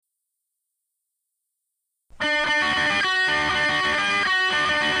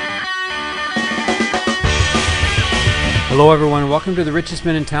Hello, everyone. Welcome to the Richest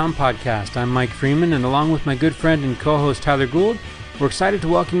Men in Town podcast. I'm Mike Freeman, and along with my good friend and co-host Tyler Gould, we're excited to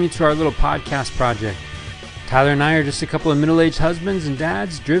welcome you to our little podcast project. Tyler and I are just a couple of middle-aged husbands and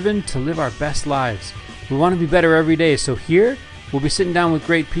dads driven to live our best lives. We want to be better every day, so here we'll be sitting down with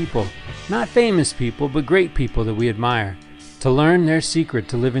great people. Not famous people, but great people that we admire, to learn their secret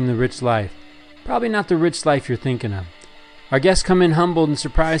to living the rich life. Probably not the rich life you're thinking of. Our guests come in humbled and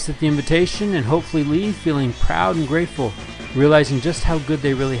surprised at the invitation and hopefully leave feeling proud and grateful, realizing just how good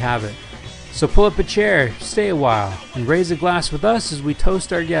they really have it. So pull up a chair, stay a while, and raise a glass with us as we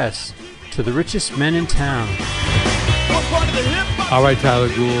toast our guests to the richest men in town. All right, Tyler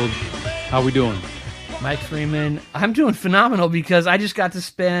Gould, how we doing? Mike Freeman, I'm doing phenomenal because I just got to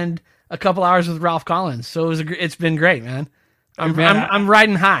spend a couple hours with Ralph Collins, so it's been great, man. I'm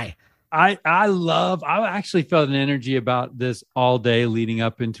riding high. I actually felt an energy about this all day leading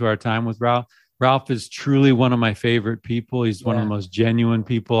up into our time with Ralph. Ralph is truly one of my favorite people. He's one of the most genuine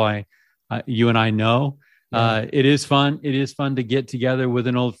people you and I know. Yeah. It is fun. It is fun to get together with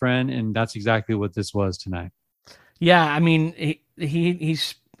an old friend, and that's exactly what this was tonight. Yeah, I mean, he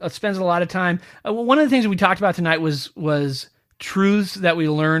spends a lot of time. One of the things that we talked about tonight was truths that we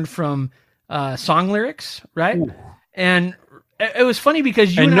learned from song lyrics, right? Ooh. And it was funny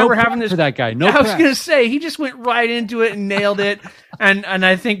because you and I were having this. For that guy, I was going to say he just went right into it and nailed it, and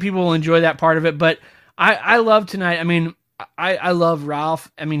I think people will enjoy that part of it. But I love tonight. I mean, I love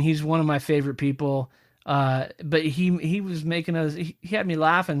Ralph. I mean, he's one of my favorite people. But he was making us. He had me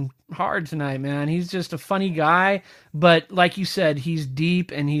laughing hard tonight, man. He's just a funny guy, but like you said, he's deep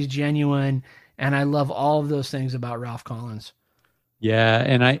and he's genuine, and I love all of those things about Ralph Collins. Yeah,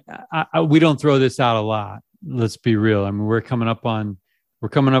 and we don't throw this out a lot. Let's be real. I mean, we're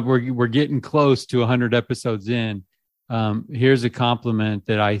getting close to 100 episodes in. Here's a compliment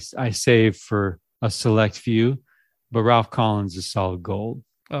that I save for a select few, but Ralph Collins is solid gold.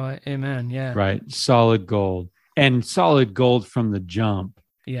 Oh, amen. Yeah. Right. Solid gold, and solid gold from the jump.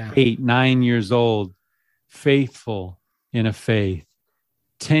 Yeah. 8, 9 years old, faithful in a faith.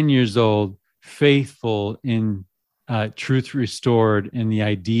 10 years old, faithful in truth restored and the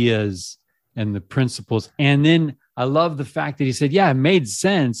ideas and the principles. And then I love the fact that he said, yeah, it made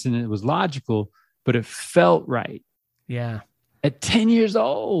sense and it was logical, but it felt right. Yeah. At 10 years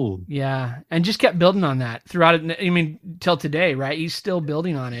old. Yeah. And just kept building on that throughout it. I mean, till today, right? He's still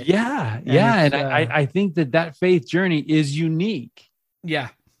building on it. Yeah. And I think that faith journey is unique. Yeah.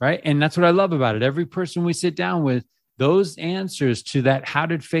 Right. And that's what I love about it. Every person we sit down with, those answers to that, how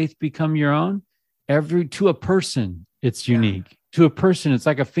did faith become your own? To a person, it's unique. Yeah. To a person, it's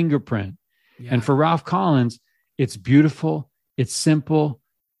like a fingerprint. Yeah. And for Ralph Collins, it's beautiful, it's simple,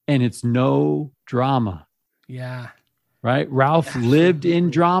 and it's no drama. Yeah. Right? Ralph Absolutely. Lived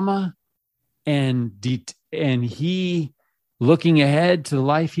in drama, and he, looking ahead to the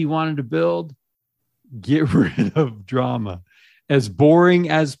life he wanted to build, get rid of drama. As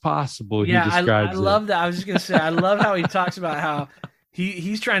boring as possible, he describes it. I love that. I was just going to say, I love how he talks about how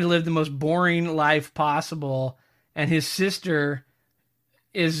he's trying to live the most boring life possible, and his sister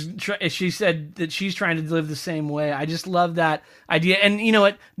she said that she's trying to live the same way. I just love that idea. And you know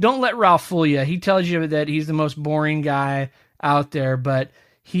what? Don't let Ralph fool you. He tells you that he's the most boring guy out there, but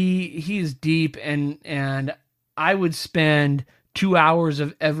he is deep, and I would spend 2 hours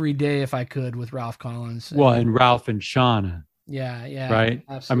of every day if I could with Ralph Collins. Well, and Ralph and Shauna. Yeah. Right.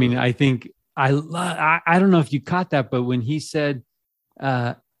 Absolutely. I mean, I think I don't know if you caught that, but when he said,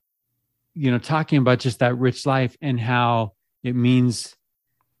 talking about just that rich life and how it means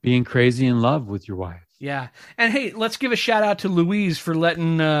being crazy in love with your wife. Yeah. And hey, let's give a shout out to Louise for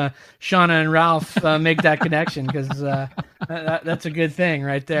letting Shauna and Ralph make that connection, because that's a good thing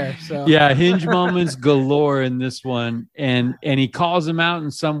right there. So yeah, hinge moments galore in this one. And he calls them out,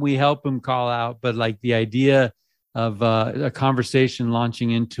 and some we help him call out. But like the idea of a conversation launching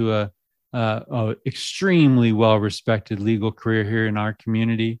into a extremely well-respected legal career here in our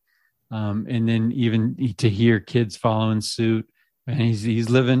community. And then even to hear kids following suit. And he's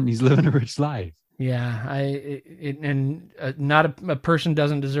living a rich life. Yeah, not a person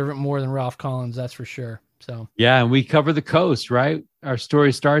doesn't deserve it more than Ralph Collins, that's for sure. So yeah, and we cover the coast, right? Our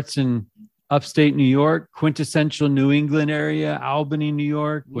story starts in upstate New York, quintessential New England area, Albany, New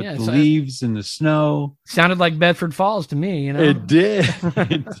York, with the leaves and the snow. Sounded like Bedford Falls to me, you know. It did.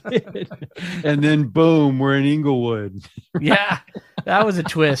 It did. And then boom, we're in Inglewood. Yeah, that was a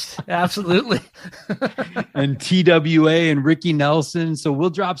twist. Absolutely. And TWA and Ricky Nelson. So we'll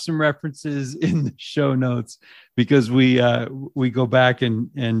drop some references in the show notes, because we go back and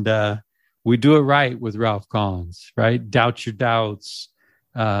we do it right with Ralph Collins, right? Doubt your doubts.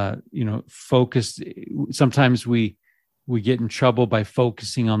 Focused. Sometimes we we get in trouble by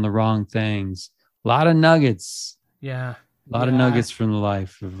focusing on the wrong things. A lot of nuggets. Yeah. A lot of nuggets from the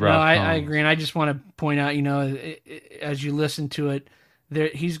life of Ralph Collins. I agree. And I just want to point out, as you listen to it,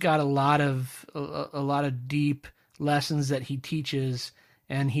 he's got a lot of deep lessons that he teaches,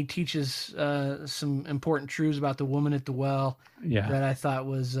 and he teaches some important truths about the woman at the well that I thought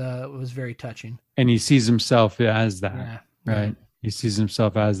was very touching. And he sees himself as that, right? He sees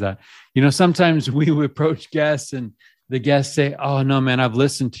himself as that. Sometimes we would approach guests and the guests say, "Oh no, man, I've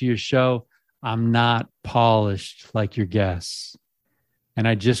listened to your show. I'm not polished like your guests." And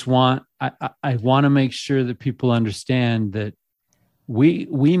I just want to make sure that people understand that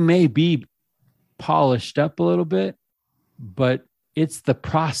we may be polished up a little bit, but it's the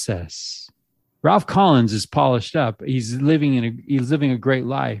process. Ralph Collins is polished up. He's living a great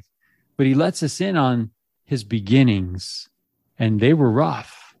life, but he lets us in on his beginnings, and they were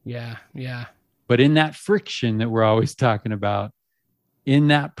rough. Yeah. But in that friction that we're always talking about, in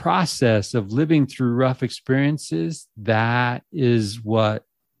that process of living through rough experiences, that is what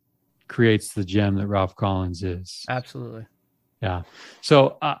creates the gem that Ralph Collins is. Absolutely. Yeah.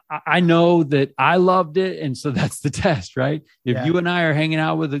 So I know that I loved it. And so that's the test, right? If you and I are hanging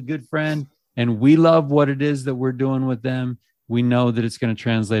out with a good friend and we love what it is that we're doing with them, we know that it's going to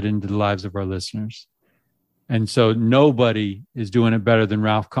translate into the lives of our listeners. And so nobody is doing it better than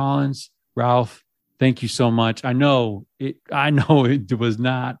Ralph Collins. Ralph, thank you so much. I know it was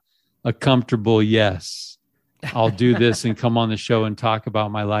not a comfortable yes. I'll do this and come on the show and talk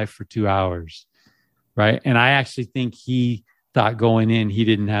about my life for 2 hours. Right. And I actually think he thought going in, he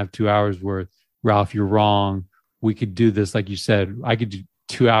didn't have 2 hours worth. Ralph, you're wrong. We could do this. Like you said, I could do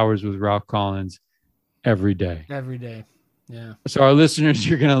 2 hours with Ralph Collins every day. Every day. Yeah. So our listeners,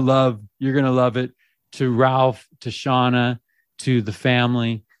 you're going to love it. To Ralph, to Shauna, to the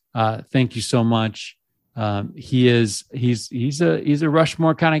family. Thank you so much. He's a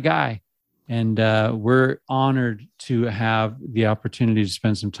Rushmore kind of guy. And we're honored to have the opportunity to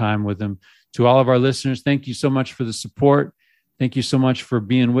spend some time with him. To all of our listeners, thank you so much for the support. Thank you so much for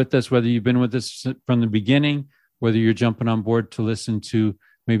being with us, whether you've been with us from the beginning, whether you're jumping on board to listen to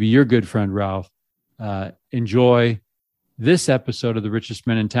maybe your good friend, Ralph. Enjoy this episode of the Richest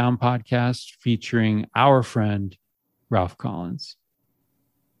Men in Town podcast featuring our friend, Ralph Collins.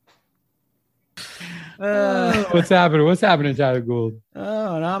 What's happening? What's happening, Tyler Gould?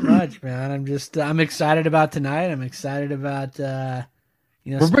 Oh, not much, man. I'm excited about tonight. I'm excited about,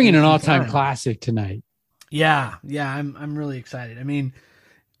 we're bringing an all-time classic tonight. Yeah. I'm really excited. I mean,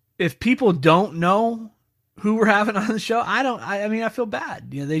 if people don't know who we're having on the show, I feel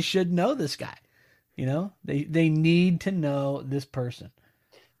bad. They should know this guy. They need to know this person.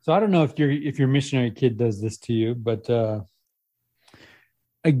 So I don't know if your missionary kid does this to you, but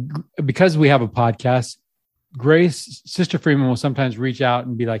because we have a podcast, Grace, Sister Freeman, will sometimes reach out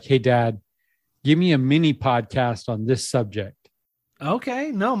and be like, "Hey, Dad, give me a mini podcast on this subject."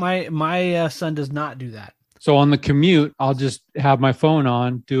 Okay. No, my son does not do that. So on the commute, I'll just have my phone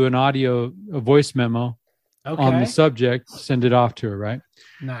on, do a voice memo on the subject, send it off to her, right?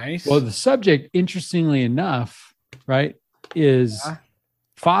 Nice. Well, the subject, interestingly enough, right, is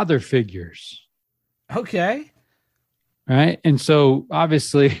father figures. Okay. Right. And so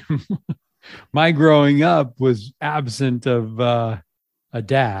obviously my growing up was absent of a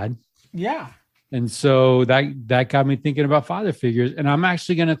dad. Yeah. And so that got me thinking about father figures. And I'm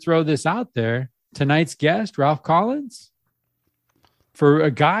actually going to throw this out there. Tonight's guest, Ralph Collins, for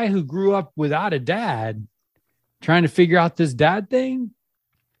a guy who grew up without a dad, trying to figure out this dad thing,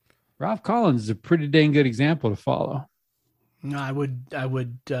 Ralph Collins is a pretty dang good example to follow. No, I would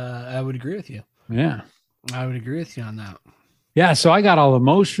agree with you. Yeah. I would agree with you on that. Yeah. So I got all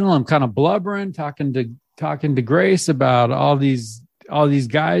emotional. I'm kind of blubbering, talking to Grace about all these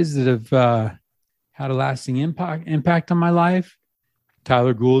guys that have had a lasting impact on my life.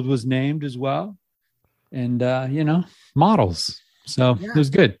 Tyler Gould was named as well. And, models. So It was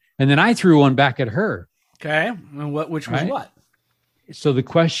good. And then I threw one back at her. Okay. And which was what? So the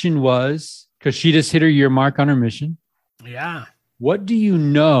question was, because she just hit her year mark on her mission. Yeah. What do you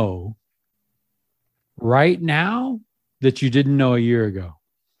know right now that you didn't know a year ago?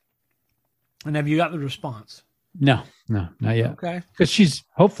 And have you got the response? No, not yet. Okay. Because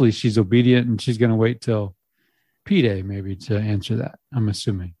hopefully she's obedient and she's going to wait till P-Day maybe to answer that, I'm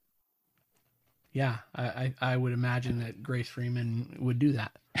assuming. Yeah, I would imagine that Grace Freeman would do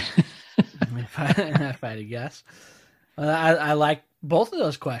that. if I had to guess. I like both of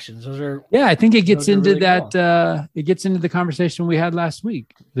those questions. Those are I think it gets into really that. Cool. It gets into the conversation we had last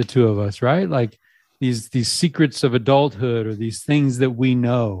week, the two of us, right? Like these secrets of adulthood or these things that we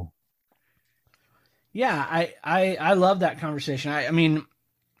know. Yeah, I love that conversation. I mean,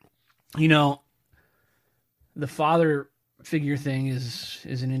 you know, the father figure thing is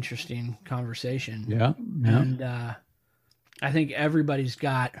an interesting conversation. Yeah. And I think everybody's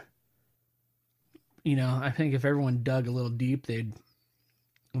got, I think if everyone dug a little deep, they've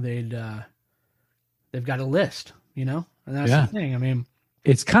got a list, and that's the thing. I mean,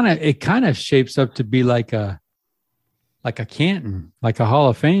 it kind of shapes up to be like a Canton, like a Hall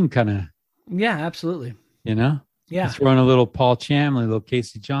of Fame kind of. Yeah, absolutely. Yeah. You throw in a little Paul Chamley, a little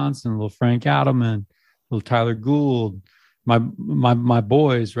Casey Johnson, a little Frank Adelman, a little Tyler Gould, my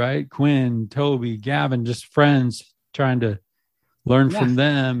boys, right? Quinn, Toby, Gavin, just friends trying to learn from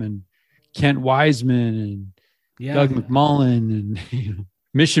them, and Kent Wiseman and Doug McMullen and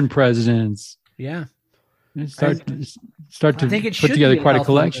mission presidents. Yeah. Start to I think it put together quite a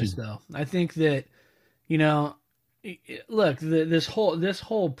collection. List, though. I think that, look, this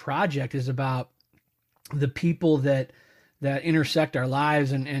whole project is about the people that intersect our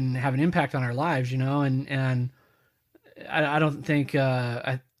lives and have an impact on our lives, and I don't think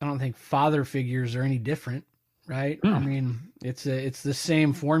I don't think father figures are any different, right? I mean, it's the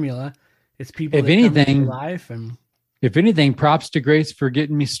same formula. It's people if that anything come into life, and if anything, props to Grace for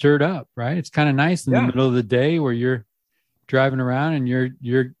getting me stirred up, right? It's kind of nice in the middle of the day where you're driving around and you're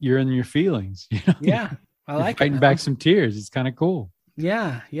in your feelings, Yeah. I like fighting back some tears. It's kind of cool.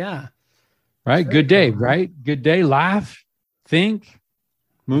 Yeah. Right. Good day, right? Good day. Laugh, think,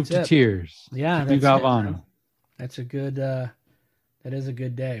 move to tears. Yeah. That's a good, that is a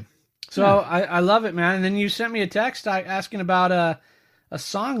good day. So I love it, man. And then you sent me a text asking about a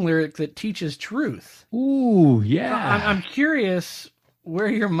song lyric that teaches truth. Ooh, yeah. I'm curious where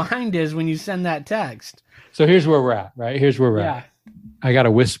your mind is when you send that text. So here's where we're at, right? Here's where we're at. I got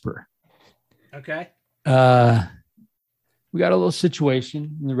a whisper. Okay. We got a little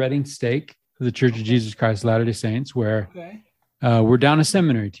situation in the Reading Stake of the Church of Jesus Christ of Latter-day Saints where we're down a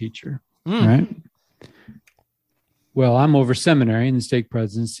seminary teacher, right? Well, I'm over seminary in the stake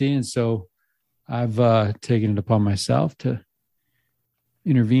presidency, and so I've taken it upon myself to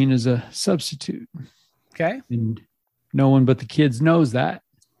intervene as a substitute. Okay. And no one but the kids knows that.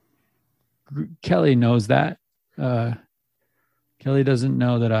 Kelly knows that. Kelly doesn't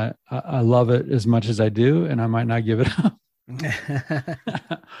know that I love it as much as I do, and I might not give it up.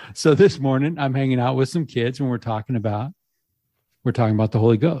 So this morning I'm hanging out with some kids and we're talking about the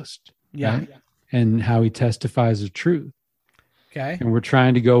Holy Ghost. Yeah. Right? And how he testifies of truth. Okay. And we're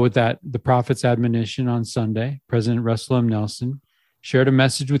trying to go with that. The prophet's admonition on Sunday, President Russell M. Nelson shared a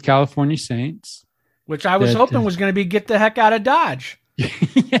message with California saints. Which I was hoping was going to be get the heck out of Dodge.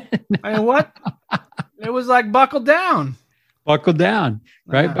 I mean, what? It was like buckle down. Buckle down,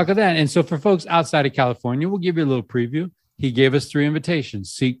 right? Buckle down. And so for folks outside of California, we'll give you a little preview. He gave us 3 invitations: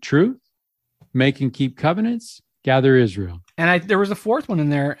 seek truth, make and keep covenants, gather Israel. And there was a 4th one in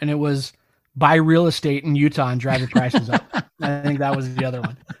there, and it was buy real estate in Utah and drive the prices up. I think that was the other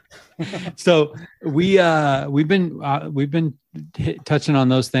one. So we've been touching on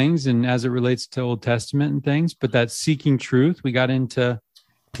those things, and as it relates to Old Testament and things, but that seeking truth, we got into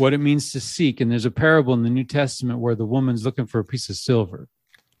what it means to seek. And there's a parable in the New Testament where the woman's looking for a piece of silver,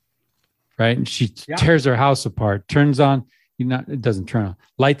 right? And she tears her house apart, it doesn't turn on,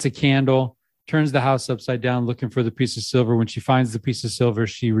 lights a candle, turns the house upside down, looking for the piece of silver. When she finds the piece of silver,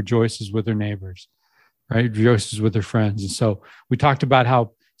 she rejoices with her neighbors, right? Rejoices with her friends. And so we talked about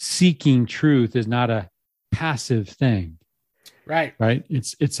how seeking truth is not a passive thing, right?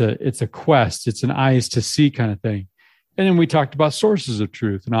 It's a quest. It's an eyes to see kind of thing. And then we talked about sources of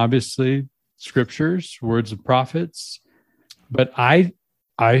truth, and obviously scriptures, words of prophets. But I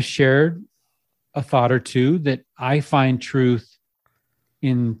shared a thought or two that I find truth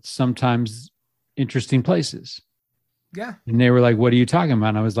in sometimes interesting places. Yeah. And they were like, what are you talking about?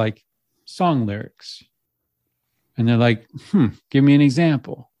 And I was like, song lyrics. And they're like, give me an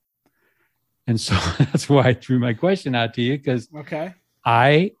example. And so that's why I threw my question out to you, because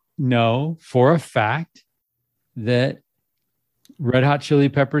I know for a fact that Red Hot Chili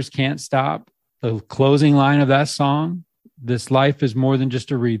Peppers Can't Stop, the closing line of that song, this life is more than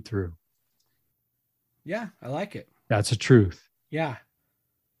just a read through. Yeah, I like it. That's a truth. Yeah.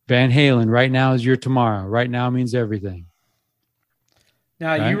 Van Halen, right now is your tomorrow. Right now means everything.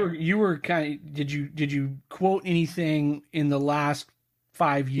 Now you were kind of, did you quote anything in the last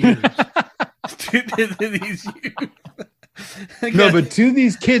 5 years to these youth? No, but to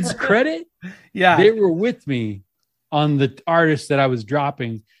these kids' credit, they were with me on the artists that I was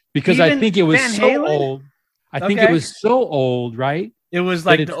dropping, because I think it was so old. I think it was so old, right? It was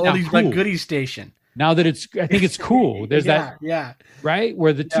like the oldies but goodies station. Now that I think it's cool. There's that, yeah, right?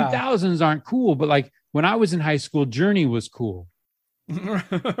 Where the 2000s aren't cool, but like when I was in high school, Journey was cool,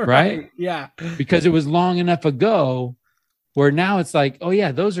 right? Yeah. Because it was long enough ago where now it's like, oh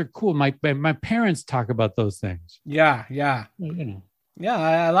yeah, those are cool. My parents talk about those things. Yeah. Yeah. You know. Yeah.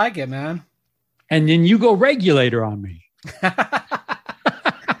 I like it, man. And then you go Regulator on me.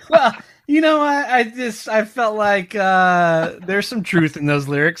 Well, I felt like there's some truth in those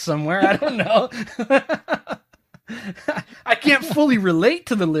lyrics somewhere. I don't know. I can't fully relate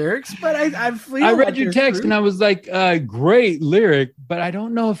to the lyrics, but I feel I read like your there's text truth. and I was like, great lyric, but I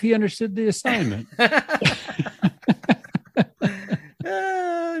don't know if he understood the assignment.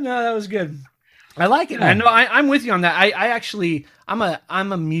 No, that was good. I like it. Yeah. I know I'm with you on that. I actually I'm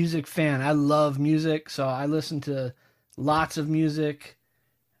a music fan. I love music, so I listen to lots of music.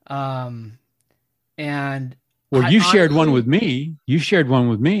 And well, you shared one with me. You shared one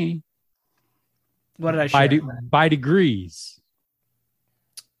with me. What did I share? By Degrees.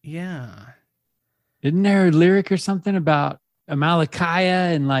 Yeah. Isn't there a lyric or something about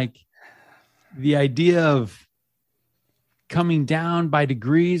Amalickiah and like the idea of coming down by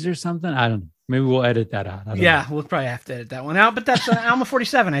degrees or something? I don't know. Maybe we'll edit that out. Yeah, we'll probably have to edit that one out. But that's Alma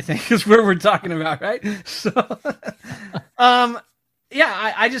 47, I think, is where we're talking about, right? So,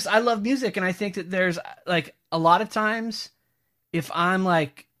 yeah, I love music, and I think that there's like a lot of times if I'm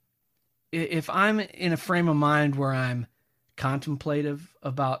in a frame of mind where I'm contemplative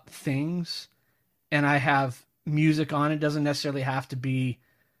about things and I have music on, it doesn't necessarily have to be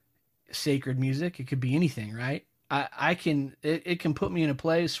sacred music. It could be anything, right? It can put me in a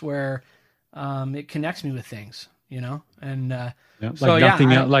place where it connects me with things, and like so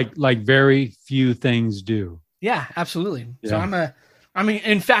nothing else, like very few things do. Yeah, absolutely. Yeah. So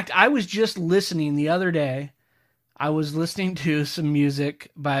in fact, I was just listening the other day. I was listening to some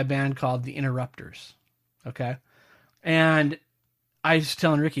music by a band called The Interrupters. Okay. And I was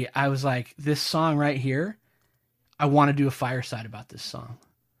telling Ricky, I was like, this song right here, I want to do a fireside about this song.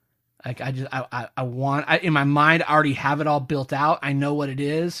 Like I want, in my mind, I already have it all built out. I know what it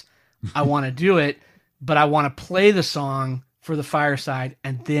is. I want to do it, but I want to play the song for the fireside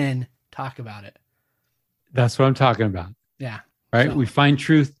and then talk about it. That's what I'm talking about. Yeah. Right. So. We find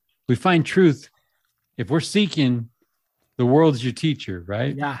truth. If we're seeking, the world's your teacher,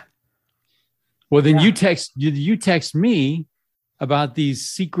 right? Yeah. Well, then you text me about these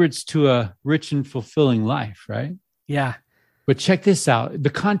secrets to a rich and fulfilling life, right? Yeah. But check this out. The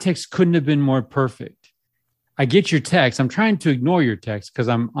context couldn't have been more perfect. I get your text. I'm trying to ignore your text because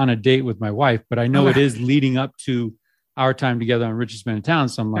I'm on a date with my wife, but I know it is leading up to our time together on Richest Man in Town.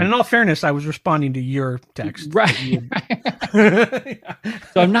 So I'm like, and in all fairness, I was responding to your text. Right.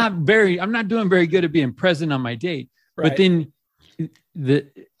 So I'm not doing very good at being present on my date. Right. But then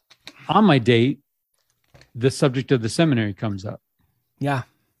on my date, the subject of the seminary comes up. Yeah.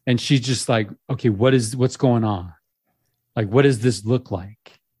 And she's just like, okay, what's going on? Like, what does this look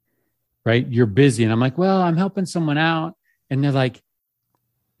like? Right? You're busy. And I'm like, well, I'm helping someone out. And they're like,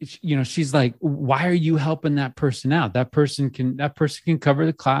 she's like, why are you helping that person out? That person can cover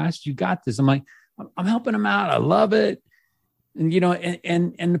the class. You got this. I'm like, I'm helping them out. I love it. And,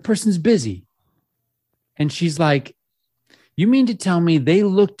 and the person's busy. And she's like, you mean to tell me they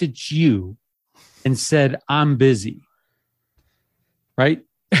looked at you and said, I'm busy? Right?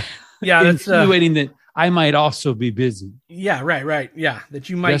 Yeah. That's insinuating that I might also be busy. Yeah. Right. Yeah. That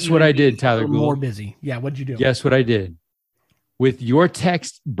you might. Guess what I did, Tyler Gould? More busy. Yeah. What'd you do? Guess what I did? With your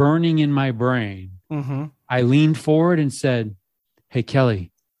text burning in my brain, I leaned forward and said, hey,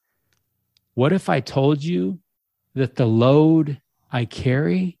 Kelly, what if I told you that the load I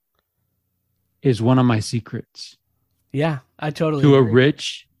carry is one of my secrets? Yeah, I totally to agree. A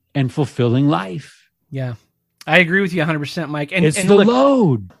rich and fulfilling life. Yeah, I agree with you 100%, Mike. And it's the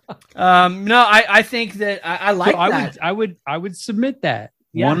load. No, I think that I like that. I would submit that.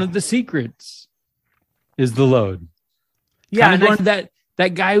 Yeah. One of the secrets is the load. Yeah,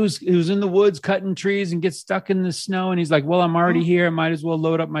 that guy who's in the woods cutting trees and gets stuck in the snow, and he's like, well, I'm already here. I might as well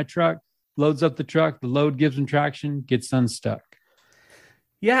load up my truck. Loads up the truck. The load gives him traction, gets unstuck.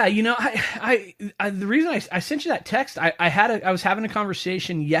 Yeah, I the reason I sent you that text, I was having a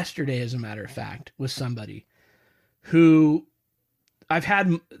conversation yesterday, as a matter of fact, with somebody who I've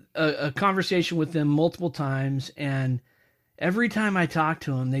had a conversation with them multiple times, and every time I talk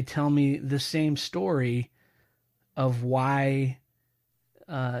to them, they tell me the same story of why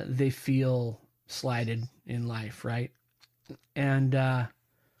they feel slighted in life, right? And I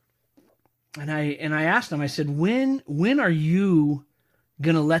asked them, I said, when are you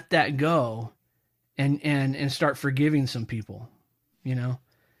gonna let that go and start forgiving some people,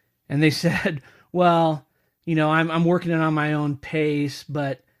 And they said, well, I'm working it on my own pace,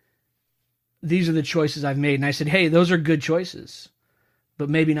 but these are the choices I've made. And I said, hey, those are good choices, but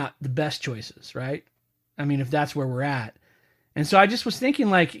maybe not the best choices, right? I mean, if that's where we're at. And so I just was thinking,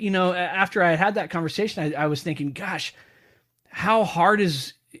 like, after I had that conversation, I was thinking, gosh, how hard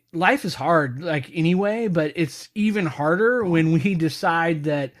life is hard, like, anyway, but it's even harder when we decide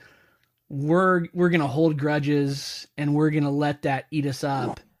that we're going to hold grudges and we're going to let that eat us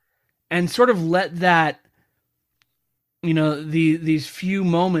up, and sort of let that, these few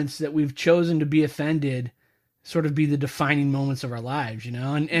moments that we've chosen to be offended sort of be the defining moments of our lives,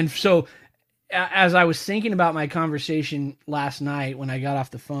 And so as I was thinking about my conversation last night when I got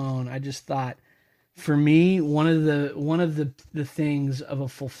off the phone, I just thought, for me, one of the things of a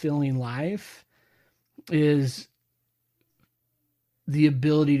fulfilling life is the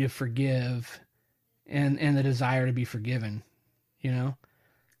ability to forgive and the desire to be forgiven.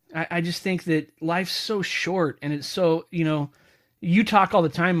 I just think that life's so short, and it's so, you talk all the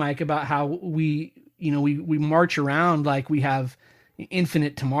time, Mike, about how we march around like we have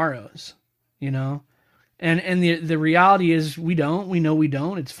infinite tomorrows, and the reality is we know we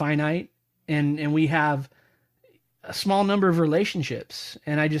don't. It's finite, and we have a small number of relationships.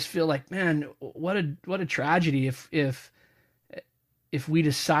 And I just feel like, man, what a tragedy if we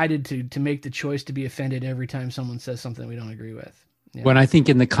decided to make the choice to be offended every time someone says something we don't agree with. Yeah. When I think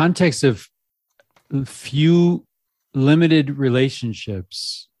in the context of few limited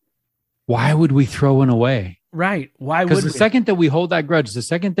relationships, why would we throw one away? Right. Why would we? Because the second that we hold that grudge, the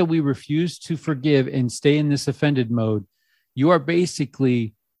second that we refuse to forgive and stay in this offended mode, you are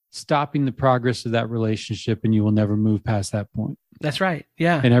basically stopping the progress of that relationship, and you will never move past that point. That's right.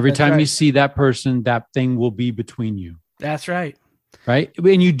 Yeah. And every time you see that person, that thing will be between you. That's right. Right.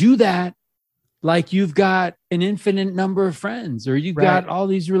 And you do that like you've got an infinite number of friends, or you got all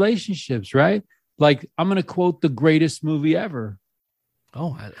these relationships, right? Like, I'm going to quote the greatest movie ever.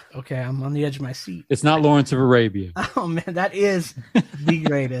 Oh, okay. I'm on the edge of my seat. It's not Lawrence of Arabia. Oh, man, that is the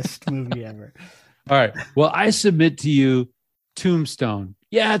greatest movie ever. All right. Well, I submit to you Tombstone.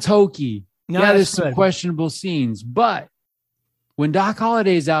 Yeah, it's hokey. No, there's some questionable scenes. But when Doc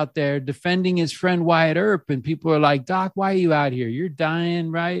Holliday's out there defending his friend Wyatt Earp, and people are like, Doc, why are you out here? You're dying,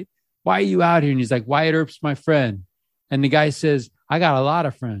 right? Why are you out here? And he's like, Wyatt Earp's my friend. And the guy says, I got a lot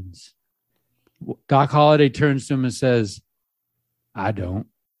of friends. Doc Holliday turns to him and says, I don't.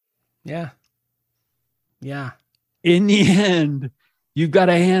 Yeah. Yeah. In the end, you've got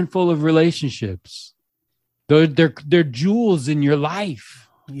a handful of relationships. They're jewels in your life.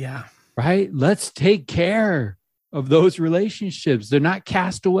 Yeah. Right? Let's take care of those relationships. They're not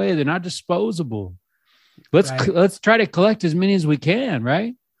cast away. They're not disposable. Let's try to collect as many as we can,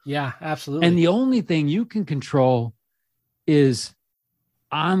 right? Yeah, absolutely. And the only thing you can control is,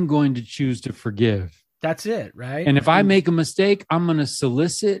 I'm going to choose to forgive. That's it, right? And if I make a mistake, I'm going to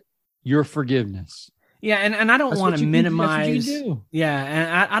solicit your forgiveness. Yeah, and I don't want to minimize. Yeah,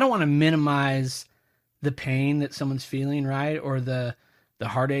 and I don't want to minimize the pain that someone's feeling, right? Or the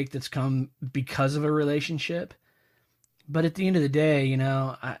heartache that's come because of a relationship. But at the end of the day,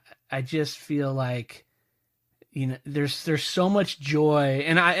 I just feel like, there's so much joy.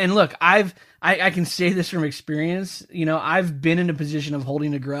 And look, I can say this from experience. I've been in a position of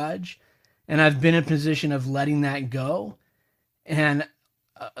holding a grudge, and I've been in a position of letting that go. And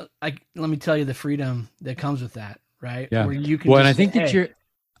let me tell you the freedom that comes with that, right? Yeah. Where you can. Well, and I think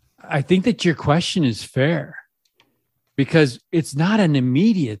that your question is fair, because it's not an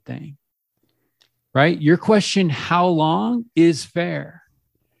immediate thing, right? Your question, how long, is fair.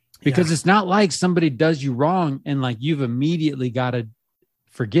 Because it's not like somebody does you wrong and like you've immediately got to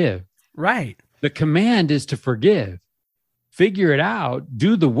forgive. Right. The command is to forgive. Figure it out.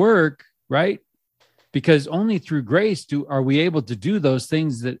 Do the work, right? Because only through grace are we able to do those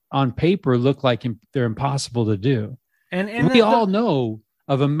things that on paper look like they're impossible to do. And we all know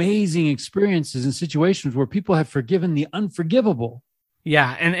of amazing experiences and situations where people have forgiven the unforgivable.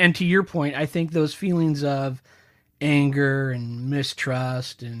 Yeah. And to your point, I think those feelings of anger and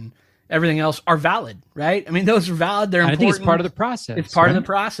mistrust and everything else are valid, right? I mean, those are valid. They're important. I think it's part of the process. It's part of the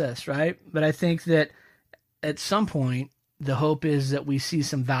process, right? But I think that at some point, the hope is that we see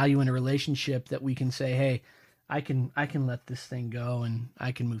some value in a relationship that we can say, hey, I can let this thing go and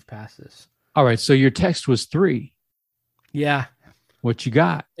I can move past this. All right. So your text was 3. Yeah. What you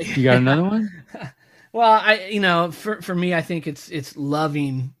got? You got another one? Well, for me, I think it's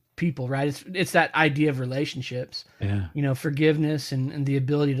loving people, right? It's that idea of relationships. Yeah. Forgiveness and the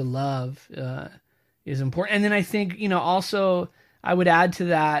ability to love is important. And then I think, also I would add to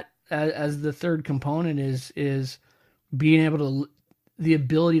that as the third component is being able to, the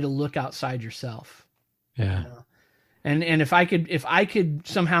ability to look outside yourself. Yeah. And if I could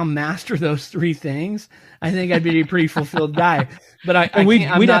somehow master those three things, I think I'd be a pretty fulfilled guy. But we'd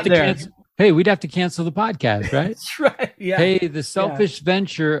have to cancel the podcast, right? That's right. Yeah. Hey, the selfish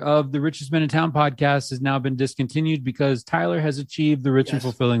venture of the Richest Men in Town podcast has now been discontinued because Tyler has achieved the rich and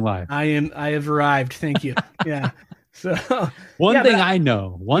fulfilling life. I have arrived. Thank you. Yeah. So one thing I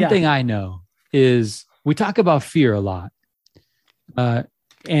know is we talk about fear a lot.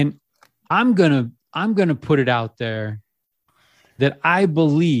 And I'm gonna put it out there that I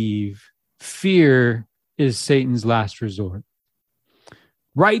believe fear is Satan's last resort.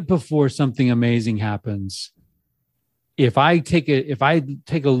 Right before something amazing happens, if I take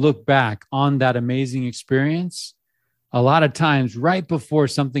a look back on that amazing experience, a lot of times right before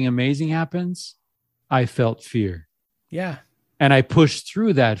something amazing happens, I felt fear. Yeah. And I pushed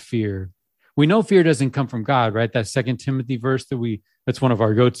through that fear. We know fear doesn't come from God, right? That 2 Timothy verse that's one of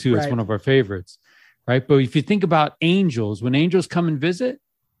our go-to, it's one of our favorites, right? But if you think about angels, when angels come and visit,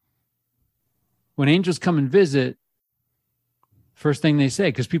 first thing they say,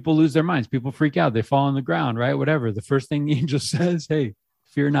 because people lose their minds, people freak out, they fall on the ground, right? Whatever. The first thing the angel says, hey,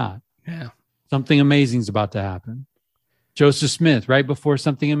 fear not. Yeah. Something amazing is about to happen. Joseph Smith, right before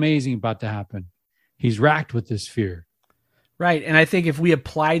something amazing about to happen, he's racked with this fear. Right. And I think if we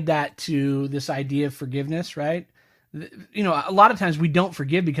applied that to this idea of forgiveness, right? A lot of times we don't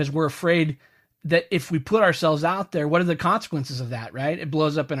forgive because we're afraid that if we put ourselves out there, what are the consequences of that, right? It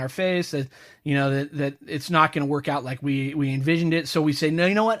blows up in our face that it's not going to work out like we envisioned it. So we say, no,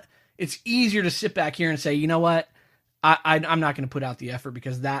 you know what? It's easier to sit back here and say, you know what? I'm not going to put out the effort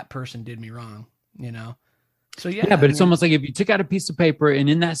because that person did me wrong, So yeah, but it's almost like if you took out a piece of paper and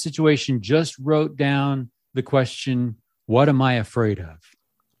in that situation just wrote down the question, what am I afraid of?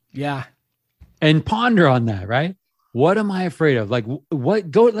 Yeah. And ponder on that, right? What am I afraid of? Like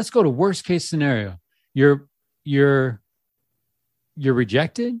let's go to worst case scenario. You're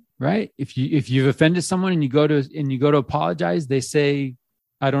rejected, right? If you've offended someone and you go to apologize, they say,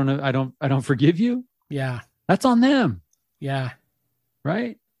 I don't forgive you. Yeah. That's on them. Yeah.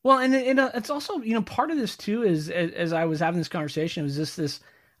 Right. Well, and it's also, part of this too is as I was having this conversation, it was just this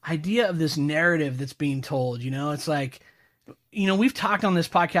idea of this narrative that's being told, it's like, we've talked on this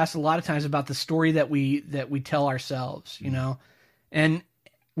podcast a lot of times about the story that we tell ourselves, and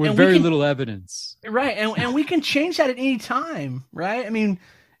with very little evidence. Right. And we can change that at any time. Right. I mean,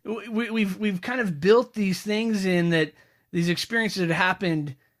 we've kind of built these things in that these experiences that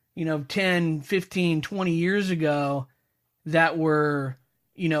happened, 10, 15, 20 years ago that were,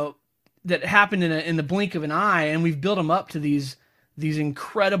 that happened in the blink of an eye. And we've built them up to these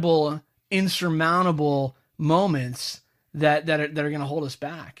incredible, insurmountable moments that are going to hold us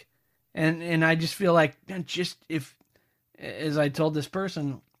back. And I just feel like as I told this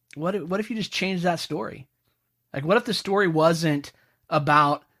person, what if you just change that story? Like, what if the story wasn't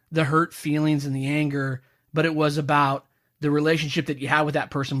about the hurt feelings and the anger, but it was about the relationship that you had with that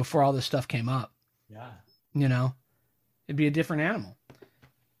person before all this stuff came up? Yeah. It'd be a different animal.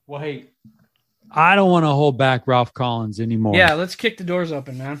 Well, hey, I don't want to hold back Ralph Collins anymore. Yeah, let's kick the doors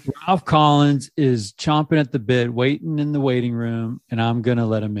open, man. Ralph Collins is chomping at the bit, waiting in the waiting room, and I'm going to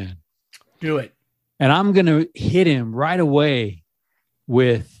let him in. Do it. And I'm going to hit him right away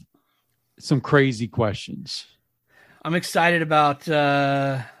with some crazy questions. I'm excited about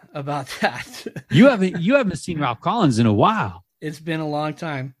that. You haven't seen Ralph Collins in a while. It's been a long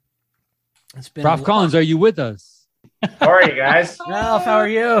time. Ralph Collins, are you with us? How are you guys? Ralph, how are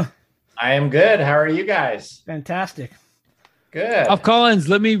you? I am good. How are you guys? Fantastic. Good. Ralph Collins,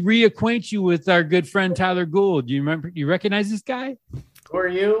 let me reacquaint you with our good friend Tyler Gould. You recognize this guy? Who are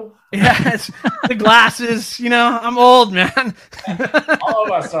you? Yes, the glasses. I'm old, man. All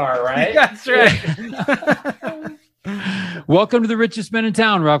of us are, right? That's right. Welcome to the Richest Men in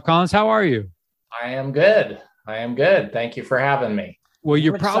Town, Ralph Collins. How are you? I am good. Thank you for having me. Well,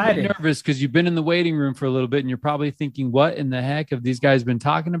 you're probably nervous because you've been in the waiting room for a little bit and you're probably thinking, what in the heck have these guys been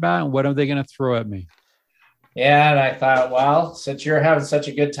talking about? And what are they going to throw at me? Yeah. And I thought, well, since you're having such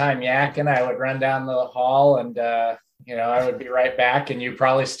a good time yakking, I would run down the hall and, I would be right back and you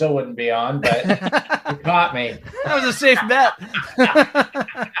probably still wouldn't be on, but you caught me. That was a safe bet.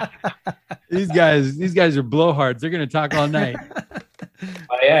 These guys are blowhards. They're going to talk all night.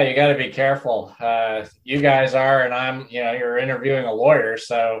 Yeah, you got to be careful. You guys are, and I'm, you're interviewing a lawyer,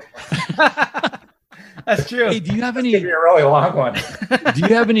 so. That's true. Hey, do you have any? Give you a really long one. Do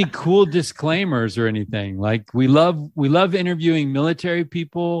you have any cool disclaimers or anything? Like we love interviewing military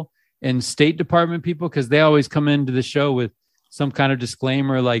people and State Department people because they always come into the show with some kind of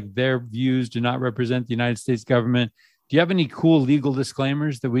disclaimer, like their views do not represent the United States government. Do you have any cool legal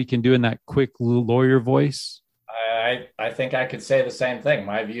disclaimers that we can do in that quick lawyer voice? I I think I could say the same thing.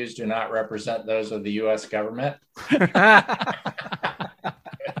 My views do not represent those of the U.S. government.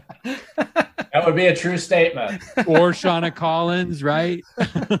 That would be a true statement. Or Shauna Collins, right?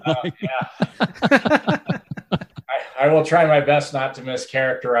 Yeah. I will try my best not to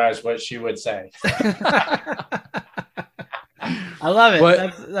mischaracterize what she would say. I love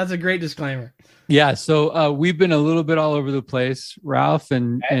it. That's a great disclaimer. Yeah, so we've been a little bit all over the place, Ralph,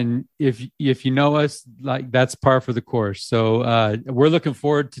 and if you know us, like, that's par for the course. So we're looking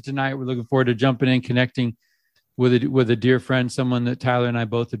forward to tonight. We're looking forward to jumping in, connecting with a dear friend, someone that Tyler and I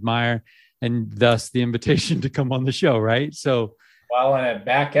both admire, and thus the invitation to come on the show, right? So, well, and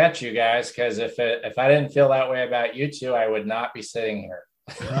back at you guys, because if I didn't feel that way about you two, I would not be sitting here.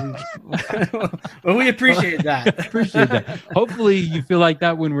 Well, we appreciate that. Appreciate that. Hopefully you feel like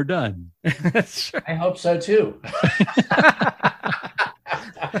that when we're done. I hope so too.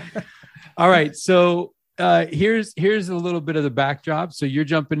 All right. So here's a little bit of the backdrop. So you're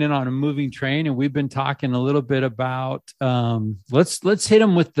jumping in on a moving train, and we've been talking a little bit about let's hit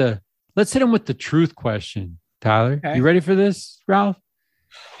them with the truth question. Tyler, okay. You ready for this, Ralph?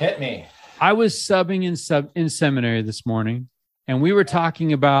 Hit me. I was subbing in seminary this morning, and we were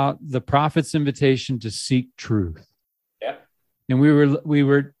talking about the prophet's invitation to seek truth. Yep. And we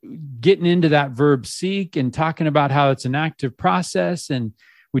were getting into that verb seek and talking about how it's an active process. And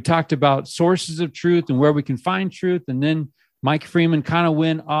we talked about sources of truth and where we can find truth. And then Mike Freeman kind of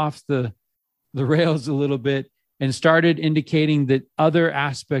went off the rails a little bit and started indicating that other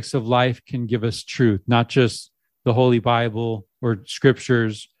aspects of life can give us truth, not just the Holy Bible or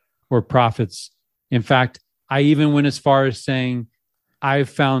scriptures or prophets. In fact, I even went as far as saying, I've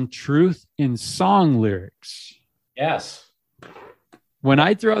found truth in song lyrics. Yes. When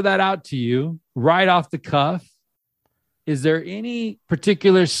I throw that out to you right off the cuff, is there any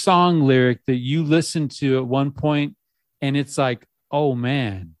particular song lyric that you listened to at one point and it's like, oh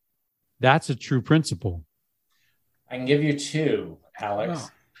man, that's a true principle? I can give you two, Alex. Oh.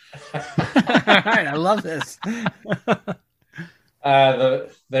 All right, I love this. The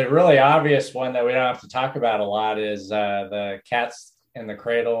really obvious one that we don't have to talk about a lot is the Cats in the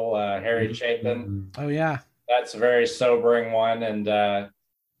Cradle, Harry Chapin. Oh yeah, that's a very sobering one. And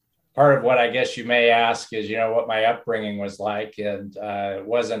part of what I guess you may ask is, what my upbringing was like, and it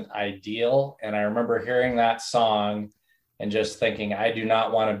wasn't ideal. And I remember hearing that song and just thinking, I do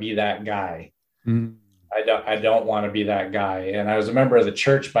not want to be that guy. Mm. I don't want to be that guy. And I was a member of the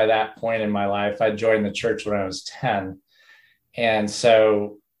church by that point in my life. I joined the church when I was 10. And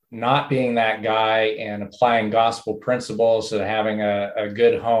so not being that guy and applying gospel principles and having a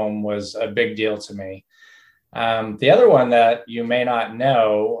good home was a big deal to me. The other one that you may not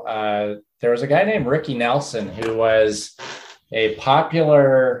know, there was a guy named Ricky Nelson who was a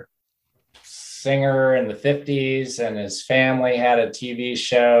popular singer in the 50s, and his family had a TV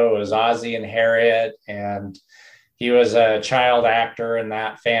show. It was Ozzie and Harriet, and he was a child actor in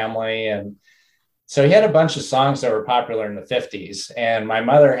that family. And so he had a bunch of songs that were popular in the 50s. And my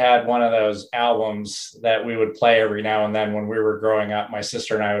mother had one of those albums that we would play every now and then when we were growing up. My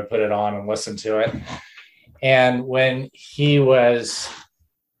sister and I would put it on and listen to it. And when he was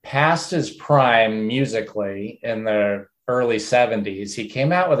past his prime musically in the early 70s, he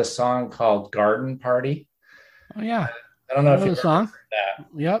came out with a song called Garden Party. Oh yeah. I don't know if you the song. That.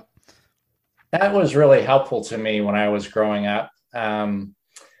 Yep. That was really helpful to me when I was growing up.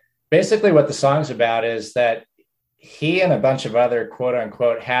 Basically what the song's about is that he and a bunch of other quote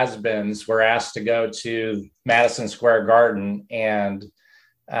unquote has-beens were asked to go to Madison Square Garden and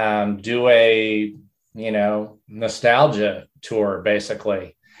do a, nostalgia tour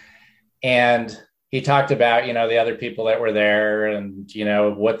basically. And he talked about, the other people that were there and,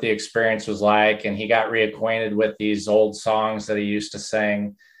 what the experience was like. And he got reacquainted with these old songs that he used to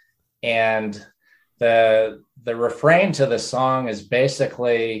sing. And the refrain to the song is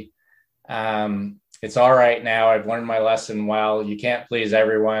basically, it's all right now. I've learned my lesson well. You can't please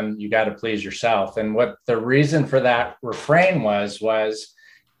everyone. You got to please yourself. And what the reason for that refrain was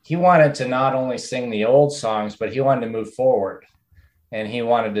he wanted to not only sing the old songs, but he wanted to move forward. And he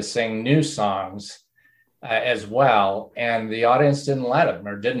wanted to sing new songs as well. And the audience didn't let him,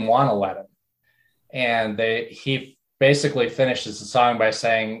 or didn't want to let him. And he basically finishes the song by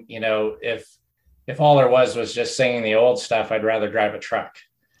saying, if all there was just singing the old stuff, I'd rather drive a truck.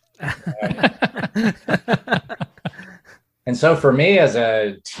 And so for me as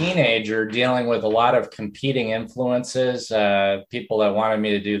a teenager, dealing with a lot of competing influences, people that wanted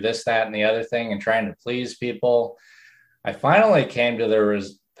me to do this, that, and the other thing, and trying to please people, I finally came to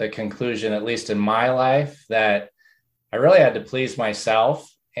the conclusion, at least in my life, that I really had to please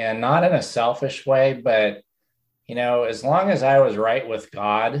myself, and not in a selfish way, but as long as I was right with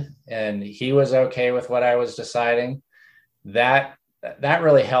God and he was okay with what I was deciding, that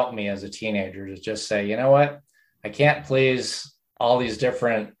really helped me as a teenager to just say, you know what, I can't please all these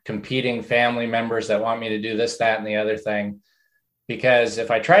different competing family members that want me to do this, that, and the other thing. Because if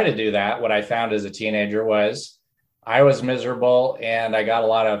I try to do that, what I found as a teenager was I was miserable and I got a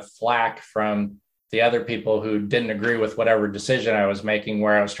lot of flack from the other people who didn't agree with whatever decision I was making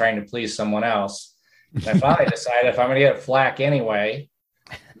where I was trying to please someone else. And I finally decided if I'm going to get flack anyway,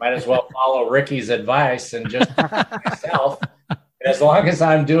 might as well follow Ricky's advice and just myself. And as long as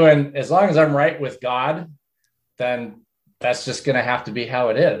I'm right with God, then that's just going to have to be how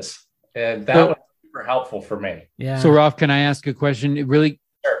it is. And that was super helpful for me. Yeah. So Rolf, can I ask a question? It really,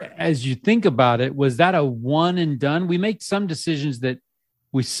 sure. As you think about it, was that a one and done? We make some decisions that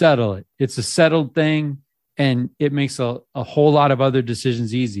we settle it. It's a settled thing and it makes a whole lot of other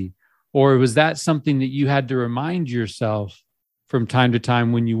decisions easy. Or was that something that you had to remind yourself from time to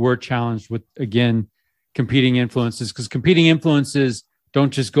time when you were challenged with, again, competing influences? Because competing influences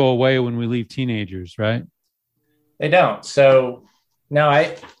don't just go away when we leave teenagers, right? They don't. So, no,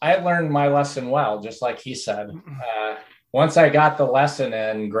 I learned my lesson well, just like he said. Once I got the lesson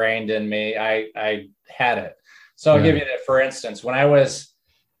ingrained in me, I had it. So I'll give you that. For instance, when I always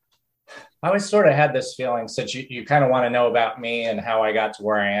sort of had this feeling, since you kind of want to know about me and how I got to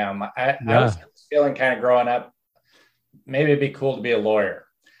where I am. I was feeling kind of growing up, maybe it'd be cool to be a lawyer.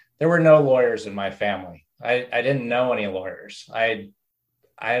 There were no lawyers in my family. I didn't know any lawyers. To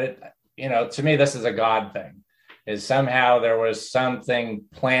me, this is a God thing, is somehow there was something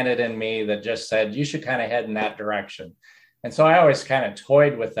planted in me that just said, you should kind of head in that direction. And so I always kind of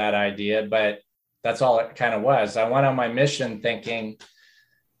toyed with that idea, but that's all it kind of was. I went on my mission thinking,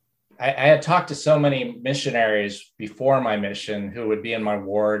 I had talked to so many missionaries before my mission who would be in my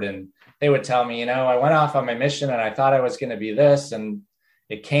ward, and they would tell me, I went off on my mission and I thought I was going to be this, and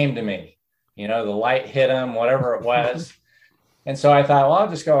it came to me, the light hit them, whatever it was. And so I thought, well, I'll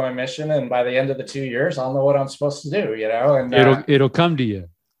just go on my mission, and by the end of the 2 years, I'll know what I'm supposed to do, and it'll come to you.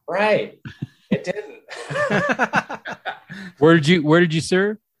 Right. It didn't. Where did you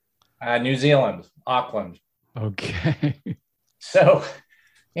serve? New Zealand, Auckland. Okay. So,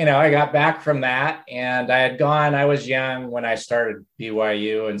 I got back from that, and I was young when I started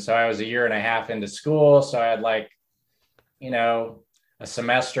BYU. And so I was a year and a half into school. So I had a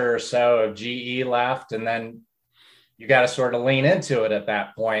semester or so of GE left, and then you got to sort of lean into it at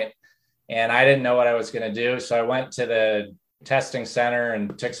that point. And I didn't know what I was going to do. So I went to the testing center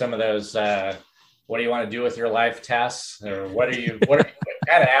and took some of those, what do you want to do with your life tests? Or what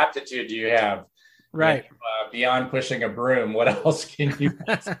kind of aptitude do you have? Right. Beyond pushing a broom, what else can you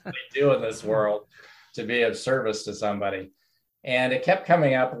possibly do in this world to be of service to somebody? And it kept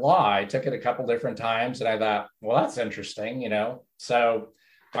coming up law. I took it a couple different times and I thought, well, that's interesting, So,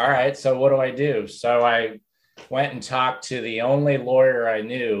 all right, so what do I do? So I went and talked to the only lawyer I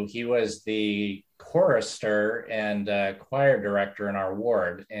knew. He was the chorister and choir director in our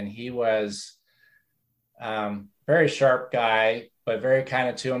ward. And he was very sharp guy, but very kind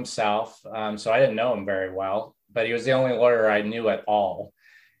of to himself. So I didn't know him very well, but he was the only lawyer I knew at all.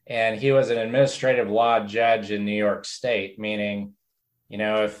 And he was an administrative law judge in New York State, meaning,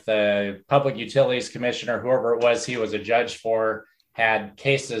 if the Public Utilities Commissioner, whoever it was he was a judge for, had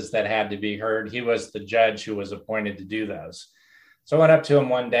cases that had to be heard, he was the judge who was appointed to do those. So I went up to him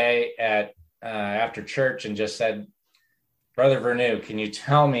one day after church and just said, Brother Vernew, can you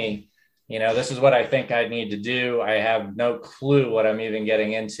tell me, this is what I think I need to do. I have no clue what I'm even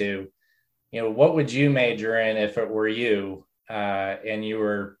getting into. What would you major in if it were you and you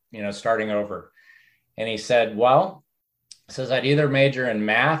were, starting over? And he said, I'd either major in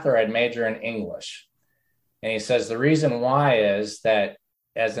math or I'd major in English. And he says, the reason why is that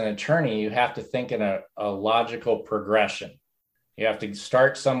as an attorney, you have to think in a logical progression. You have to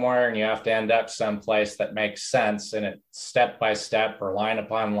start somewhere and you have to end up someplace that makes sense, and it's step by step or line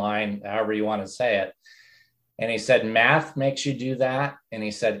upon line, however you want to say it. And he said, math makes you do that. And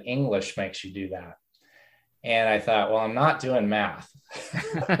he said, English makes you do that. And I thought, well, I'm not doing math.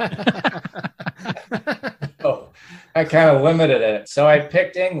 So I kind of limited it. So I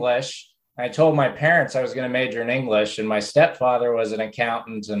picked English. I told my parents I was going to major in English, and my stepfather was an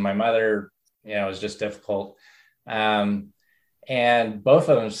accountant and my mother, was just difficult. And both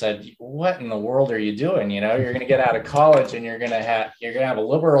of them said, what in the world are you doing? You're going to get out of college and you're going to have a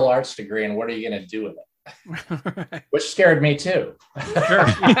liberal arts degree. And what are you going to do with it? Which scared me too. Sure.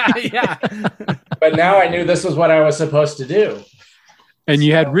 Yeah. But now I knew this was what I was supposed to do. And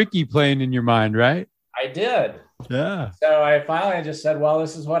you had Ricky playing in your mind, right? I did. Yeah. So I finally just said, well,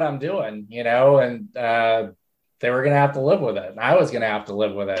 this is what I'm doing, and they were going to have to live with it. And I was going to have to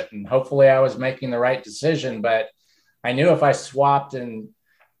live with it. And hopefully I was making the right decision. But I knew if I swapped and,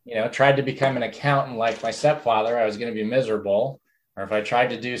 tried to become an accountant like my stepfather, I was going to be miserable. Or if I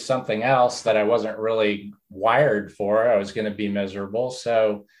tried to do something else that I wasn't really wired for, I was going to be miserable.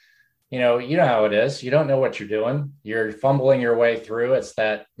 So, you know how it is. You don't know what you're doing. You're fumbling your way through. It's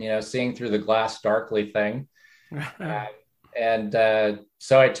that, seeing through the glass darkly thing. So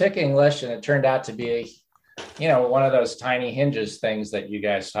I took English, and it turned out to be, one of those tiny hinges things that you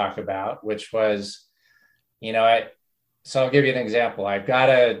guys talk about, which was, so I'll give you an example. I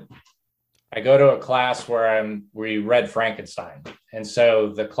go to a class where we read Frankenstein. And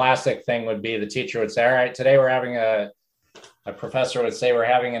so the classic thing would be the teacher would say, all right, today we're having a professor would say, we're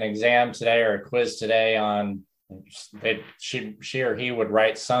having an exam today or a quiz today on, she or he would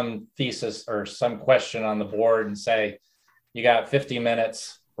write some thesis or some question on the board and say, you got 50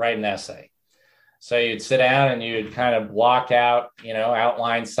 minutes, write an essay. So you'd sit down and you'd kind of block out,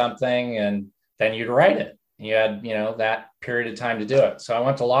 outline something, and then you'd write it. You had, that period of time to do it. So I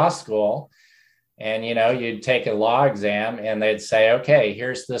went to law school, and, you'd take a law exam and they'd say, okay,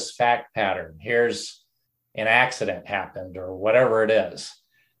 here's this fact pattern. Here's an accident happened or whatever it is.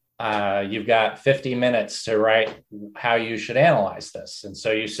 You've got 50 minutes to write how you should analyze this. And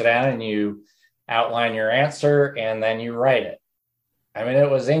so you sit down and you outline your answer, and then you write it. I mean, it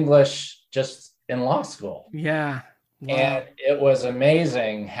was English just in law school. Yeah. Wow. And it was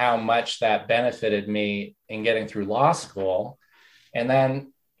amazing how much that benefited me in getting through law school. And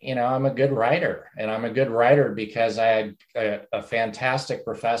then, I'm a good writer, and I'm a good writer because I had a fantastic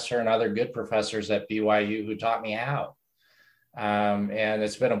professor and other good professors at BYU who taught me how. And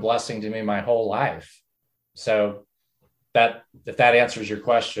it's been a blessing to me my whole life. So if that answers your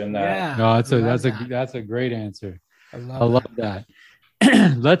question. No, that's a great answer. I love that.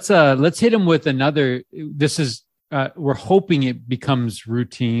 Let's hit him with another. This is, we're hoping it becomes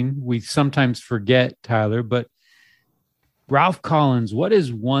routine. We sometimes forget, Tyler, but Ralph Collins, what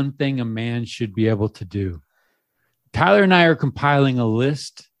is one thing a man should be able to do? Tyler and I are compiling a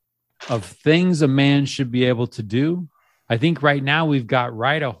list of things a man should be able to do. I think right now we've got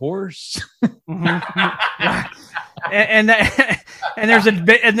ride a horse. and there's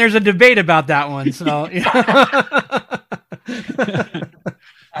a debate about that one. So,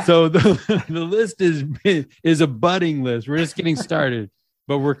 So the list is a budding list. We're just getting started,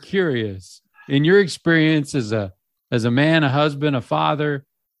 but we're curious. In your experience as a man, a husband, a father,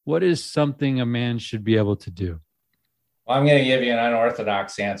 what is something a man should be able to do? Well, I'm going to give you an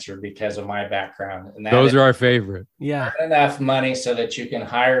unorthodox answer because of my background. And those are our favorite. Yeah. Enough money so that you can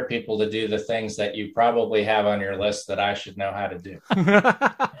hire people to do the things that you probably have on your list that I should know how to do.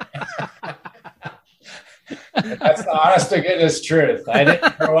 That's the honest to goodness truth. I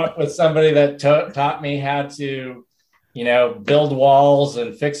didn't grow up with somebody that taught me how to, build walls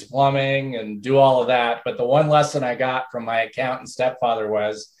and fix plumbing and do all of that. But the one lesson I got from my accountant stepfather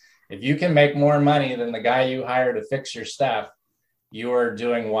was, if you can make more money than the guy you hire to fix your stuff, you are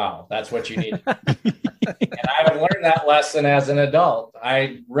doing well. That's what you need. And I learned that lesson as an adult.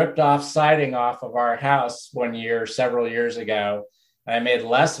 I ripped off siding off of our house one year, several years ago. And I made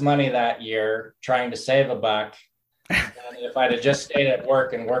less money that year trying to save a buck than if I'd have just stayed at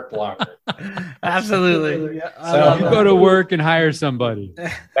work and worked longer. Absolutely. Yeah, so you go to work and hire somebody.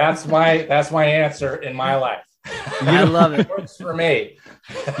 That's my answer in my life. I love it. It works for me.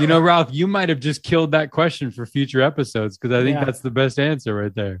 Ralph, you might have just killed that question for future episodes, because I think that's the best answer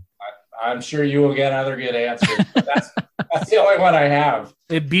right there. I'm sure you will get other good answers. That's the only one I have.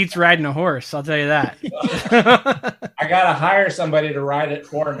 It beats riding a horse, I'll tell you that. I got to hire somebody to ride it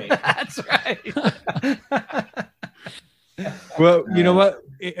for me. That's right. Well, you know what?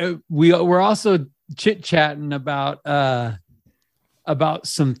 We're also chit-chatting about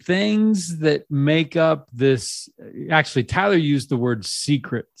some things that make up this. Actually, Tyler used the word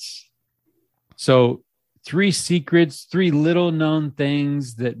secrets. So 3 secrets, 3 little known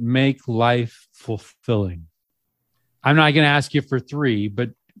things that make life fulfilling. I'm not going to ask you for 3, but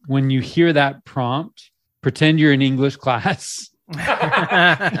when you hear that prompt, pretend you're in English class.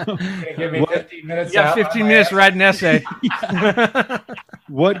 Give me 15 minutes. Yeah, 15 minutes to write an essay.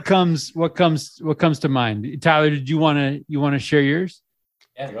 What comes to mind? Tyler, did you want to share yours?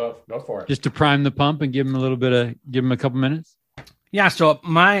 Yeah, go for it. Just to prime the pump and give him a couple minutes. Yeah. So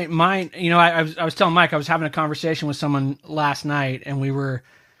I was telling Mike, I was having a conversation with someone last night, and we were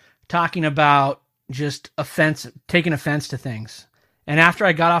talking about just taking offense to things. And after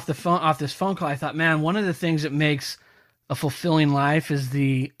I got off this phone call, I thought, man, one of the things that makes a fulfilling life is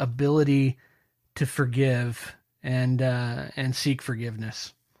the ability to forgive and seek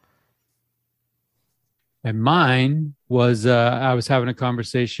forgiveness. And mine was I was having a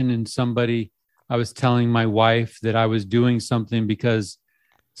conversation and I was telling my wife that I was doing something because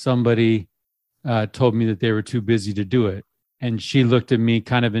somebody told me that they were too busy to do it. And she looked at me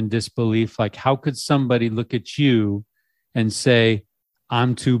kind of in disbelief, like, how could somebody look at you and say,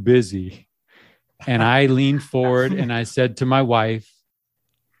 I'm too busy? And I leaned forward and I said to my wife,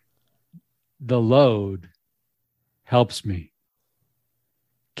 the load helps me.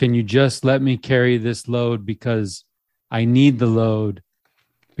 Can you just let me carry this load because I need the load,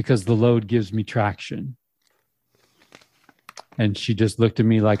 because the load gives me traction? And she just looked at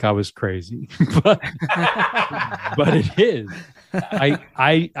me like I was crazy. but it is.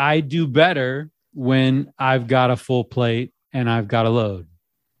 I do better when I've got a full plate and I've got a load.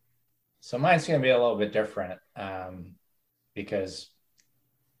 So mine's going to be a little bit different because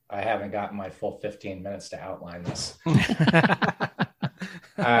I haven't gotten my full 15 minutes to outline this.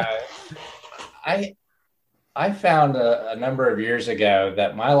 I found a number of years ago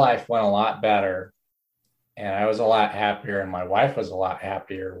that my life went a lot better and I was a lot happier and my wife was a lot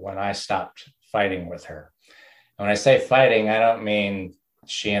happier when I stopped fighting with her. And when I say fighting, I don't mean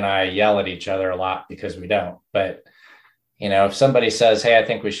she and I yell at each other a lot, because we don't. But, you know, if somebody says, hey, I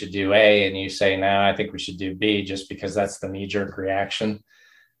think we should do A, and you say, no, I think we should do B, just because that's the knee-jerk reaction,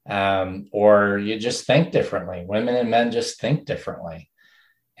 or you just think differently. Women and men just think differently.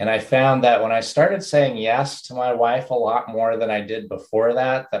 And I found that when I started saying yes to my wife a lot more than I did before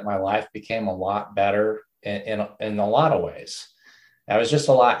that my life became a lot better in a lot of ways. I was just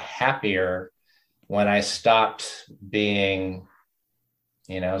a lot happier when I stopped being,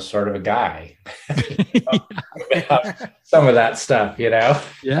 you know, sort of a guy about some of that stuff, you know?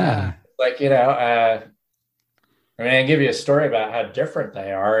 Yeah. Like, you know, I mean, I can give you a story about how different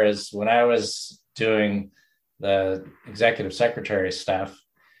they are. Is when I was doing the executive secretary stuff,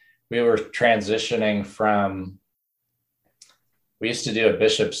 we were transitioning from, we used to do a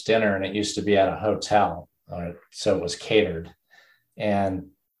bishop's dinner and it used to be at a hotel. So it was catered.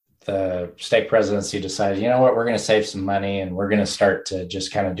 And the stake presidency decided, you know what, we're going to save some money and we're going to start to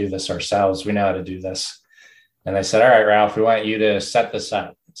just kind of do this ourselves. We know how to do this. And they said, all right, Ralph, we want you to set this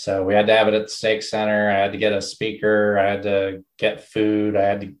up. So we had to have it at the stake center. I had to get a speaker. I had to get food. I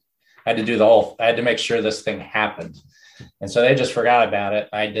had to do the whole, I had to make sure this thing happened. And so they just forgot about it.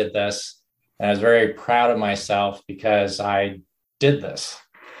 I did this. And I was very proud of myself because I did this,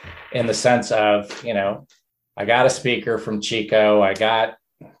 in the sense of, you know, I got a speaker from Chico. I got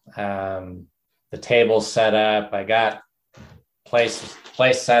the table set up. I got place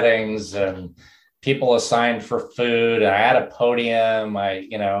settings and people assigned for food. I had a podium. I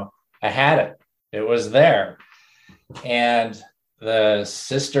had it. It was there. And the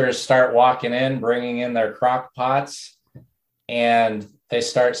sisters start walking in, bringing in their crock pots, and they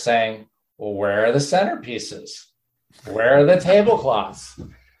start saying, well, where are the centerpieces? Where are the tablecloths?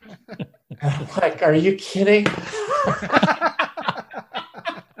 I'm like, are you kidding?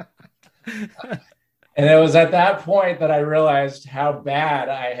 And it was at that point that I realized how bad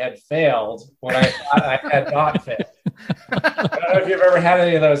I had failed when I thought I had not failed. I don't know if you've ever had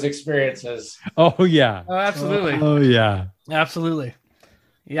any of those experiences. Oh, yeah. Oh, absolutely. Oh, yeah. Absolutely.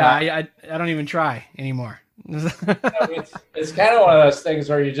 Yeah, I don't even try anymore. It's kind of one of those things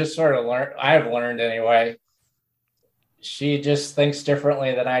where you just sort of learn. I've learned anyway. She just thinks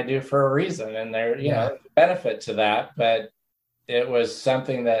differently than I do for a reason. And there's benefit to that. But it was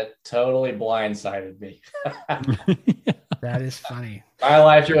something that totally blindsided me. That is funny. My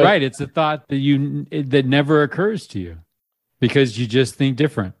life. You're right. It's a thought that never occurs to you because you just think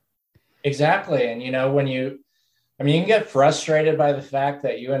different. Exactly. And, you know, you can get frustrated by the fact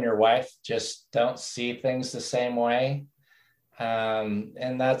that you and your wife just don't see things the same way.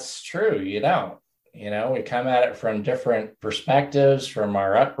 And that's true. You don't. You know, we come at it from different perspectives, from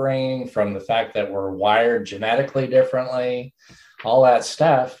our upbringing, from the fact that we're wired genetically differently, all that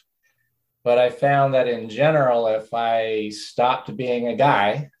stuff. But I found that in general, if I stopped being a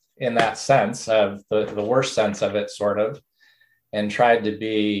guy in that sense of the worst sense of it, sort of, and tried to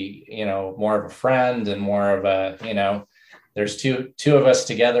be, you know, more of a friend and more of a, you know, there's two of us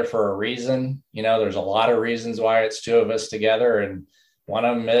together for a reason. You know, there's a lot of reasons why it's two of us together. And one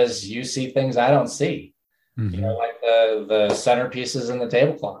of them is you see things I don't see, you know, like the centerpieces and the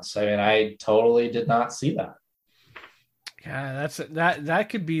tablecloths. I mean, I totally did not see that. Yeah, that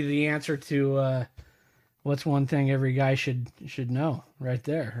could be the answer to what's one thing every guy should know right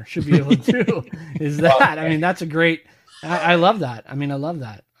there, or should be able to do is that. Well, I mean, that's a great. I love that. I mean, I love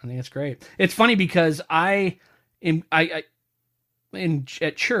that. I think it's great. It's funny because at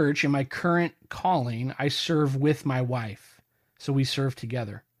church in my current calling, I serve with my wife. So we serve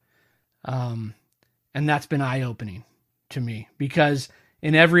together. And that's been eye-opening to me, because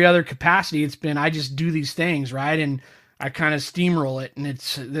in every other capacity, it's been, I just do these things, right? And I kind of steamroll it, and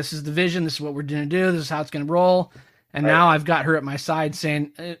this is the vision. This is what we're going to do. This is how it's going to roll. And now I've got her at my side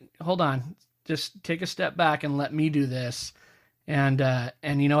saying, hold on, just take a step back and let me do this. And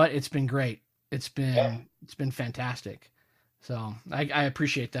you know what? It's been great. It's been fantastic. So I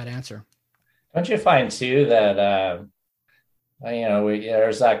appreciate that answer. Don't you find too that,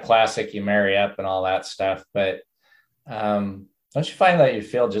 there's that classic, you marry up and all that stuff, but don't you find that you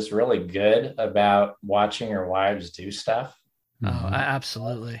feel just really good about watching your wives do stuff? Oh,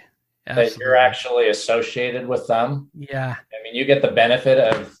 absolutely. That you're actually associated with them. Yeah. I mean, you get the benefit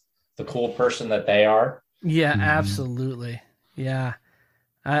of the cool person that they are. Yeah, absolutely. Yeah.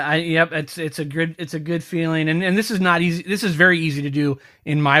 Yep. It's a good feeling. And this is not easy. This is very easy to do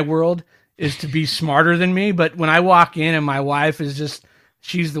in my world, is to be smarter than me. But when I walk in and my wife is just,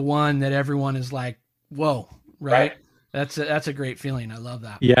 she's the one that everyone is like, whoa, right? That's a great feeling. I love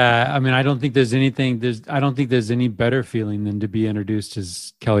that. Yeah. I mean, I don't think there's any better feeling than to be introduced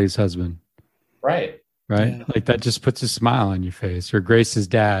as Kelly's husband. Right. Yeah. Like that just puts a smile on your face, or Grace's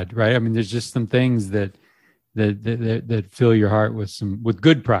dad. Right. I mean, there's just some things that fill your heart with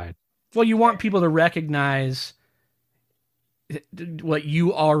good pride. Well, you want people to recognize what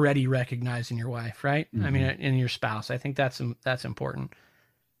you already recognize in your wife, right? Mm-hmm. I mean, in your spouse. I think that's important.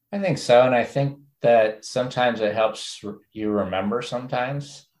 I think so. And I think that sometimes it helps you remember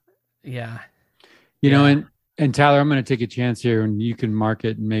sometimes. Yeah. You know, and Tyler, I'm going to take a chance here, and you can mark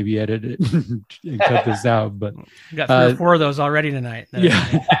it and maybe edit it and cut this out. But you got 3 or 4 of those already tonight.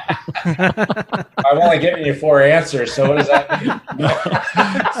 Yeah. I've only given you 4 answers. So what does that mean?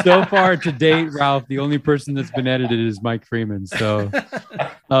 So far to date, Ralph, the only person that's been edited is Mike Freeman. So,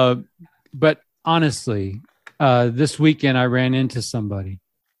 but honestly, this weekend I ran into somebody,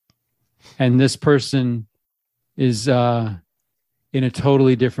 and this person is in a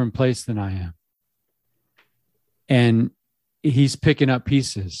totally different place than I am. And he's picking up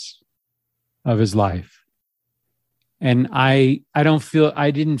pieces of his life. And I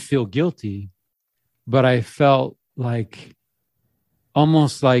didn't feel guilty, but I felt like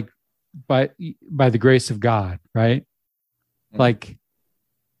almost like by the grace of God, right? Mm-hmm. Like,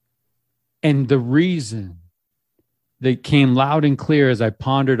 and the reason that came loud and clear as I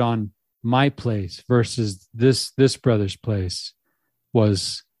pondered on my place versus this brother's place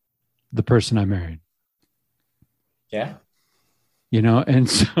was the person I married. Yeah. You know, and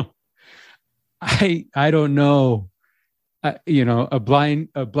so I don't know, a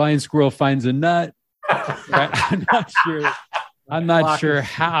blind squirrel finds a nut. Right? I'm not sure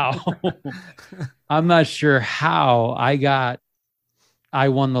how I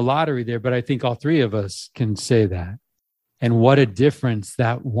won the lottery there, but I think all 3 of us can say that. And what a difference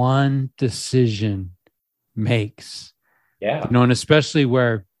that one decision makes. Yeah. You know, and especially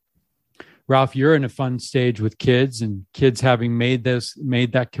where, Ralph, you're in a fun stage with kids, and kids having made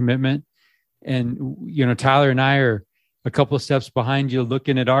that commitment. And, you know, Tyler and I are a couple of steps behind you,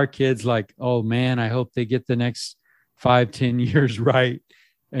 looking at our kids like, oh man, I hope they get the next 5-10 years right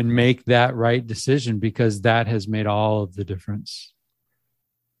and make that right decision, because that has made all of the difference.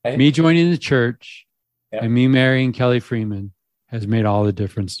 Me joining the church and me marrying Kelly Freeman has made all the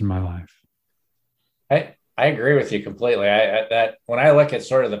difference in my life. I agree with you completely. That when I look at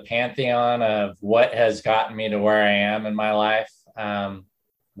sort of the pantheon of what has gotten me to where I am in my life,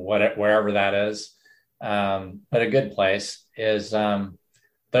 wherever that is, but a good place is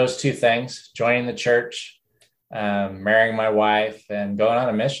those 2 things: joining the church, marrying my wife, and going on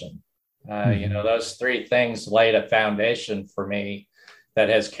a mission. You know, those 3 things laid a foundation for me that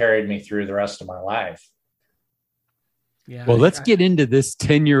has carried me through the rest of my life. Yeah. Well, let's get into this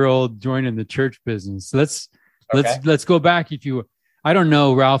 10-year-old joining the church business. Let's go back. I don't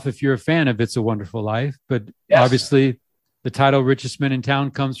know, Ralph, if you're a fan of It's a Wonderful Life, but obviously the title Richest Men in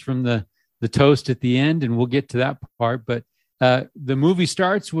Town comes from the toast at the end, and we'll get to that part. But the movie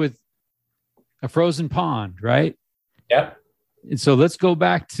starts with a frozen pond, right? Yep. And so let's go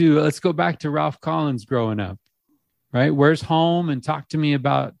back to Ralph Collins growing up, right? Where's home? And talk to me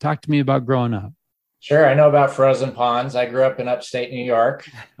about growing up. Sure. I know about frozen ponds. I grew up in upstate New York.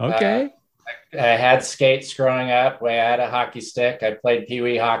 Okay. I had skates growing up. I had a hockey stick. I played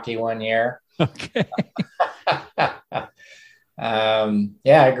Pee-wee hockey one year. Okay.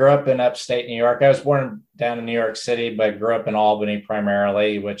 I grew up in upstate New York. I was born down in New York City, but grew up in Albany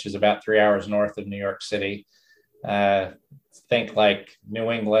primarily, which is about 3 hours north of New York City. Think like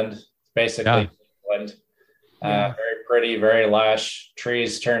New England, basically New England. Very pretty, very lush.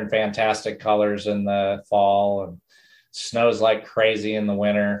 Trees turn fantastic colors in the fall, and snows like crazy in the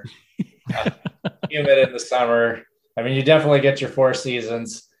winter. humid in the summer. I mean, you definitely get your four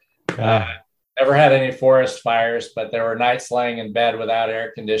seasons. Never had any forest fires, but there were nights laying in bed without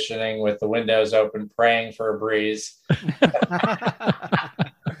air conditioning with the windows open, praying for a breeze.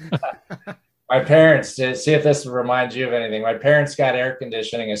 My parents did, see if this reminds you of anything. My parents got air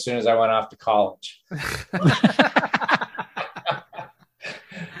conditioning as soon as I went off to college.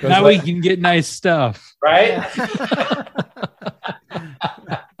 Now we can get nice stuff. Right?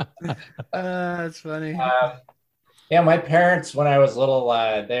 That's funny. Yeah, my parents, when I was little,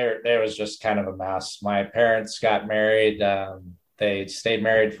 there was just kind of a mess. My parents got married. They stayed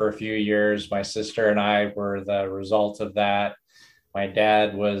married for a few years. My sister and I were the result of that. My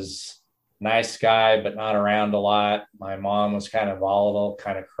dad was a nice guy, but not around a lot. My mom was kind of volatile,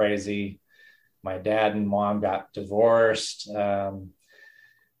 kind of crazy. My dad and mom got divorced.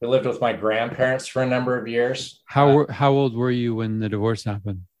 We lived with my grandparents for a number of years. How old were you when the divorce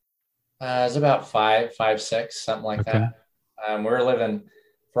happened? I was about 5, 6, something like that. We were living,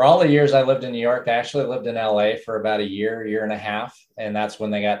 for all the years I lived in New York, I actually lived in LA for about a year and a half. And that's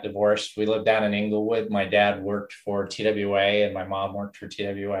when they got divorced. We lived down in Inglewood. My dad worked for TWA and my mom worked for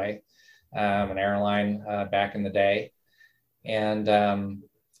TWA, an airline back in the day. And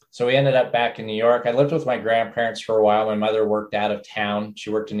so we ended up back in New York. I lived with my grandparents for a while. My mother worked out of town. She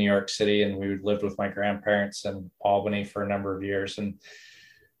worked in New York City, and we lived with my grandparents in Albany for a number of years. And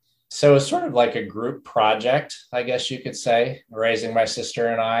so it was sort of like a group project, I guess you could say, raising my sister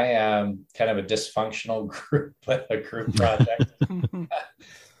and I, kind of a dysfunctional group, but a group project.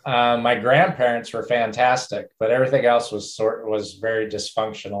 My grandparents were fantastic, but everything else was very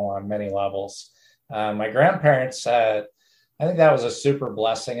dysfunctional on many levels. My grandparents, I think that was a super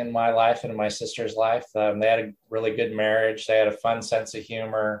blessing in my life and in my sister's life. They had a really good marriage. They had a fun sense of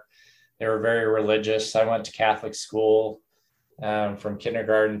humor. They were very religious. I went to Catholic school from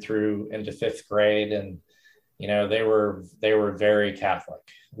kindergarten through into 5th grade. And, you know, they were very Catholic.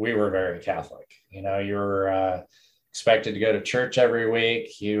 We were very Catholic. You know, you were expected to go to church every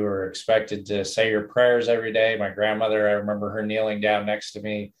week. You were expected to say your prayers every day. My grandmother, I remember her kneeling down next to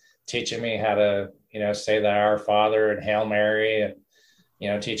me, teaching me how to, you know, say the Our Father and Hail Mary, and, you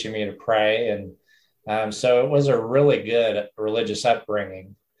know, teaching me to pray. And so it was a really good religious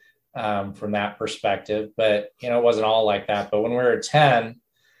upbringing from that perspective. But, you know, it wasn't all like that. But when we were 10,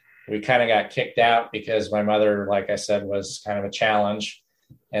 we kind of got kicked out because my mother, like I said, was kind of a challenge.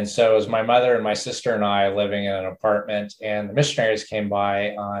 And so it was my mother and my sister and I living in an apartment, and the missionaries came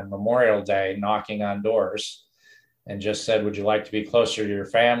by on Memorial Day knocking on doors and just said, "Would you like to be closer to your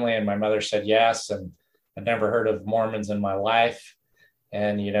family?" And my mother said yes. And I'd never heard of Mormons in my life.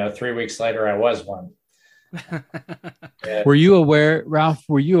 And, you know, 3 weeks later, I was one. Were you aware, Ralph,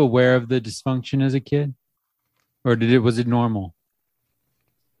 were you aware of the dysfunction as a kid? Or was it normal?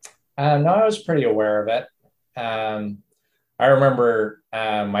 No, I was pretty aware of it. I remember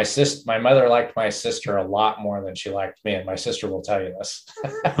my mother liked my sister a lot more than she liked me. And my sister will tell you this.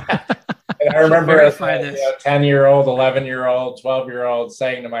 And I remember as a 10-year-old, 11-year-old, 12-year-old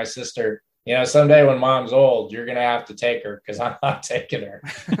saying to my sister, you know, someday when mom's old, you're going to have to take her because I'm not taking her.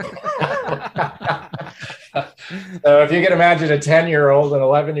 So if you can imagine a 10-year-old and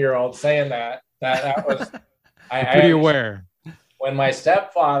 11-year-old saying that was pretty aware. When my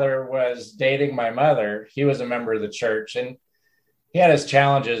stepfather was dating my mother, he was a member of the church, and he had his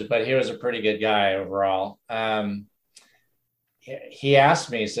challenges, but he was a pretty good guy overall. He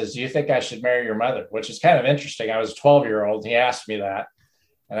asked me, he says, "Do you think I should marry your mother?" Which is kind of interesting. I was a 12-year-old. He asked me that.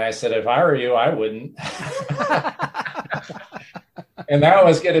 And I said, "If I were you, I wouldn't." And that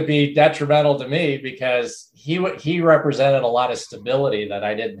was going to be detrimental to me because he represented a lot of stability that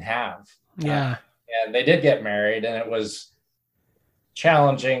I didn't have. Yeah. And they did get married, and it was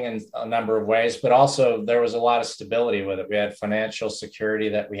challenging in a number of ways, but also there was a lot of stability with it. We had financial security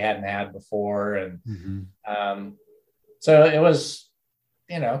that we hadn't had before. And so it was,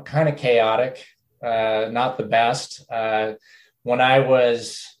 you know, kind of chaotic, not the best. When I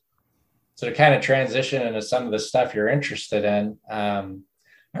was sort of kind of transition into some of the stuff you're interested in, I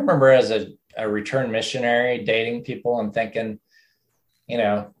remember as a return missionary dating people and thinking, you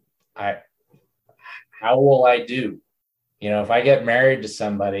know, how will I do? You know, if I get married to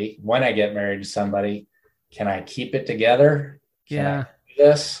somebody, when I get married to somebody, can I keep it together? Can I do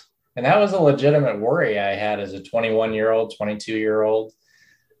this? And that was a legitimate worry I had as a 21-year-old, 22-year-old.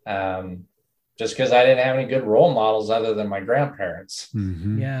 Just because I didn't have any good role models other than my grandparents.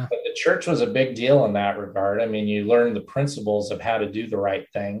 Yeah. But the church was a big deal in that regard. I mean, you learn the principles of how to do the right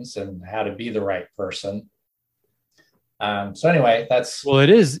things and how to be the right person. So anyway, that's... Well,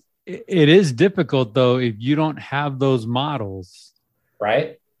 it is difficult, though, if you don't have those models.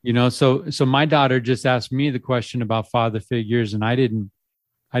 Right. So my daughter just asked me the question about father figures, and I didn't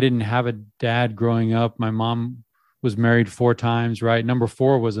have a dad growing up. My mom was married 4 times, right? Number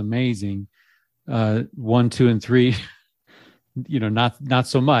 4 was amazing. 1, 2, and 3, not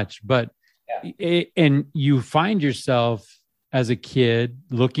so much, but and you find yourself as a kid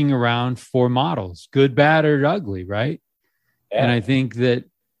looking around for models, good, bad, or ugly, right? Yeah. And I think that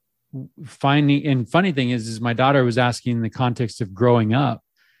funny thing is my daughter was asking in the context of growing up,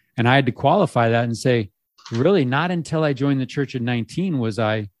 and I had to qualify that and say, really, not until I joined the church at 19 was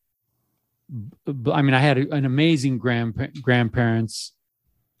I had an amazing grandparents,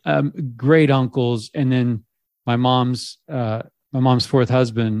 great uncles, and then my mom's 4th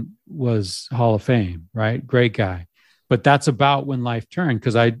husband was Hall of Fame, right? Great guy. But that's about when life turned,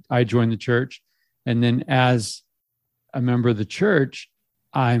 because I joined the church, and then as a member of the church,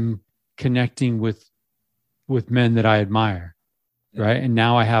 I'm connecting with men that I admire, right? And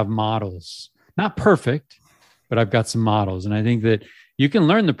now I have models, not perfect, but I've got some models. And I think that you can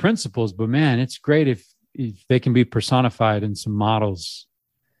learn the principles, but man, it's great if they can be personified in some models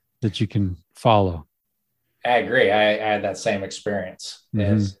that you can follow. I agree. I had that same experience.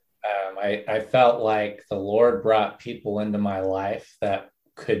 I felt like the Lord brought people into my life that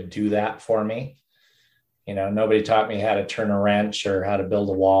could do that for me. Nobody taught me how to turn a wrench or how to build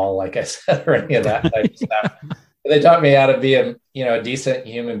a wall, like I said, or any of that type of stuff. They taught me how to be a decent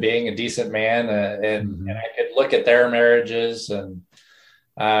human being, a decent man, and I could look at their marriages, and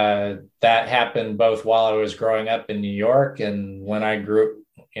that happened both while I was growing up in New York and when I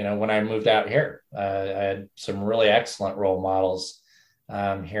when I moved out here. I had some really excellent role models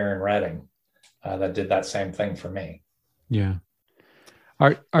here in Redding that did that same thing for me. Yeah.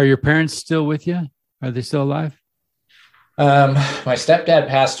 Are your parents still with you? Are they still alive? My stepdad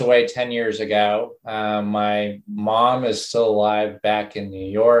passed away 10 years ago. My mom is still alive back in New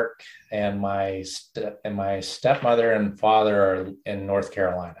York, and my stepmother and father are in North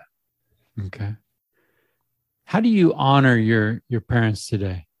Carolina. Okay. How do you honor your parents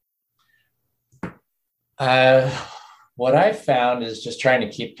today? What I found is just trying to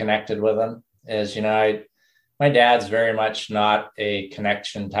keep connected with them. My dad's very much not a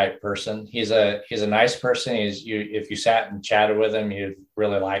connection type person. He's a nice person. If you sat and chatted with him, you'd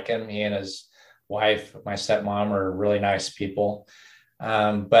really like him. He and his wife, my stepmom, are really nice people.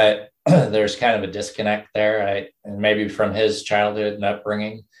 But there's kind of a disconnect there, and maybe from his childhood and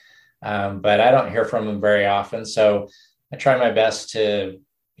upbringing. But I don't hear from him very often. So I try my best to,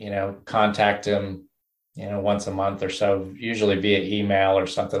 contact him, once a month or so, usually via email or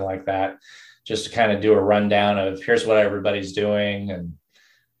something like that, just to kind of do a rundown of here's what everybody's doing and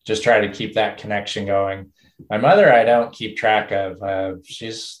just try to keep that connection going. My mother, I don't keep track of.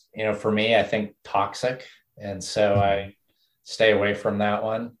 She's, for me, I think toxic. And so I stay away from that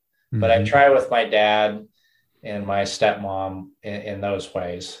one. Mm-hmm. But I try with my dad and my stepmom in those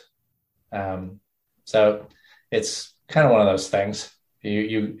ways. So it's kind of one of those things.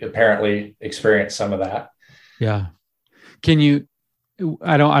 You apparently experience some of that. Yeah. Can you,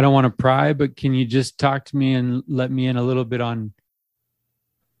 I don't want to pry, but can you just talk to me and let me in a little bit on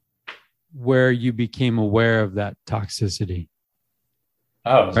where you became aware of that toxicity?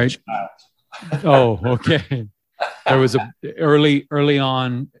 Oh, right. Oh, okay. There was early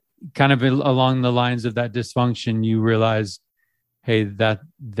on, kind of along the lines of that dysfunction, you realized, hey,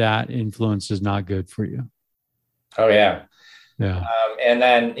 that influence is not good for you. Oh yeah. Yeah. And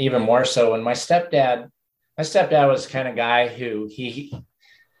then even more so when my stepdad was the kind of guy who he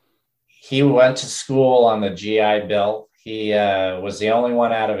went to school on the GI Bill. He was the only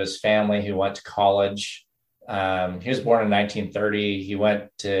one out of his family who went to college. He was born in 1930.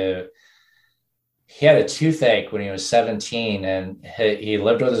 He had a toothache when he was 17, and he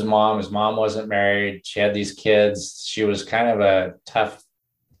lived with his mom. His mom wasn't married. She had these kids. She was kind of a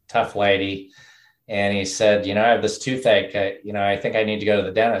tough lady. And he said, I have this toothache. I think I need to go to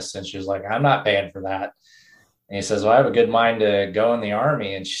the dentist. And she was like, I'm not paying for that. And he says, well, I have a good mind to go in the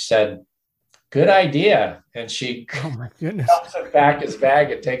Army. And she said, good idea. And she helps him pack his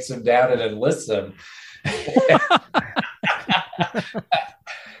bag and takes him down and enlists him.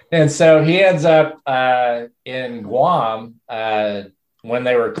 And so he ends up in Guam when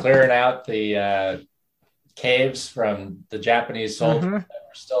they were clearing out the caves from the Japanese soldiers that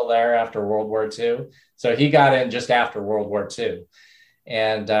were still there after World War II. So he got in just after World War II.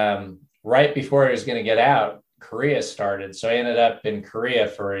 And right before he was going to get out, Korea started. So he ended up in Korea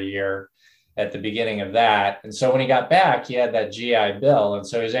for a year at the beginning of that. And so when he got back, he had that GI Bill. And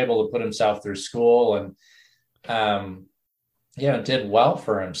so he was able to put himself through school. And did well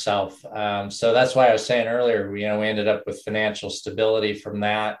for himself. So that's why I was saying earlier, we ended up with financial stability from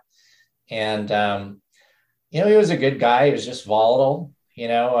that. And, he was a good guy. He was just volatile. He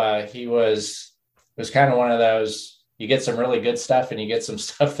was kind of one of those, you get some really good stuff and you get some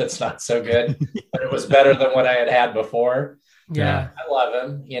stuff that's not so good, but it was better than what I had before. Yeah. I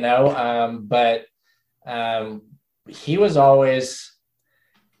love him, but he was always,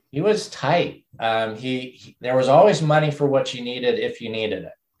 he was tight. There was always money for what you needed if you needed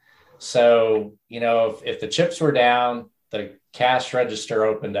it. So, if the chips were down, the cash register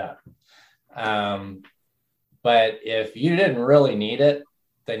opened up. But if you didn't really need it,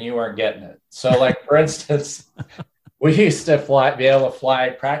 then you weren't getting it. So, like, for instance, we used to be able to fly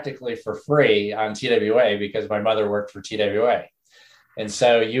practically for free on TWA because my mother worked for TWA. And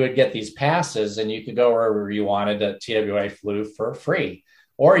so you would get these passes and you could go wherever you wanted. That TWA flew for free.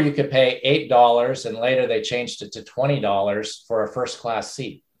 Or you could pay $8 and later they changed it to $20 for a first class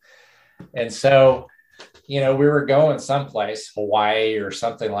seat. And so, we were going someplace, Hawaii or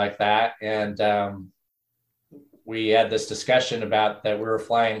something like that. And we had this discussion about that we were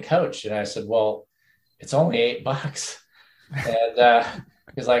flying coach. And I said, well, it's only $8. And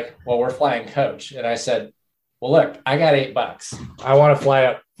he's like, well, we're flying coach. And I said, well, look, I got $8. I want to fly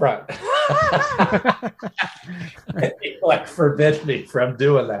up front. He forbid me from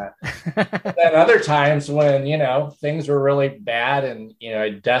doing that. And then other times when, things were really bad and, I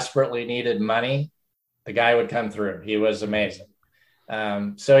desperately needed money, the guy would come through. He was amazing.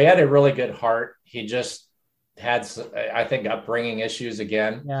 So he had a really good heart. He just had, I think, upbringing issues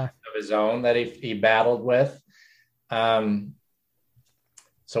again of his own that he battled with. So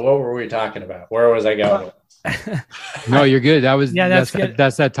what were we talking about? Where was I going? No, you're good. That's good.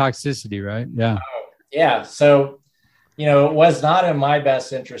 That's that toxicity, right? Yeah. Yeah. So, it was not in my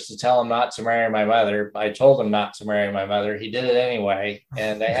best interest to tell him not to marry my mother. I told him not to marry my mother. He did it anyway.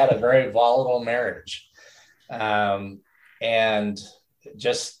 And they had a very volatile marriage. And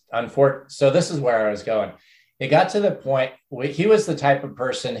just unfortunately, so this is where I was going. It got to the point he was the type of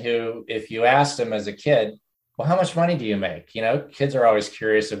person who, if you asked him as a kid, well, how much money do you make? Kids are always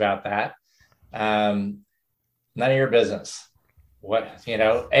curious about that. None of your business.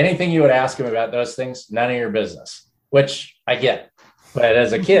 Anything you would ask him about those things, none of your business, which I get. But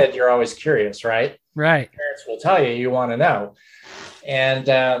as a kid, you're always curious, right? Right. Parents will tell you want to know.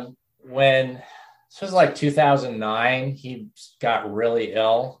 And when this was like 2009, he got really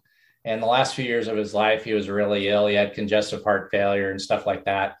ill. And the last few years of his life, he was really ill. He had congestive heart failure and stuff like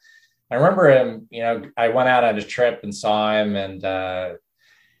that. I remember him, I went out on a trip and saw him, and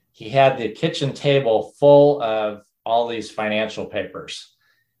he had the kitchen table full of all these financial papers.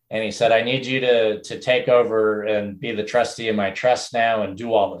 And he said, I need you to take over and be the trustee of my trust now and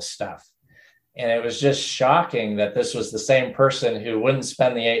do all this stuff. And it was just shocking that this was the same person who wouldn't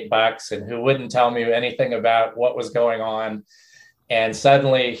spend the $8 and who wouldn't tell me anything about what was going on. And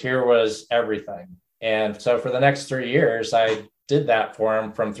suddenly here was everything. And so for the next 3 years, I did that for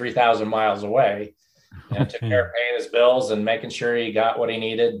him from 3,000 miles away, and took care of paying his bills and making sure he got what he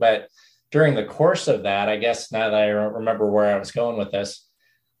needed. But during the course of that, I guess now that I remember where I was going with this,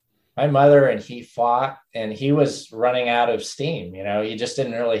 my mother and he fought, and he was running out of steam. He just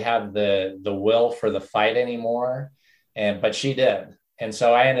didn't really have the will for the fight anymore. But she did. And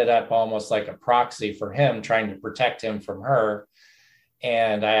so I ended up almost like a proxy for him, trying to protect him from her.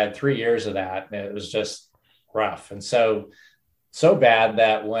 And I had 3 years of that, and it was just rough. And so bad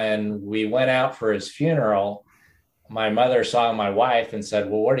that when we went out for his funeral, my mother saw my wife and said,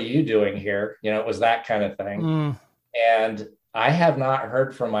 well, what are you doing here? It was that kind of thing. And I have not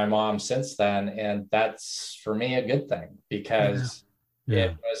heard from my mom since then. And that's for me a good thing, because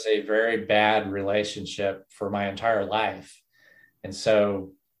it was a very bad relationship for my entire life. And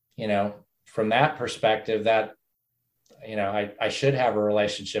so, from that perspective, that, I should have a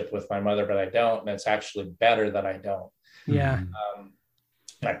relationship with my mother, but I don't. And it's actually better that I don't. Yeah.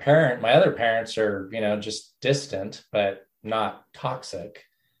 My other parents are, just distant, but not toxic.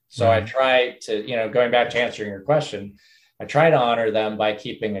 So I try to, going back to answering your question, I try to honor them by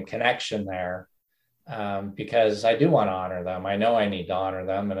keeping a connection there, because I do want to honor them. I know I need to honor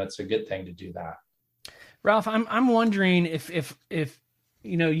them, and it's a good thing to do that. Ralph, I'm wondering if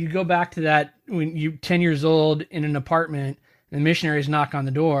you go back to that when you're 10 years old in an apartment and the missionaries knock on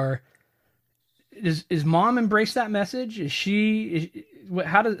the door. Is mom embrace that message?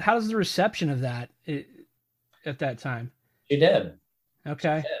 How does the reception of that at that time? She did.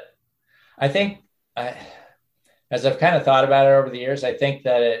 Okay. She did. I think, as I've kind of thought about it over the years, I think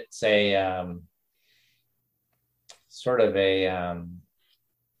that it's a sort of a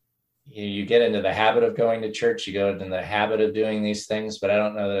you get into the habit of going to church, you go into the habit of doing these things, but I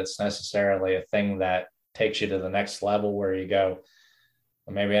don't know that it's necessarily a thing that takes you to the next level where you go,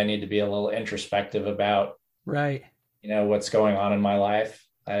 well, maybe I need to be a little introspective about, right, what's going on in my life.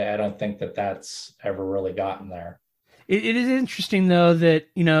 I don't think that that's ever really gotten there. It is interesting though that,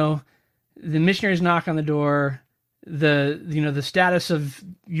 the missionaries knock on the door, the status of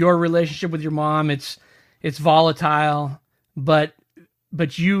your relationship with your mom, it's volatile, but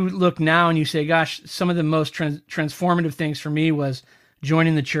you look now and you say, gosh, some of the most transformative things for me was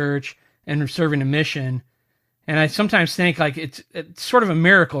joining the church and serving a mission. And I sometimes think like it's sort of a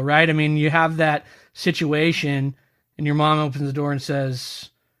miracle, right? I mean, you have that situation and your mom opens the door and says,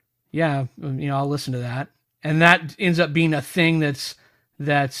 yeah, I'll listen to that. And that ends up being a thing that's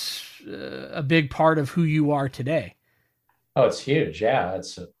a big part of who you are today. Oh, it's huge. Yeah.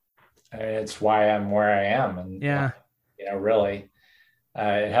 It's why I'm where I am. And, yeah, really,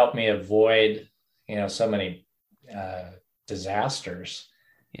 it helped me avoid, so many disasters.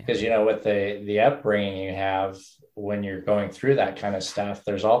 Because, with the upbringing you have when you're going through that kind of stuff,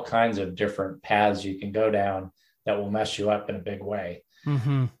 there's all kinds of different paths you can go down that will mess you up in a big way.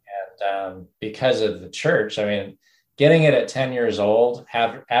 Mm-hmm. And because of the church, I mean, getting it at 10 years old,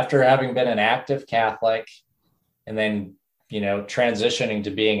 after having been an active Catholic and then, transitioning to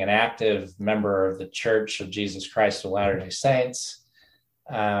being an active member of the Church of Jesus Christ of Latter-day Saints,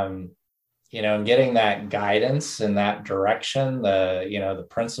 and getting that guidance and that direction, the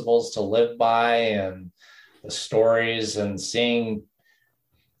principles to live by and the stories and seeing.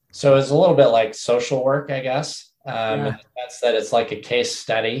 So it's a little bit like social work, I guess. In the sense that it's like a case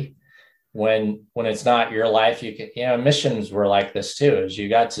study. When it's not your life, you can, missions were like this too, is you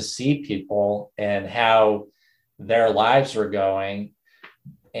got to see people and how their lives were going.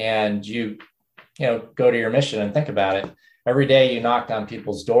 And you go to your mission and think about it. Every day you knocked on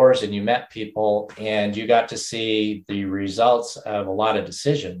people's doors and you met people and you got to see the results of a lot of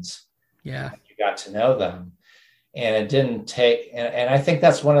decisions. Yeah. You got to know them. And it didn't take, and I think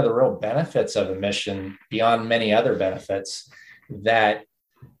that's one of the real benefits of a mission beyond many other benefits, that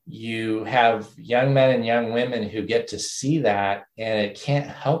you have young men and young women who get to see that, and it can't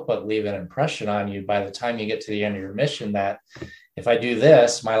help but leave an impression on you by the time you get to the end of your mission, that if I do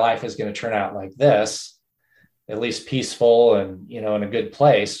this, my life is going to turn out like this, at least peaceful and, in a good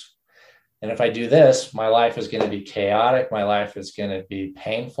place. And if I do this, my life is going to be chaotic. My life is going to be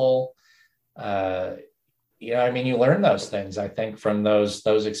painful. You learn those things, I think, from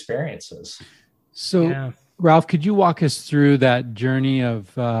those experiences. So, Ralph, could you walk us through that journey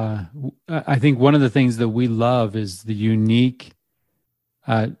of, I think one of the things that we love is the unique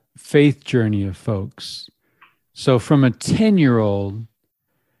faith journey of folks. So from a 10-year-old,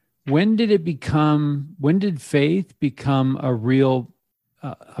 when did faith become a real,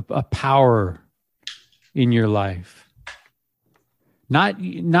 a power in your life? Not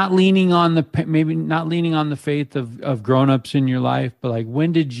leaning on the faith of grownups in your life, but like,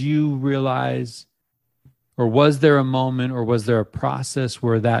 when did you realize, or was there a moment, or was there a process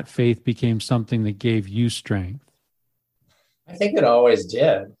where that faith became something that gave you strength? I think it always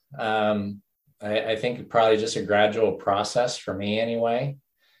did. I think probably just a gradual process for me anyway.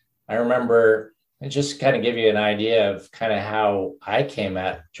 I remember, and just kind of give you an idea of kind of how I came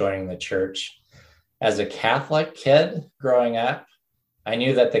at joining the church. As a Catholic kid growing up, I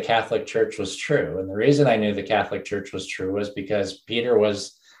knew that the Catholic Church was true. And the reason I knew the Catholic Church was true was because Peter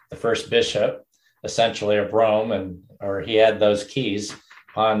was the first bishop, essentially, of Rome, or he had those keys.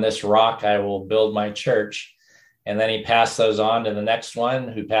 On this rock, I will build my church. And then he passed those on to the next one,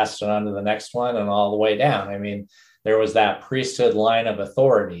 who passed it on to the next one, and all the way down. I mean, there was that priesthood line of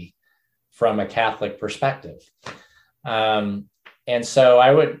authority from a Catholic perspective. And so I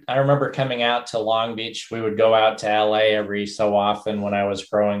remember coming out to Long Beach. We would go out to LA every so often when I was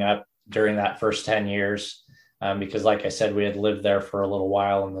growing up during that first 10 years, because like I said, we had lived there for a little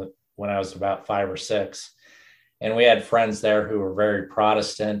while when I was about 5 or 6. And we had friends there who were very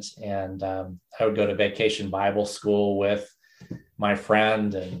Protestant. And I would go to vacation Bible school with my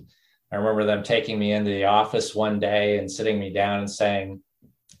friend. And I remember them taking me into the office one day and sitting me down and saying,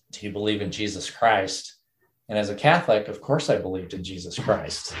 "Do you believe in Jesus Christ?" And as a Catholic, of course, I believed in Jesus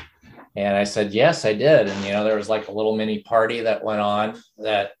Christ. And I said, yes, I did. And, there was like a little mini party that went on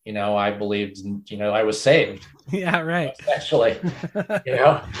that, I believed, I was saved. Yeah, right. Essentially,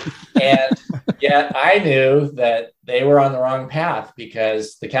 and yet I knew that they were on the wrong path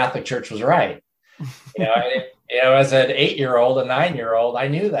because the Catholic Church was right. As an 8-year-old, a 9-year-old, I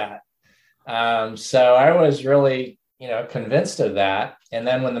knew that. So I was really, convinced of that. And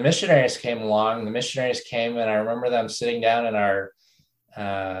then when the missionaries came along, and I remember them sitting down in our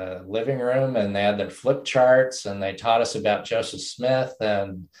living room, and they had their flip charts, and they taught us about Joseph Smith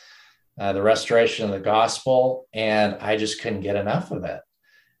and the restoration of the gospel. And I just couldn't get enough of it.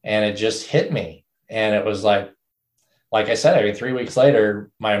 And it just hit me. And it was like I said, I mean, 3 weeks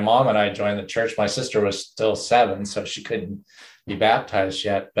later, my mom and I joined the church. My sister was still 7, so she couldn't be baptized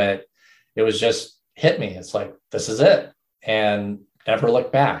yet, but it was just hit me. It's like, this is it. And never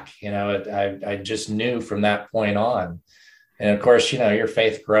look back. I just knew from that point on. And of course, your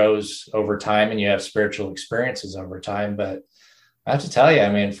faith grows over time and you have spiritual experiences over time. But I have to tell you,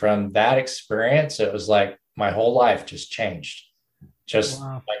 I mean, from that experience, it was like my whole life just changed just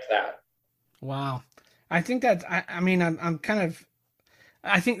like that. Wow. I think that, I'm kind of,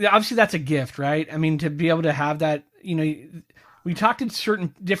 I think that obviously that's a gift, right? I mean, to be able to have that, we talked to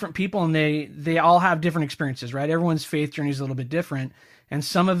certain different people and they all have different experiences, right? Everyone's faith journey is a little bit different. And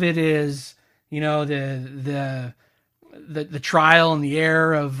some of it is, the trial and the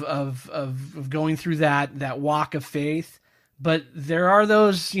error of going through that walk of faith. But there are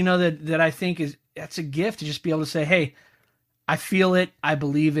those, that I think that's a gift to just be able to say, hey, I feel it. I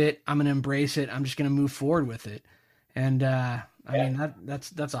believe it. I'm going to embrace it. I'm just going to move forward with it. And I mean,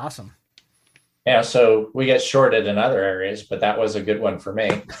 that's awesome. Yeah. So we get shorted in other areas, but that was a good one for me.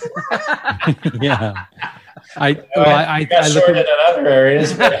 Yeah. I got shorted in other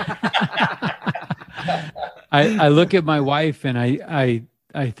areas. But I look at my wife and I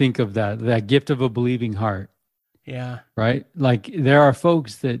think of that gift of a believing heart. Yeah. Right. Like there are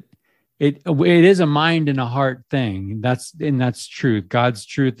folks that it is a mind and a heart thing. That's true. God's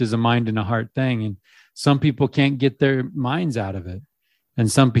truth is a mind and a heart thing. And some people can't get their minds out of it.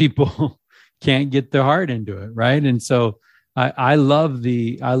 And some people can't get their heart into it. Right. And so I love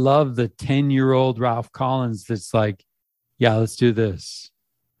the 10-year-old Ralph Collins. That's like, yeah, let's do this.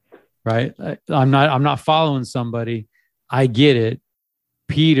 Right. I'm not following somebody. I get it.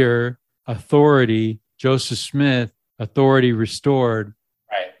 Peter, authority, Joseph Smith, authority restored.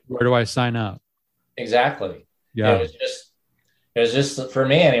 Right. Where do I sign up? Exactly. Yeah. It was just for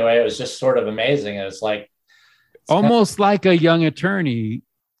me anyway, it was just sort of amazing. It was like almost like a young attorney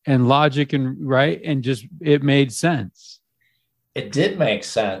and logic and right. And just, it made sense. It did make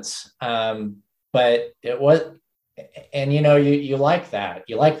sense. But it was, and you like that.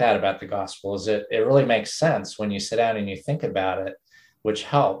 You like that about the gospel is it really makes sense when you sit down and you think about it, which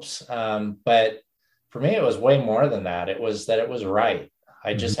helps. But for me, it was way more than that. It was that it was right.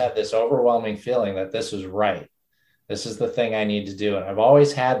 I just had this overwhelming feeling that this was right. This is the thing I need to do. And I've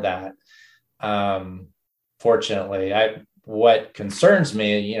always had that. Fortunately, what concerns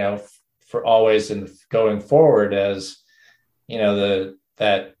me, for always in going forward is,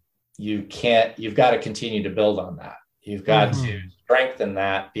 that you've got to continue to build on that. You've got to strengthen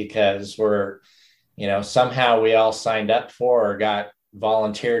that because somehow we all signed up for or got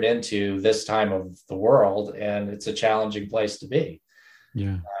volunteered into this time of the world, and it's a challenging place to be.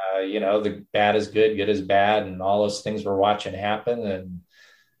 Yeah. The bad is good, good is bad, and all those things we're watching happen. And,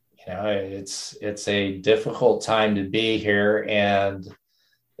 it's a difficult time to be here. And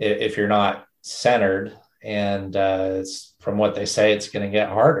if you're not centered, and it's from what they say, it's going to get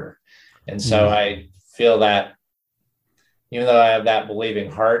harder. And so I feel that even though I have that believing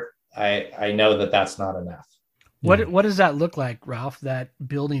heart, I know that that's not enough. What does that look like, Ralph, that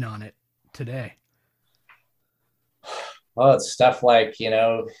building on it today? Well, it's stuff like,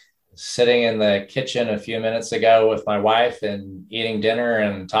 sitting in the kitchen a few minutes ago with my wife and eating dinner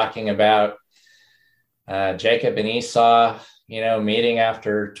and talking about Jacob and Esau, meeting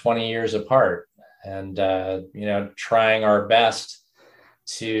after 20 years apart and, trying our best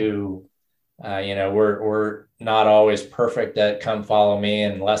to, we're not always perfect at come follow me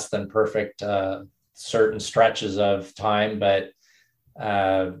and less than perfect certain stretches of time, but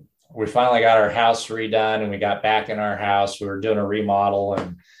we finally got our house redone and we got back in our house. We were doing a remodel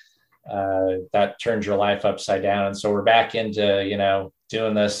and that turns your life upside down. And so we're back into,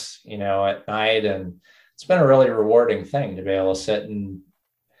 doing this, at night. And it's been a really rewarding thing to be able to sit and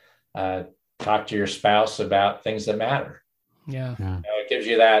talk to your spouse about things that matter. Yeah. It gives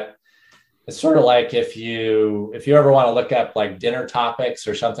you that. It's sort of like if you ever want to look up like dinner topics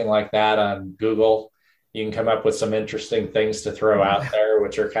or something like that on Google, you can come up with some interesting things to throw out there,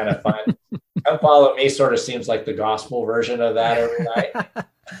 which are kind of fun. Come Follow Me sort of seems like the gospel version of that every night.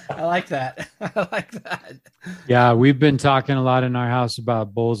 I like that. I like that. Yeah, we've been talking a lot in our house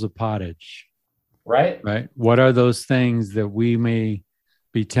about bowls of pottage. Right. What are those things that we may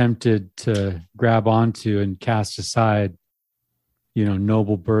be tempted to grab onto and cast aside,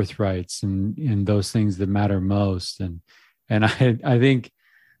 noble birthrights and those things that matter most. And I think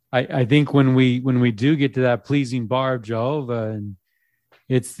when we do get to that pleasing bar of Jehovah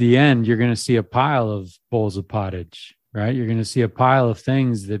it's the end, you're going to see a pile of bowls of pottage, right? You're going to see a pile of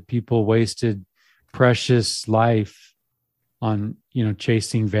things that people wasted precious life on,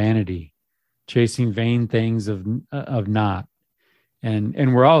 chasing vanity, chasing vain things of not.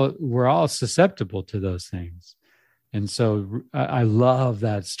 And we're all susceptible to those things. And so I love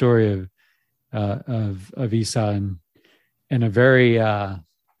that story of Esau and a very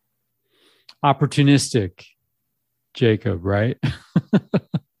opportunistic Jacob, right?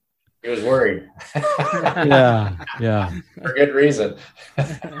 He was worried. Yeah. For good reason.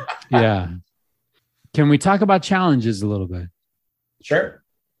 Yeah. Can we talk about challenges a little bit? Sure.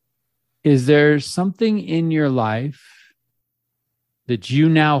 Is there something in your life that you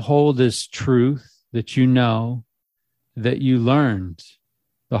now hold as truth, that that you learned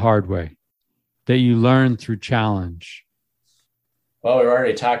the hard way, that you learned through challenge? Well, we've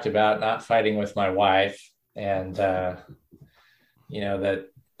already talked about not fighting with my wife, and that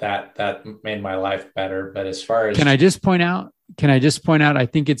made my life better. But as far as can I just point out, I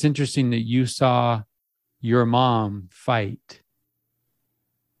think it's interesting that you saw your mom fight.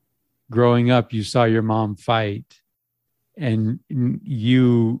 Growing up, you saw your mom fight, and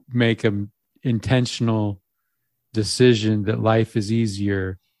you make an intentional decision that life is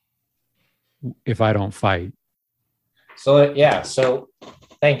easier if I don't fight. So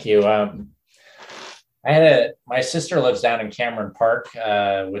thank you. My sister lives down in Cameron Park,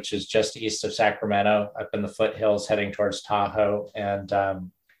 which is just east of Sacramento, up in the foothills heading towards Tahoe. And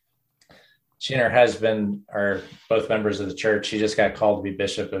she and her husband are both members of the church. She just got called to be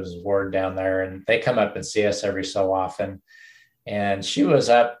bishop of his ward down there, and they come up and see us every so often. And she was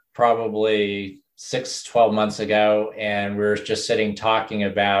up probably 12 months ago, and we were just sitting talking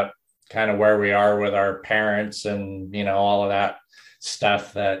about kind of where we are with our parents and, all of that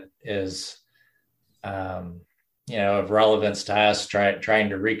stuff that is, of relevance to us, trying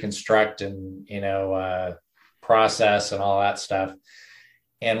to reconstruct and, process and all that stuff.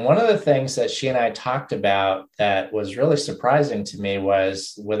 And one of the things that she and I talked about that was really surprising to me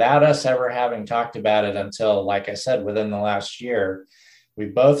was, without us ever having talked about it until, like I said, within the last year, we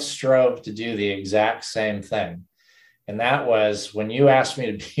both strove to do the exact same thing. And that was, when you asked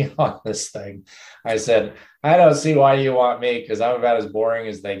me to be on this thing, I said, I don't see why you want me, because I'm about as boring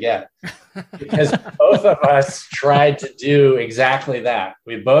as they get. Because both of us tried to do exactly that.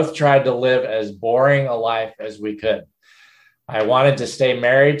 We both tried to live as boring a life as we could. I wanted to stay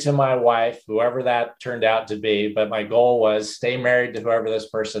married to my wife, whoever that turned out to be. But my goal was stay married to whoever this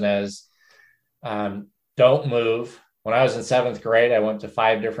person is. Don't move. When I was in 7th grade, I went to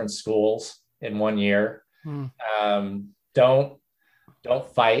 5 different schools in 1 year. Don't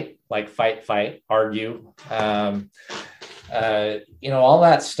fight, like fight, argue. All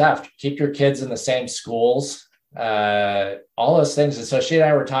that stuff. Keep your kids in the same schools, all those things. And so she and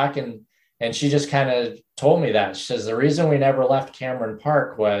I were talking, and she just kind of told me that. She says, the reason we never left Cameron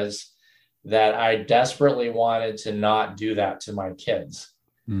Park was that I desperately wanted to not do that to my kids.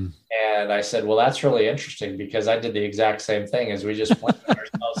 And I said, well, that's really interesting, because I did the exact same thing, as we just planted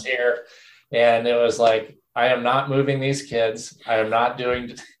ourselves here. And it was like, I am not moving these kids. I am not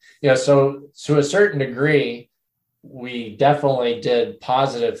doing, so to a certain degree, we definitely did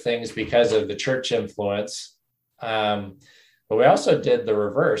positive things because of the church influence. But we also did the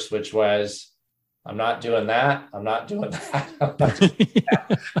reverse, which was, I'm not doing that. I'm not doing that. I'm not doing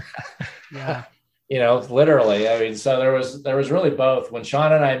that. Yeah. Literally. I mean, so there was really both. When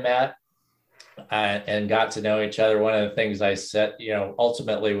Sean and I met and got to know each other, one of the things I said,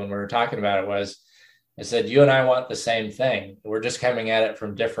 ultimately when we were talking about it was, I said, you and I want the same thing. We're just coming at it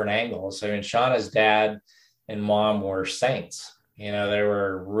from different angles. I mean, Shauna's dad and mom were saints. They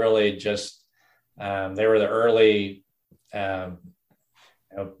were really just, they were the early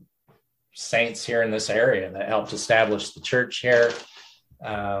saints here in this area that helped establish the church here.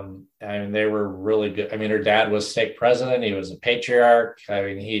 And they were really good. I mean, her dad was stake president. He was a patriarch. I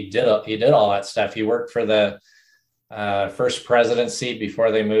mean, he did all that stuff. He worked for the first presidency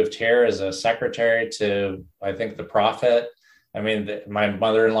before they moved here as a secretary to, I think, the prophet. I mean, my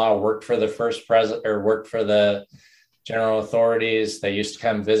mother-in-law worked for the first president, or worked for the general authorities. They used to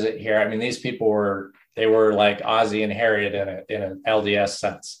come visit here. I mean, these people were like Ozzie and Harriet in an LDS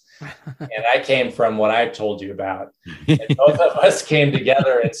sense. And I came from what I told you about. And both of us came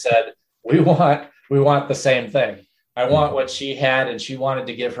together and said, we want the same thing. I want what she had, and she wanted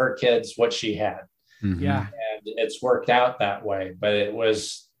to give her kids what she had. Mm-hmm. Yeah. And it's worked out that way. But it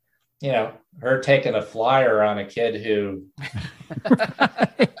was, her taking a flyer on a kid who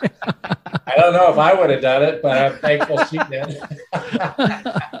I don't know if I would have done it, but I'm thankful she did.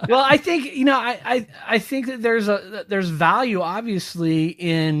 Well, I think, I think that there's value obviously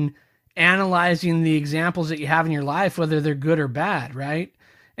in analyzing the examples that you have in your life, whether they're good or bad, right?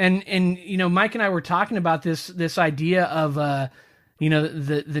 And Mike and I were talking about this idea of the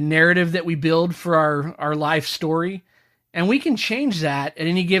narrative that we build for our life story, and we can change that at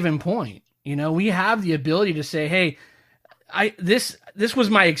any given point. We have the ability to say, hey, this was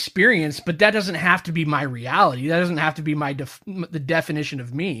my experience, but that doesn't have to be my reality. That doesn't have to be the definition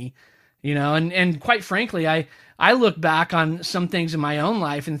of me, and quite frankly, I look back on some things in my own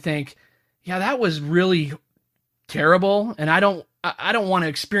life and think, yeah, that was really terrible. And I don't want to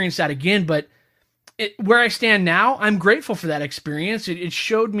experience that again, but where I stand now, I'm grateful for that experience. It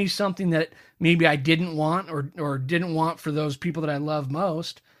showed me something that maybe I didn't want or didn't want for those people that I love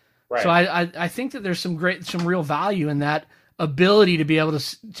most. Right. So I think that there's some real value in that ability to be able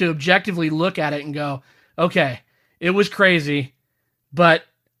to objectively look at it and go, okay, it was crazy, but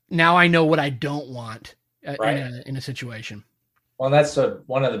now I know what I don't want in a situation. Well, that's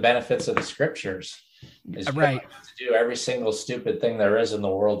one of the benefits of the scriptures. Is you don't have to do every single stupid thing there is in the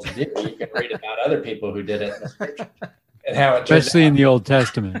world to do. You can read about other people who did it in the scripture and how it especially in the Old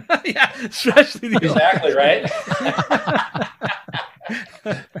Testament. Yeah, especially the exactly right.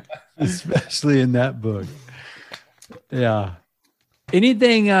 Especially in that book. Yeah.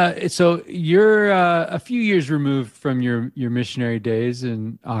 Anything? So you're a few years removed from your missionary days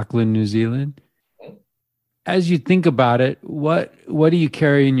in Auckland, New Zealand. As you think about it, what do you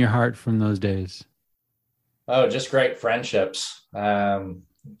carry in your heart from those days? Oh, just great friendships. I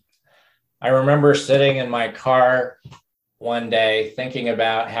remember sitting in my car one day thinking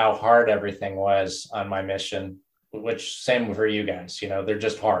about how hard everything was on my mission, which same for you guys, they're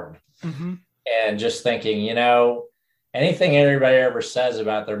just hard. Mm-hmm. And just thinking, anything anybody ever says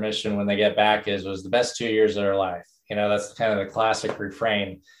about their mission when they get back was the best 2 years of their life. That's kind of the classic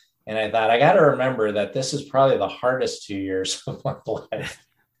refrain. And I thought, I got to remember that this is probably the hardest 2 years of my life.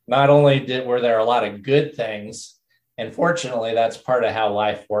 Not only were there a lot of good things, and fortunately, that's part of how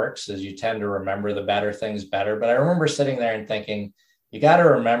life works, is you tend to remember the better things better. But I remember sitting there and thinking, you got to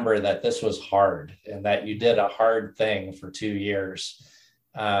remember that this was hard and that you did a hard thing for 2 years.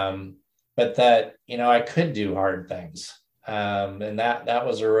 But that, I could do hard things. And that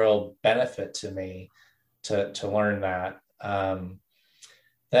was a real benefit to me to learn that.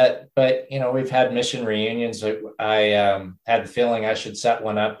 But we've had mission reunions. I had the feeling I should set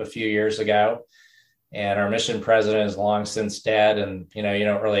one up a few years ago, and our mission president is long since dead. And,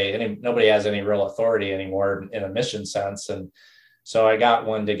 nobody has any real authority anymore in a mission sense. And so I got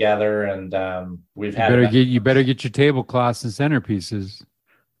one together, and we've had. You better get your tablecloths and centerpieces.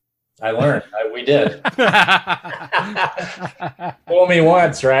 I learned. We did. Fool me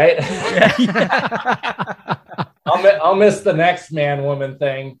once, right? I'll miss the next man woman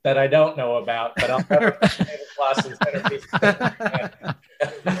thing that I don't know about, but I'll never tablecloths and centerpieces.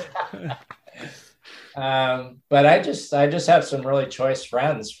 But I just have some really choice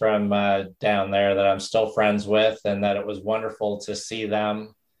friends from down there that I'm still friends with, and that it was wonderful to see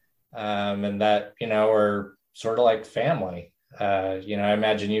them, and that we're sort of like family. I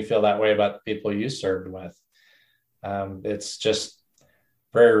imagine you feel that way about the people you served with. It's just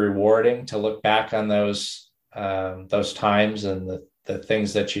very rewarding to look back on those times and the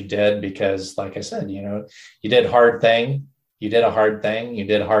things that you did, because like I said, you did a hard thing. You did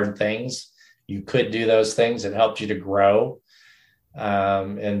hard things. You could do those things. It helped you to grow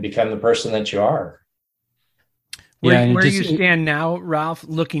and become the person that you are. Where you stand now, Ralph,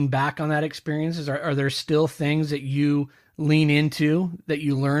 looking back on that experience, are there still things that you lean into that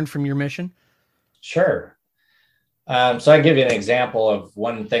you learned from your mission? Sure. So I give you an example of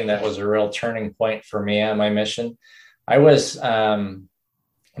one thing that was a real turning point for me on my mission. I was, when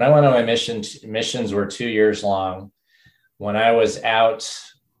I went on my missions were 2 years long. When I was out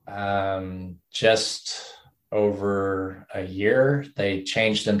just over a year, they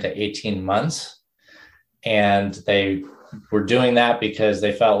changed them to 18 months. And they were doing that because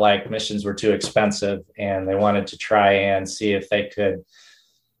they felt like missions were too expensive, and they wanted to try and see if they could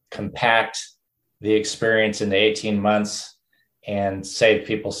compact the experience into 18 months and save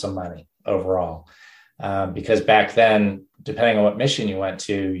people some money overall. Because back then, depending on what mission you went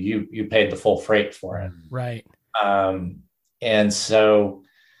to, you paid the full freight for it. Right. And so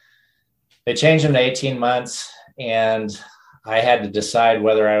they changed them to 18 months, and I had to decide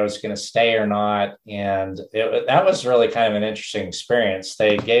whether I was going to stay or not. And that was really kind of an interesting experience.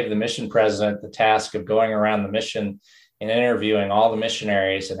 They gave the mission president the task of going around the mission and interviewing all the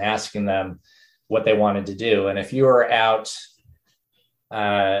missionaries and asking them what they wanted to do. And if you were out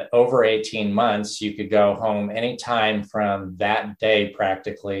over 18 months, you could go home anytime from that day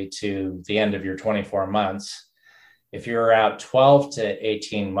practically to the end of your 24 months. If you were out 12 to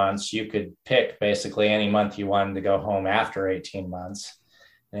 18 months, you could pick basically any month you wanted to go home after 18 months.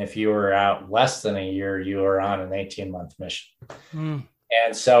 And if you were out less than a year, you were on an 18-month mission.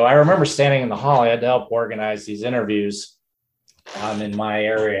 And so I remember standing in the hall. I had to help organize these interviews in my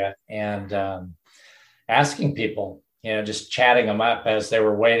area and asking people, just chatting them up as they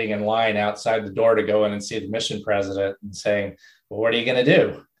were waiting in line outside the door to go in and see the mission president and saying, well, what are you going to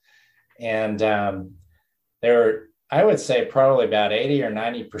do? And there were, I would say probably about 80 or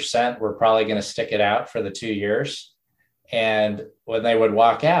 90% were probably going to stick it out for the 2 years. And when they would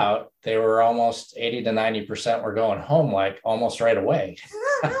walk out, they were almost 80 to 90% were going home like almost right away.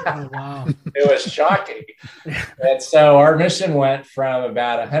 Oh, wow. It was shocking. And so our mission went from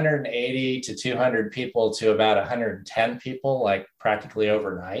about 180 to 200 people to about 110 people, like practically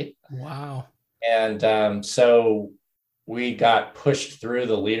overnight. Wow. And so we got pushed through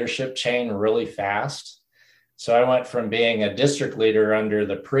the leadership chain really fast. So I went from being a district leader under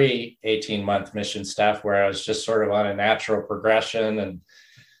the pre-18-month mission stuff, where I was just sort of on a natural progression, and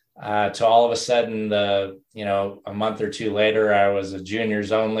to all of a sudden, a month or two later, I was a junior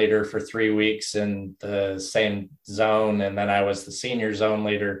zone leader for 3 weeks in the same zone, and then I was the senior zone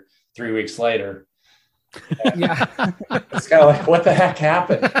leader 3 weeks later. Yeah, it's kind of like, what the heck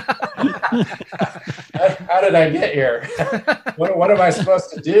happened? How did I get here? What am I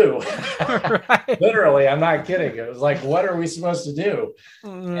supposed to do? Right. Literally, I'm not kidding. It was like, what are we supposed to do?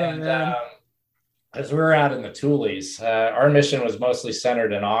 And as we were out in the Tules, our mission was mostly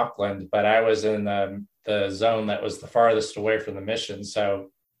centered in Auckland, but I was in the zone that was the farthest away from the mission.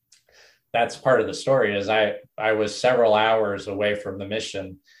 So that's part of the story, is I was several hours away from the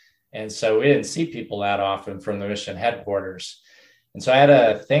mission. And so we didn't see people that often from the mission headquarters. And so I had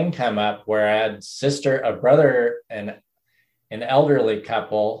a thing come up where I had a brother, and an elderly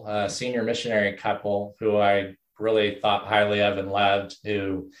couple, a senior missionary couple who I really thought highly of and loved,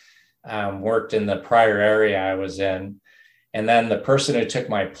 who worked in the prior area I was in. And then the person who took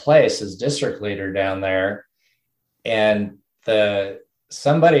my place as district leader down there, and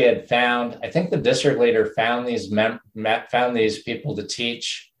somebody had found, I think the district leader found these people to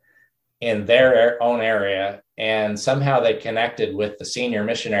teach in their own area, and somehow they connected with the senior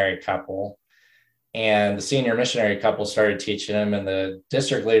missionary couple, and the senior missionary couple started teaching him, and the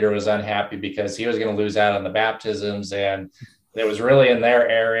district leader was unhappy because he was going to lose out on the baptisms, and it was really in their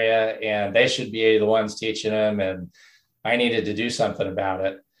area and they should be the ones teaching him, and I needed to do something about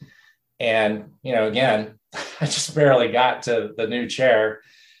it. And, again, I just barely got to the new chair.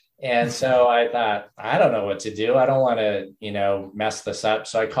 And so I thought, I don't know what to do. I don't want to, mess this up.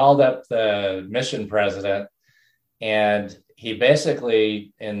 So I called up the mission president, and he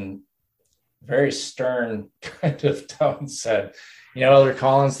basically, in very stern kind of tone, said, Elder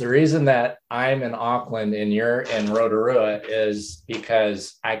Collins, the reason that I'm in Auckland and you're in Rotorua is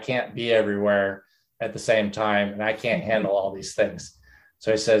because I can't be everywhere at the same time, and I can't handle all these things. So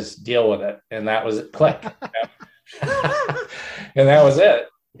he says, deal with it. And that was it. Click. And that was it.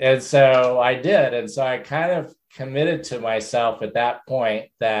 And so I did. And so I kind of committed to myself at that point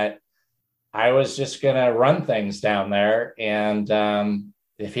that I was just going to run things down there. And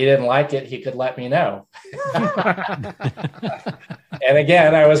if he didn't like it, he could let me know. And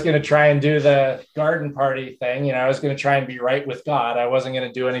again, I was going to try and do the garden party thing. I was going to try and be right with God. I wasn't going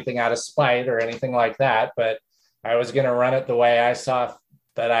to do anything out of spite or anything like that, but I was going to run it the way I saw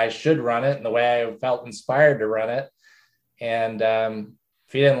that I should run it and the way I felt inspired to run it. And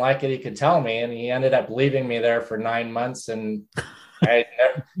if he didn't like it, he could tell me. And he ended up leaving me there for 9 months. And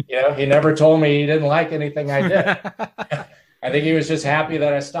he never told me he didn't like anything I did. I think he was just happy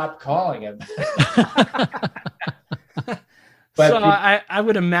that I stopped calling him. But so I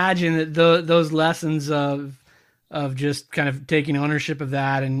would imagine that those lessons of just kind of taking ownership of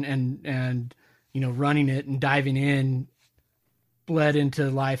that and running it and diving in bled into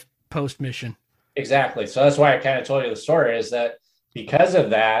life post mission. Exactly. So that's why I kind of told you the story, is that because of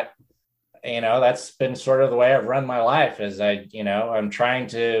that, that's been sort of the way I've run my life, is I'm trying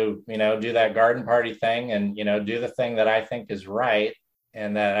to, do that garden party thing and, do the thing that I think is right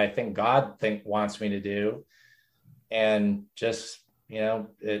and that I think God wants me to do. And just, not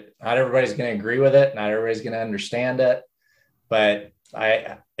everybody's going to agree with it. Not everybody's going to understand it. But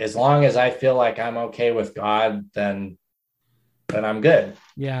as long as I feel like I'm okay with God, then I'm good.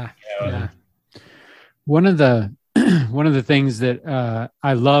 Yeah. Yeah. One of the things that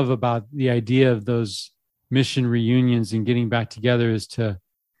I love about the idea of those mission reunions and getting back together is to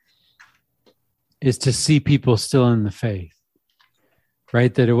see people still in the faith.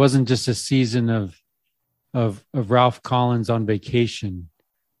 right? That it wasn't just a season of Ralph Collins on vacation,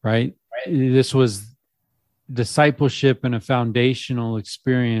 right? This was discipleship and a foundational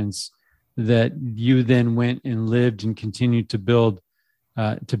experience that you then went and lived and continued to build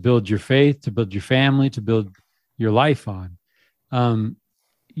your faith, to build your family, to build your life on.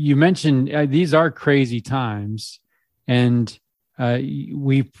 You mentioned these are crazy times, and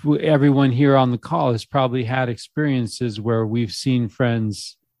everyone here on the call has probably had experiences where we've seen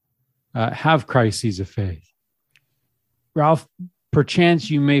friends have crises of faith. Ralph, perchance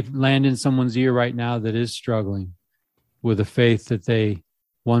you may land in someone's ear right now that is struggling with a faith that they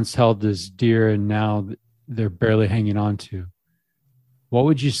once held as dear and now they're barely hanging on to. What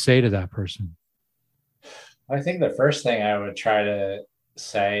would you say to that person? I think the first thing I would try to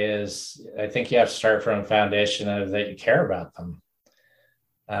say is I think you have to start from a foundation of that you care about them.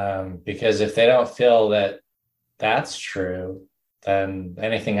 Because if they don't feel that that's true, then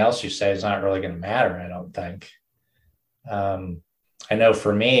anything else you say is not really going to matter, I don't think. I know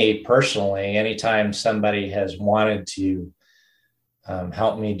for me personally, anytime somebody has wanted to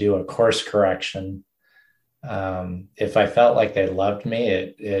help me do a course correction, if I felt like they loved me,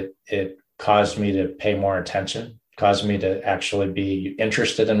 it caused me to pay more attention, caused me to actually be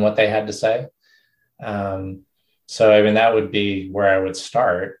interested in what they had to say. So, I mean, that would be where I would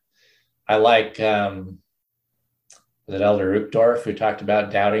start. I like, was it Elder Uchtdorf who talked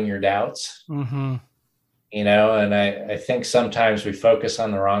about doubting your doubts? Mm-hmm. You know, and I think sometimes we focus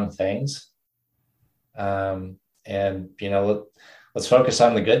on the wrong things. And, you know, let's focus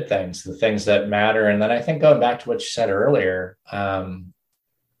on the good things, the things that matter. And then I think going back to what you said earlier,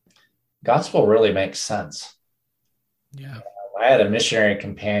 gospel really makes sense. Yeah. I had a missionary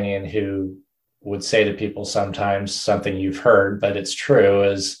companion who would say to people sometimes something you've heard, but it's true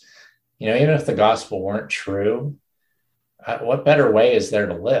is, you know, even if the gospel weren't true, what better way is there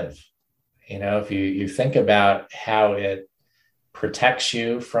to live? You know, if you think about how it protects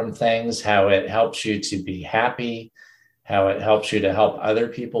you from things, how it helps you to be happy, how it helps you to help other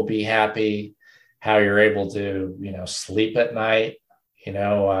people be happy, how you're able to, you know, sleep at night, you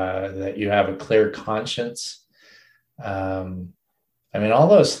know, that you have a clear conscience. I mean, all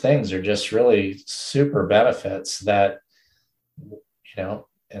those things are just really super benefits that, you know,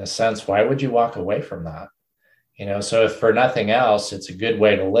 in a sense, why would you walk away from that? You know, so if for nothing else, it's a good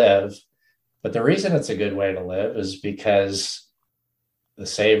way to live. But the reason it's a good way to live is because the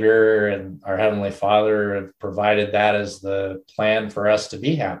Savior and our Heavenly Father have provided that as the plan for us to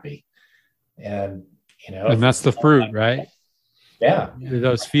be happy. And, you know, and that's the fruit, right? Yeah.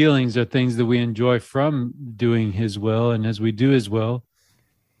 Those feelings are things that we enjoy from doing His will. And as we do His will,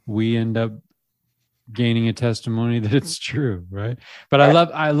 we end up gaining a testimony that it's true, right? But right.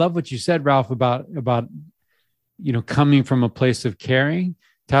 I love what you said, Ralph, about, you know, coming from a place of caring.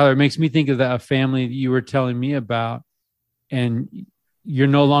 Tyler, it makes me think of a family that you were telling me about, and you're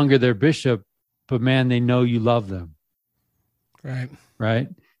no longer their bishop, but man, they know you love them. Right. Right.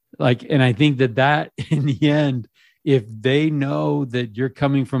 Like, and I think that in the end, if they know that you're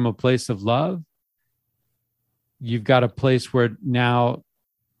coming from a place of love, you've got a place where now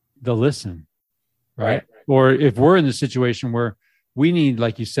they'll listen. Right. Or if we're in the situation where we need,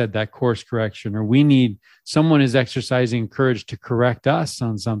 like you said, that course correction, or we need someone is exercising courage to correct us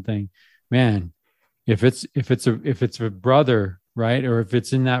on something, man, if it's a brother, right. Or if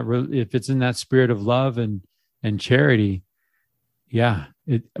it's in that spirit of love and charity, yeah,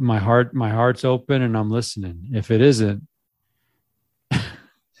 my heart's open and I'm listening. If it isn't,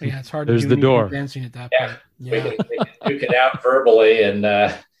 yeah, it's hard there's to do the door. Convincing at that point. Yeah. We can duke it out verbally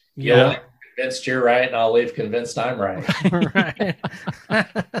and, you'll convinced you're right, and I'll leave convinced I'm right. Right.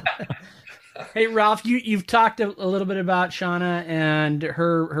 Hey, Ralph, you've talked a little bit about Shauna and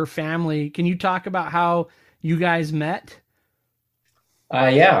her family. Can you talk about how you guys met?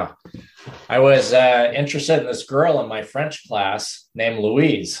 Yeah. I was interested in this girl in my French class named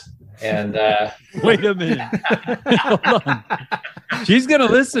Louise. And wait a minute. Hold on. She's going to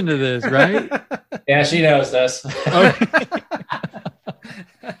listen to this, right? Yeah, she knows this. Okay.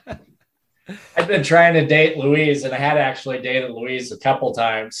 I've been trying to date Louise, and I had actually dated Louise a couple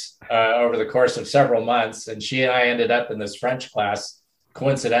times over the course of several months. And she and I ended up in this French class,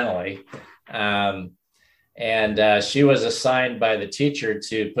 coincidentally. And she was assigned by the teacher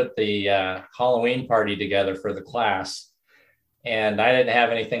to put the Halloween party together for the class. And I didn't have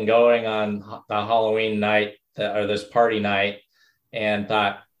anything going on the Halloween night or this party night, and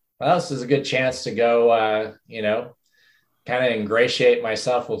thought, well, this is a good chance to go, you know, kind of ingratiate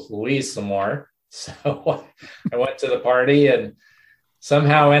myself with Louise some more. So I went to the party and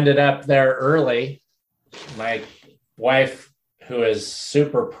somehow ended up there early. My wife, who is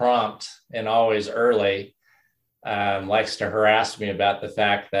super prompt and always early, likes to harass me about the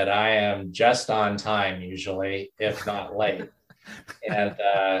fact that I am just on time usually, if not late. And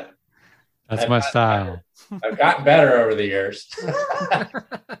that's my style. I've gotten better over the years.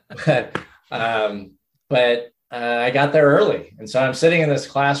 but I got there early. And so I'm sitting in this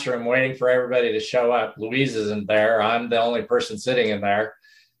classroom waiting for everybody to show up. Louise isn't there. I'm the only person sitting in there.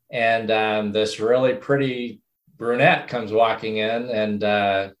 And this really pretty brunette comes walking in,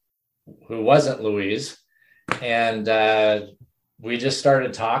 and who wasn't Louise. And we just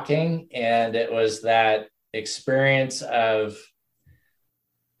started talking. And it was that experience of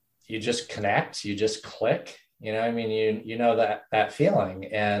you just connect, you just click, you know, I mean, you know, that feeling.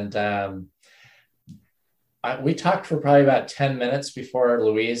 And we talked for probably about 10 minutes before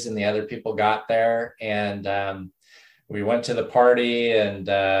Louise and the other people got there. And we went to the party,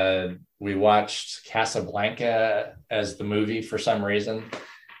 and we watched Casablanca as the movie for some reason.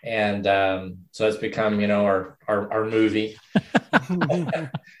 And so it's become, you know, our movie.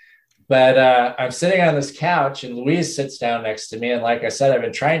 But I'm sitting on this couch, and Louise sits down next to me. And like I said, I've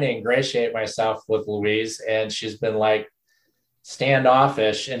been trying to ingratiate myself with Louise, and she's been like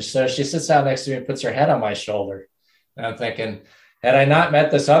standoffish. And so she sits down next to me and puts her head on my shoulder. And I'm thinking, had I not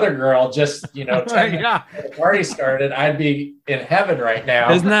met this other girl just, you know, 10 minutes before the party started, I'd be in heaven right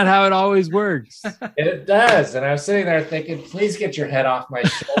now. Isn't that how it always works? It does. And I'm sitting there thinking, please get your head off my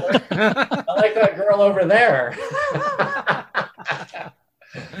shoulder. I like that girl over there.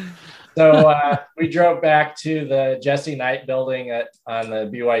 So we drove back to the Jesse Knight building on the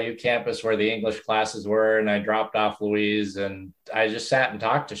BYU campus where the English classes were. And I dropped off Louise, and I just sat and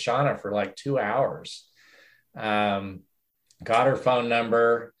talked to Shauna for like 2 hours. Got her phone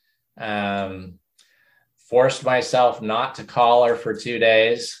number, forced myself not to call her for 2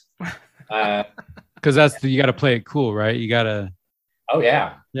 days. Because you got to play it cool, right? You got to. Oh,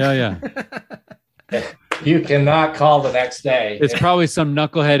 yeah. Yeah. You cannot call the next day. It's probably some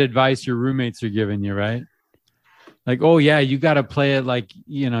knucklehead advice your roommates are giving you, right? Like, oh, yeah, you got to play it like,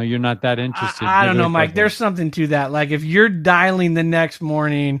 you know, you're not that interested. I don't know, Mike. There's something to that. Like, if you're dialing the next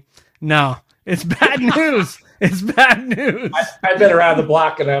morning, no, it's bad news. It's bad news. I've been around the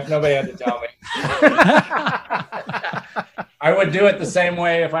block enough. Nobody had to tell me. I would do it the same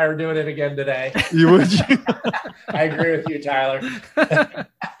way if I were doing it again today. You would? I agree with you, Tyler.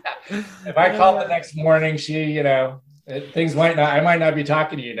 If I called the next morning, I might not be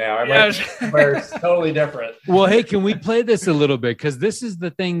talking to you now. I might be where it's totally different. Well, hey, can we play this a little bit? Because this is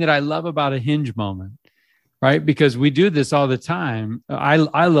the thing that I love about a hinge moment, right? Because we do this all the time. I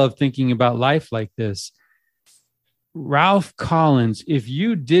love thinking about life like this. Ralph Collins, if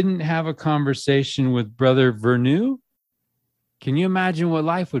you didn't have a conversation with Brother Vernew, can you imagine what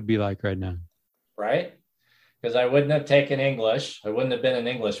life would be like right now? Right? Because I wouldn't have taken English. I wouldn't have been an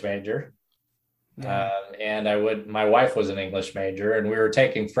English major. And my wife was an English major, and we were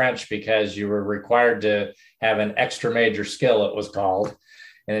taking French because you were required to have an extra major skill, it was called.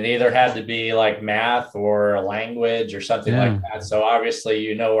 And it either had to be like math or a language or something like that. So obviously,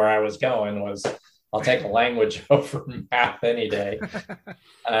 you know, where I was going was, I'll take a language over math any day.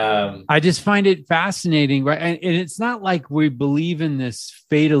 I just find it fascinating, right? And it's not like we believe in this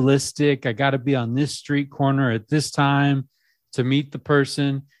fatalistic, I got to be on this street corner at this time to meet the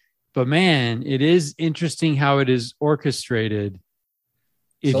person. But man, it is interesting how it is orchestrated.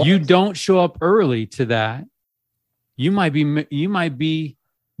 If you don't show up early to that, you might be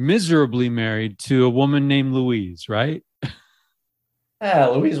miserably married to a woman named Louise, right? Yeah,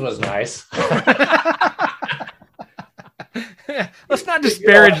 Louise was nice. Let's not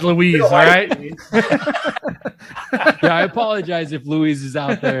disparage Louise, all right? Yeah, I apologize if Louise is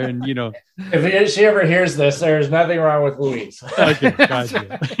out there, and you know, if she ever hears this, there's nothing wrong with Louise. Okay,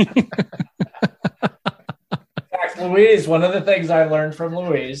 gotcha. In fact, Louise, one of the things I learned from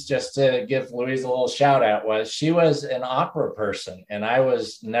Louise, just to give Louise a little shout out, was she was an opera person, and I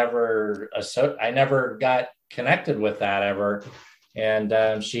was I never got connected with that ever.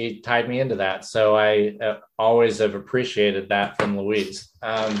 And she tied me into that. So I always have appreciated that from Louise.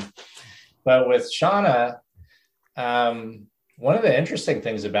 But with Shauna, one of the interesting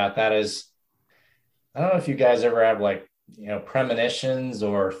things about that is, I don't know if you guys ever have like, you know, premonitions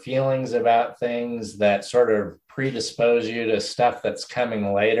or feelings about things that sort of predispose you to stuff that's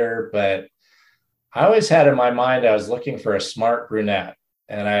coming later. But I always had in my mind, I was looking for a smart brunette.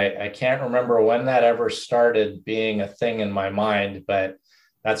 And I can't remember when that ever started being a thing in my mind, but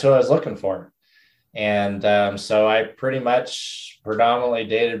that's what I was looking for. And so I pretty much predominantly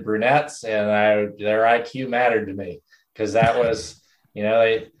dated brunettes, and their IQ mattered to me, because that was, you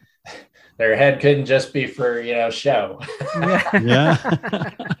know, their head couldn't just be for, show. Yeah.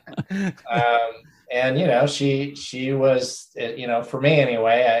 And she was, for me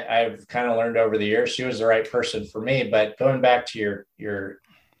anyway, I've kind of learned over the years, she was the right person for me. But going back to your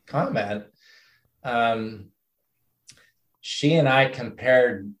comment, she and I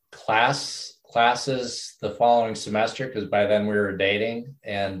compared classes the following semester, because by then we were dating,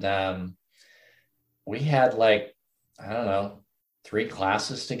 and we had like, I don't know, 3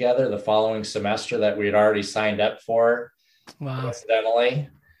 classes together the following semester that we'd already signed up for. Wow. Coincidentally.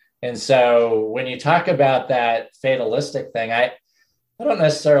 And so when you talk about that fatalistic thing, I don't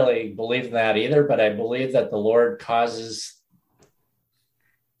necessarily believe in that either, but I believe that the Lord causes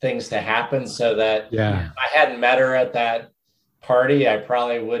things to happen so that if I hadn't met her at that party, I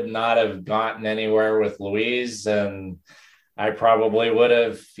probably would not have gotten anywhere with Louise, and I probably would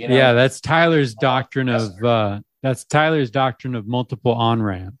have, that's Tyler's doctrine of multiple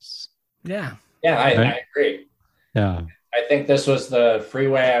on-ramps. Yeah. I agree. Yeah. I think this was the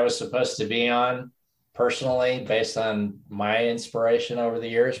freeway I was supposed to be on personally, based on my inspiration over the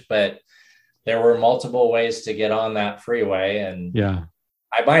years, but there were multiple ways to get on that freeway, and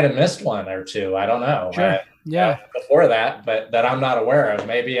I might have missed one or two. I don't know. Sure. Before that, but that I'm not aware of.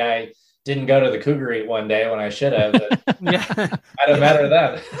 Maybe I didn't go to the Cougar Eat one day when I should have. I'd have met her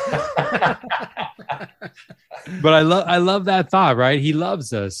then. But I love that thought, right? He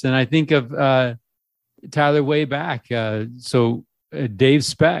loves us. And I think of Tyler way back. Dave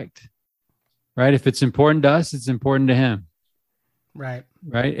Specht, right? If it's important to us, it's important to him. Right.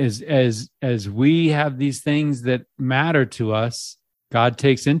 Right. As we have these things that matter to us, God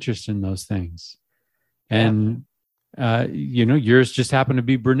takes interest in those things. And, yours just happen to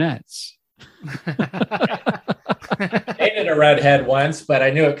be brunettes. I dated a redhead once, but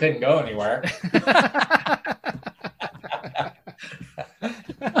I knew it couldn't go anywhere.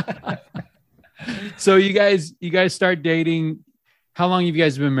 So you guys start dating. How long have you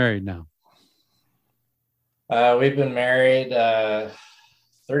guys been married now? We've been married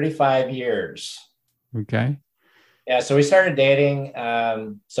 35 years. Okay. Yeah, so we started dating.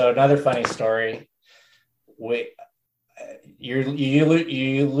 So another funny story.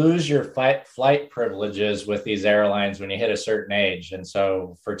 You lose your flight privileges with these airlines when you hit a certain age. And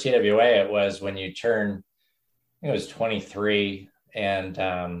so for TWA, it was when you turn, I think it was 23.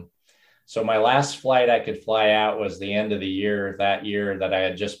 And so my last flight I could fly out was the end of the year, that year that I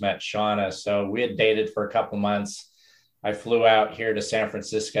had just met Shauna. So we had dated for a couple months. I flew out here to San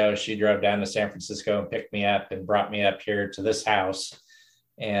Francisco. She drove down to San Francisco and picked me up and brought me up here to this house.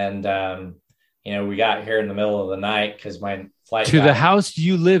 And, we got here in the middle of the night because my flight to the house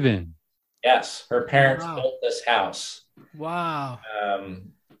you live in. Yes. Her parents built this house. Wow.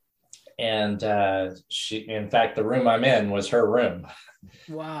 And she, in fact, the room I'm in was her room.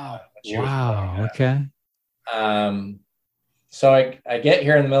 Wow. Wow. Okay. So I get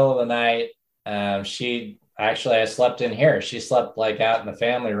here in the middle of the night. I slept in here. She slept like out in the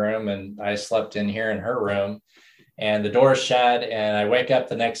family room, and I slept in here in her room, and the door's shut. And I wake up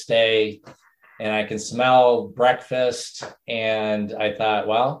the next day and I can smell breakfast. And I thought,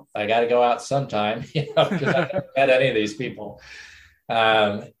 well, I got to go out sometime, because I've never met any of these people.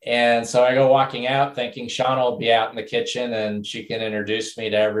 And so I go walking out thinking Shauna will be out in the kitchen and she can introduce me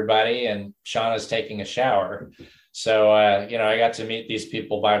to everybody. And Shauna's taking a shower. So, I got to meet these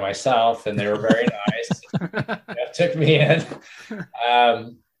people by myself, and they were very nice. Took me in.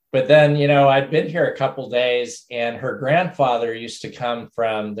 But then, I'd been here a couple days, and her grandfather used to come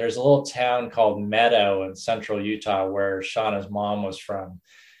from, there's a little town called Meadow in central Utah where Shauna's mom was from.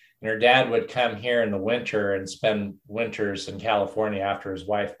 And her dad would come here in the winter and spend winters in California after his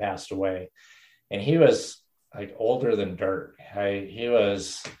wife passed away. And he was like older than dirt. Had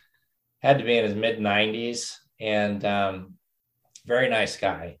to be in his mid 90s, and very nice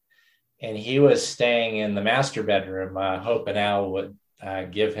guy. And he was staying in the master bedroom. Hope and Al would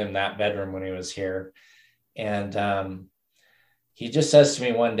give him that bedroom when he was here. And he just says to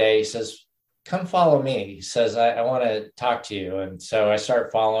me one day, he says, "Come follow me." He says, I want to talk to you. And so I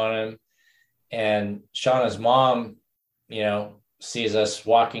start following him, and Shauna's mom, sees us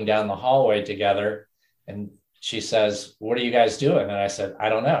walking down the hallway together, and she says, "What are you guys doing?" And I said, "I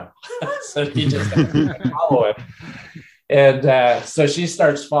don't know." So he just follow him. And so she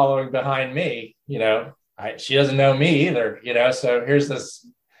starts following behind me, she doesn't know me either, so here's this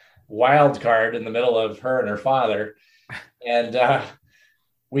wild card in the middle of her and her father. And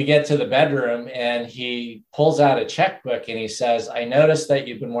we get to the bedroom, and he pulls out a checkbook, and he says, "I noticed that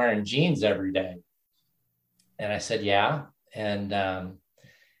you've been wearing jeans every day." And I said, "Yeah." And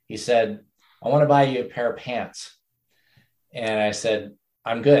he said, "I want to buy you a pair of pants." And I said,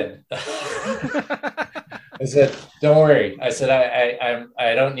 I'm good. I said, don't worry. I said,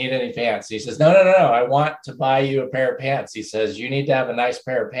 I don't need any pants. He says, no. I want to buy you a pair of pants. He says, you need to have a nice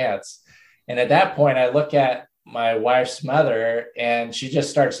pair of pants. And at that point, I look at my wife's mother and she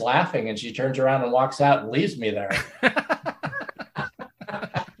just starts laughing and she turns around and walks out and leaves me there.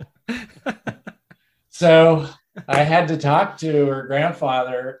 So I had to talk to her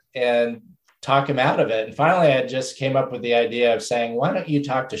grandfather and talk him out of it. And finally, I just came up with the idea of saying, why don't you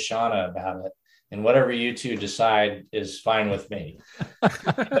talk to Shauna about it? And whatever you two decide is fine with me.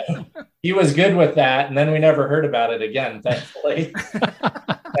 He was good with that. And then we never heard about it again, thankfully.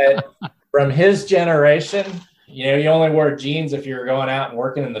 But from his generation, you know, you only wore jeans if you were going out and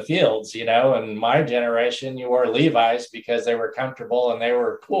working in the fields, you know, and my generation, you wore Levi's because they were comfortable and they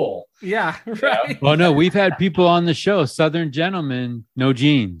were cool. Yeah, right. You know? Well, no, we've had people on the show, Southern gentlemen, no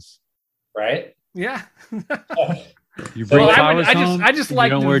jeans. Right? Yeah. You bring Well, flowers home, I just and like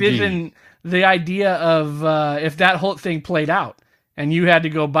you don't to wear envision jeans. the idea of if that whole thing played out and you had to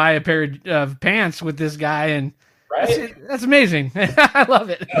go buy a pair of pants with this guy, and Right? that's amazing. I love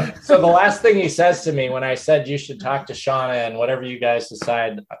it. So the last thing he says to me when I said you should talk to Shauna and whatever you guys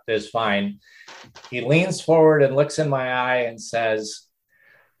decide is fine, he leans forward and looks in my eye and says,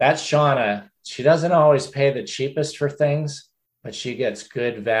 that's Shauna. She doesn't always pay the cheapest for things, but she gets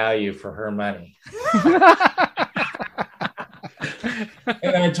good value for her money.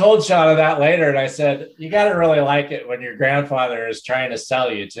 And I told Shauna that later, and I said, you got to really like it when your grandfather is trying to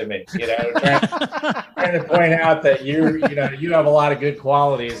sell you to me, you know, trying to point out that you have a lot of good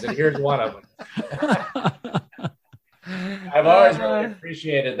qualities, and here's one of them. I've always really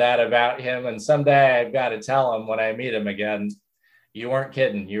appreciated that about him, and someday I've got to tell him when I meet him again, you weren't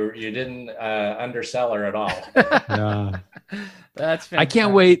kidding. You didn't undersell her at all. Yeah. That's fantastic. I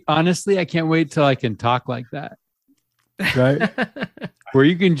can't wait. Honestly, I can't wait till I can talk like that. Right? Where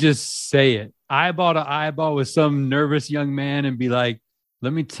you can just say it eyeball to eyeball with some nervous young man and be like,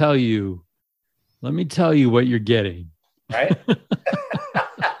 let me tell you what you're getting. Right?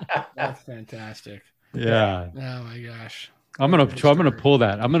 That's fantastic. Yeah. Oh my gosh. I'm gonna pull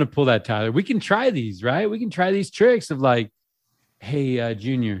that. I'm gonna pull that, Tyler. We can try these, right? We can try these tricks of like, hey,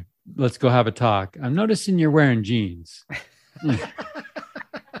 Junior, let's go have a talk. I'm noticing you're wearing jeans.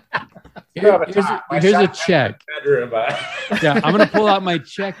 Here's a check. Yeah, I'm gonna pull out my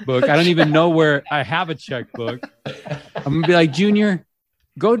checkbook. I don't even know where I have a checkbook. I'm gonna be like, Junior,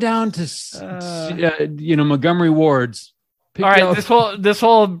 go down to Montgomery Wards. All right, this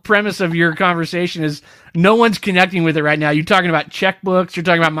whole premise of your conversation is no one's connecting with it right now. You're talking about checkbooks. You're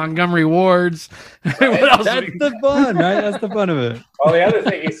talking about Montgomery Wards. What else? That's the fun, right? That's the fun of it. Well, the other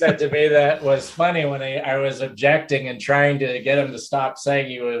thing he said to me that was funny when I was objecting and trying to get him to stop saying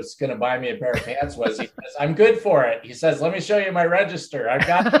he was going to buy me a pair of pants was, he says, I'm good for it. He says, let me show you my register. I've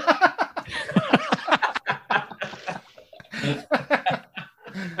got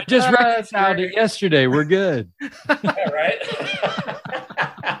I just reconciled it yesterday. We're good. Yeah, right?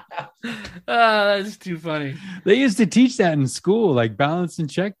 That's too funny. They used to teach that in school, like balancing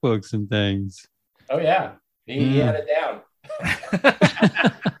checkbooks and things. Oh, yeah. He had it down.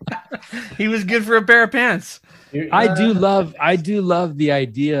 He was good for a pair of pants. I do love the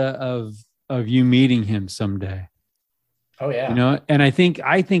idea of you meeting him someday. Oh, yeah. You know, and I think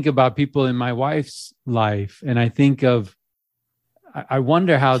about people in my wife's life, and I think of, I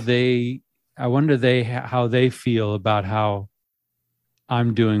wonder how they feel about how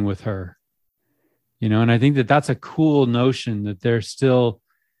I'm doing with her, you know, and I think that's a cool notion that they're still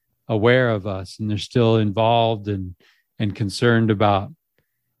aware of us and they're still involved and concerned about.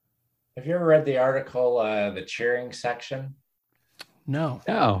 Have you ever read the article, The Cheering Section? No.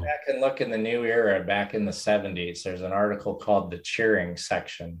 Back and look in the new era, back in the 70s, there's an article called The Cheering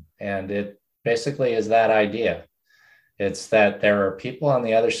Section. And it basically is that idea. It's that there are people on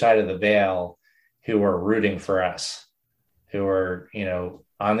the other side of the veil who are rooting for us, who are, you know,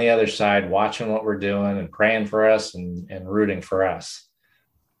 on the other side, watching what we're doing and praying for us and rooting for us.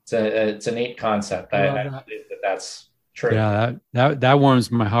 It's a neat concept. I believe that's true. Yeah, that warms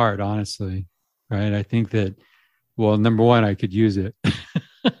my heart, honestly. Right. I think that, well, number one, I could use it.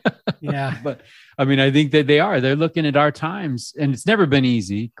 Yeah. But I mean, I think that they're looking at our times, and it's never been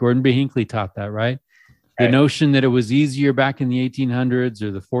easy. Gordon B. Hinckley taught that, right? The notion that it was easier back in the 1800s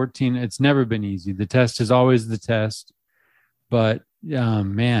or the 14, it's never been easy. The test is always the test. But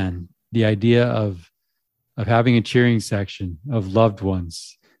man, the idea of having a cheering section of loved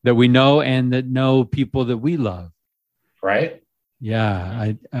ones that we know and that know people that we love. Right. Mm-hmm.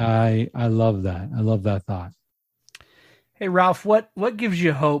 Yeah, I love that. I love that thought. Hey, Ralph, what gives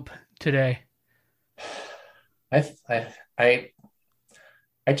you hope today?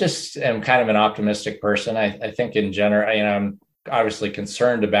 I just am kind of an optimistic person. I think in general, I'm obviously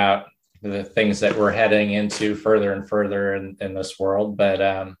concerned about the things that we're heading into further and further in this world,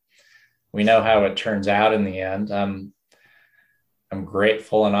 but we know how it turns out in the end. I'm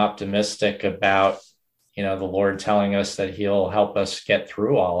grateful and optimistic about, the Lord telling us that he'll help us get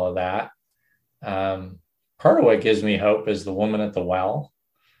through all of that. Part of what gives me hope is the woman at the well.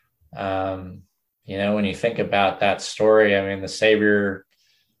 When you think about that story, I mean, the Savior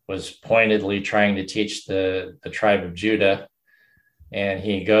was pointedly trying to teach the tribe of Judah, and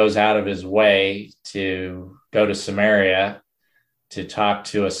he goes out of his way to go to Samaria to talk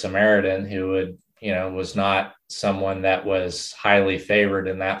to a Samaritan who was not someone that was highly favored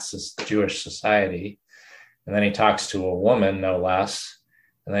in that Jewish society. And then he talks to a woman, no less.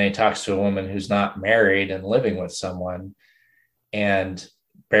 And then he talks to a woman who's not married and living with someone, and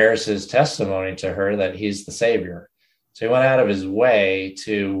bears his testimony to her that he's the Savior. So he went out of his way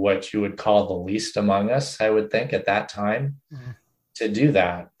to what you would call the least among us, I would think at that time, to do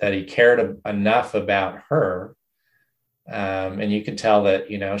that he cared enough about her. And you could tell that,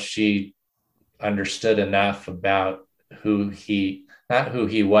 she understood enough about not who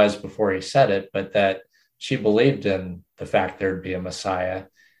he was before he said it, but that she believed in the fact there'd be a Messiah.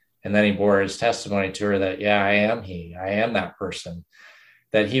 And then he bore his testimony to her that, yeah, I am that person,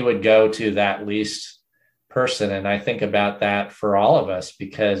 that he would go to that least person. And I think about that for all of us,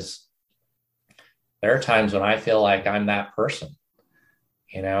 because there are times when I feel like I'm that person,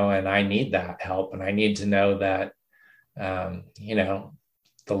 and I need that help. And I need to know that,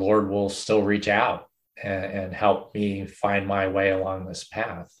 the Lord will still reach out and help me find my way along this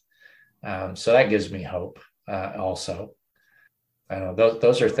path. So that gives me hope also. I don't know,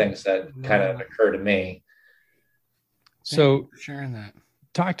 those are things that kind of occur to me. So sharing that.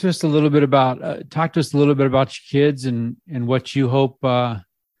 Talk to us a little bit about your kids and what you hope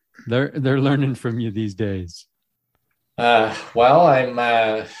they're learning from you these days. Well, I'm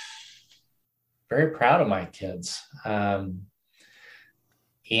very proud of my kids.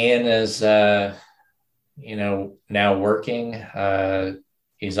 Ian is, now working.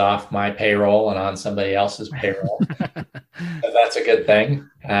 He's off my payroll and on somebody else's payroll. So that's a good thing.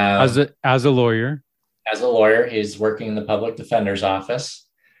 As a lawyer. As a lawyer, he's working in the public defender's office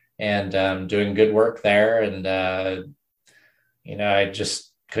and doing good work there. And, I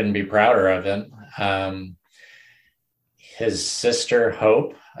just couldn't be prouder of him. His sister,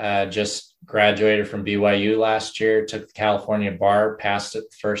 Hope, just graduated from BYU last year, took the California bar, passed it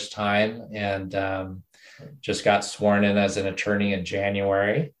the first time, and just got sworn in as an attorney in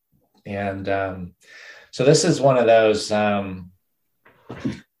January. And so this is one of those,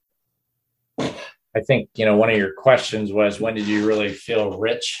 I think, one of your questions was, when did you really feel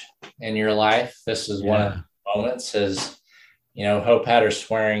rich in your life? This is one of the moments. Is, Hope had her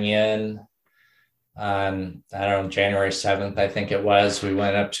swearing in on, January 7th, I think it was. We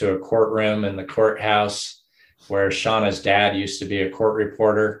went up to a courtroom in the courthouse where Shauna's dad used to be a court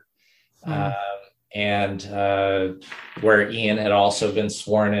reporter, and where Ian had also been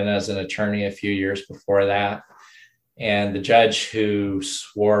sworn in as an attorney a few years before that. And the judge who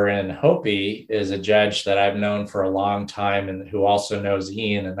swore in Hopi is a judge that I've known for a long time and who also knows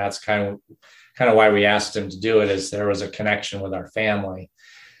Ian. And that's kind of why we asked him to do it, is there was a connection with our family.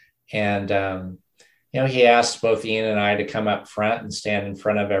 And, he asked both Ian and I to come up front and stand in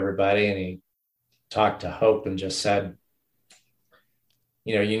front of everybody. And he talked to Hope and just said,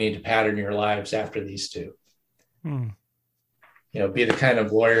 you need to pattern your lives after these two. Be the kind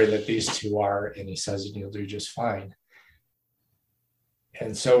of lawyer that these two are. And he says, and you'll do just fine.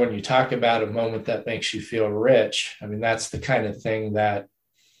 And so when you talk about a moment that makes you feel rich, I mean, that's the kind of thing that,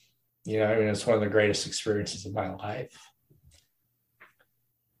 it's one of the greatest experiences of my life.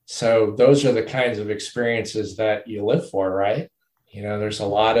 So those are the kinds of experiences that you live for, right? There's a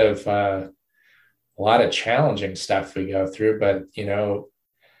lot of challenging stuff we go through, but,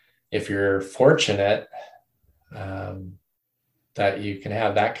 if you're fortunate, that you can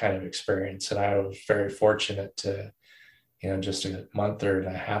have that kind of experience. And I was very fortunate to, just a month or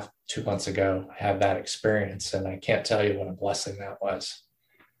and a half, 2 months ago, have that experience. And I can't tell you what a blessing that was.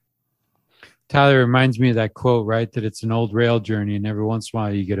 Tyler, reminds me of that quote, right? That it's an old rail journey, and every once in a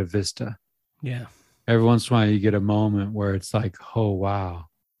while you get a vista. Yeah. Every once in a while you get a moment where it's like, oh, wow.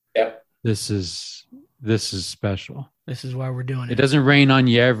 Yep. This is special. This is why we're doing it. It doesn't rain on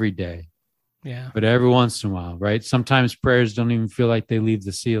you every day. Yeah. But every once in a while, right? Sometimes prayers don't even feel like they leave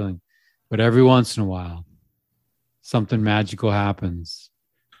the ceiling. But every once in a while, something magical happens.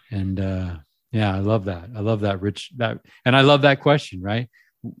 And I love that. I love that, Rich. And I love that question, right?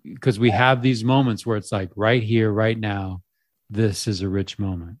 Because we have these moments where it's like right here, right now, this is a rich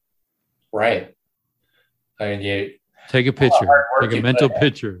moment. Right. I mean, you take a picture, take a mental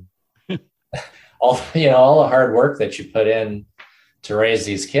picture. All the hard work that you put in to raise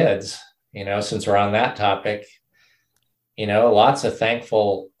these kids, since we're on that topic, lots of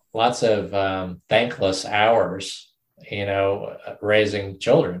thankless hours, raising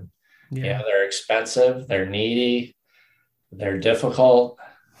children. Yeah. They're expensive, they're needy, they're difficult.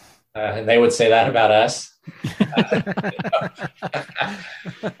 And they would say that about us.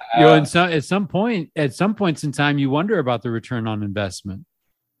 At some points in time, you wonder about the return on investment.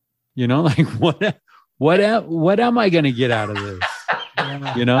 Like what am I going to get out of this?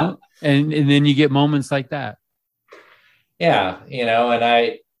 And then you get moments like that. Yeah, and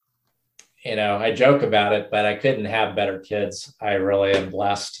I joke about it, but I couldn't have better kids. I really am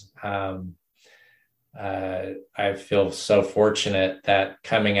blessed. I feel so fortunate that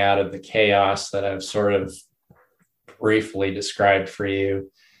coming out of the chaos that I've sort of briefly described for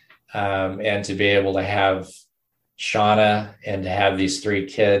you, and to be able to have Shauna and to have these 3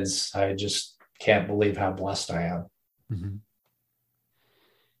 kids, I just can't believe how blessed I am. Mm-hmm.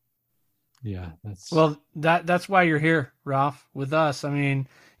 Yeah, that's why you're here, Ralph, with us. I mean,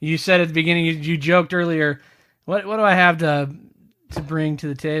 you said at the beginning, you joked earlier, what do I have to bring to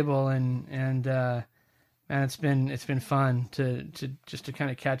the table, and it's been fun to just to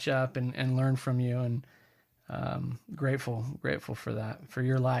kind of catch up and learn from you, and grateful for that, for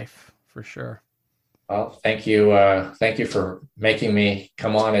your life, for sure. Well, thank you for making me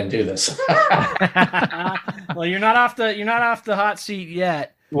come on and do this. Well, you're not off the hot seat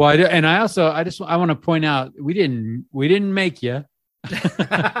yet. Well, I want to point out we didn't make you.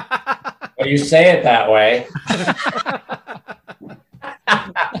 Well, you say it that way.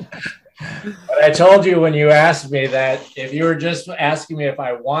 But I told you when you asked me that if you were just asking me if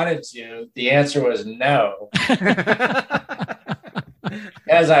I wanted to, the answer was no.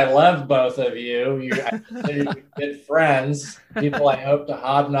 As I love both of you, I consider you good friends, people I hope to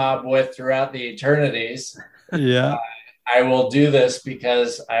hobnob with throughout the eternities. Yeah. I will do this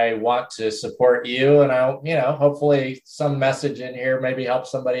because I want to support you, and hopefully some message in here maybe help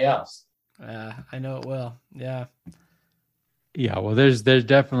somebody else. I know it will. Yeah. Yeah. Well, there's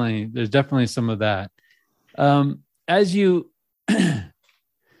definitely some of that. As you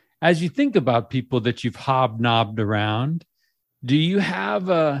think about people that you've hobnobbed around, do you have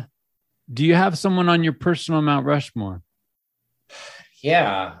someone on your personal Mount Rushmore?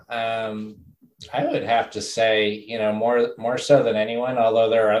 Yeah. I would have to say, more so than anyone,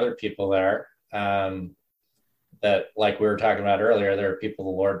 although there are other people there, that, like we were talking about earlier, there are people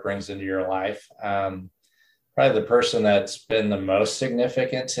the Lord brings into your life. Probably the person that's been the most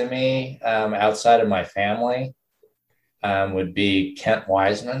significant to me, outside of my family, would be Kent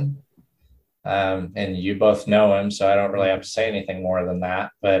Wiseman. And you both know him, so I don't really have to say anything more than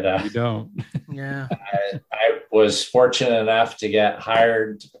that. But you don't. Yeah. I was fortunate enough to get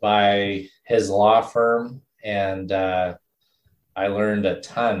hired by his law firm, and I learned a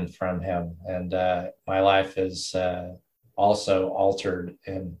ton from him. And my life is also altered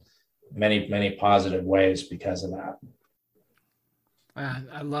in many, many positive ways because of that.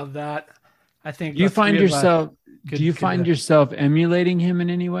 I love that. I think. Do you find yourself emulating him in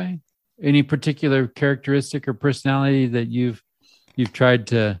any way? Any particular characteristic or personality that you've tried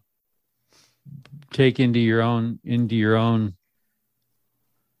to take into your own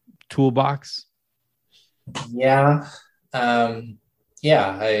toolbox? Yeah. I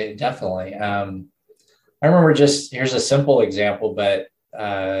definitely. I remember, here's a simple example, but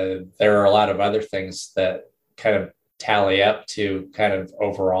there are a lot of other things that kind of tally up to kind of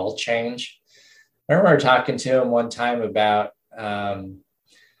overall change. I remember talking to him one time about,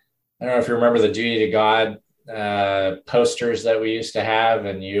 I don't know if you remember the Duty to God posters that we used to have,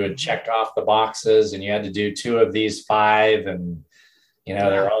 and you would check off the boxes and you had to do 2 of these 5. And,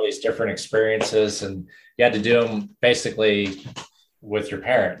 there are all these different experiences, and you had to do them basically with your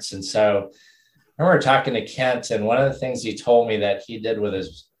parents. And so I remember talking to Kent, and one of the things he told me that he did with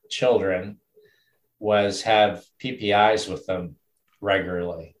his children was have PPIs with them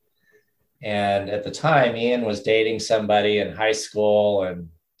regularly. And at the time, Ian was dating somebody in high school, and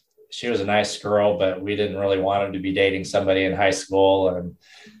she was a nice girl, but we didn't really want him to be dating somebody in high school. And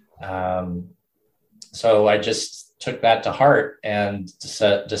so I just took that to heart and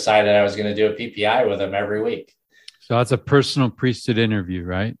decided I was going to do a PPI with him every week. So that's a personal priesthood interview,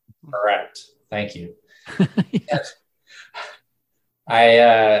 right? Correct. Thank you. Yes.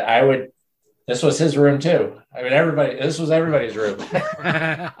 I would, this was his room too. I mean, this was everybody's room.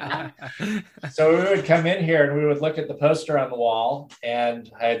 So we would come in here and we would look at the poster on the wall, and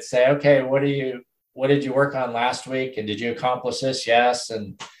I'd say, okay, what do you what did you work on last week? And did you accomplish this? Yes.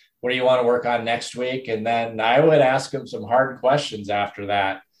 And what do you want to work on next week? And then I would ask him some hard questions after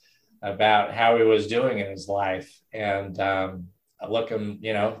that about how he was doing in his life. And looking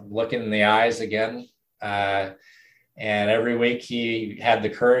in the eyes again. And every week he had the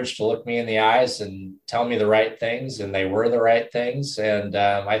courage to look me in the eyes and tell me the right things, and they were the right things. And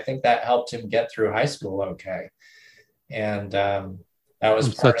I think that helped him get through high school okay. And that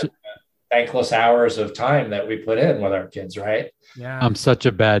was part of the thankless hours of time that we put in with our kids, right? Yeah. I'm such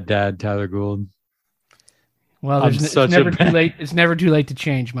a bad dad, Tyler Gould. Well, it's never too late. It's never too late to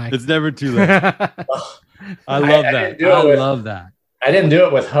change, Mike. It's never too late. I love that. I love that. I didn't do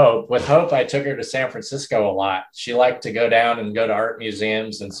it with Hope. With Hope, I took her to San Francisco a lot. She liked to go down and go to art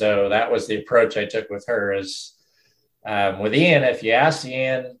museums. And so that was the approach I took with her is with Ian, if you asked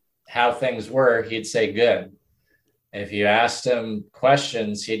Ian how things were, he'd say good. If you asked him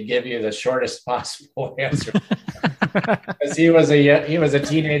questions, he'd give you the shortest possible answer. Because he was a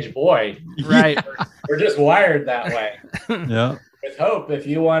teenage boy. Right. We're just wired that way. Yeah. With Hope, if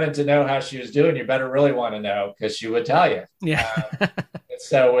you wanted to know how she was doing, you better really want to know, because she would tell you. Yeah.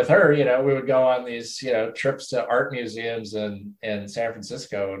 So with her, we would go on these, trips to art museums in San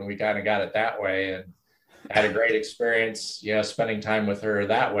Francisco, and we kind of got it that way and had a great experience, spending time with her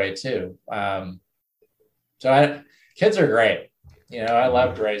that way too. Kids are great. I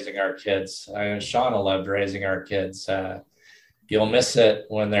loved raising our kids. Shauna loved raising our kids. You'll miss it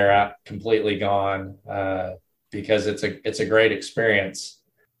when they're out completely gone. Because it's a great experience.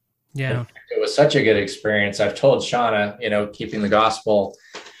 Yeah. It was such a good experience. I've told Shauna, keeping the gospel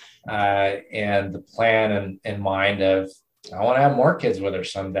and the plan in mind of, I want to have more kids with her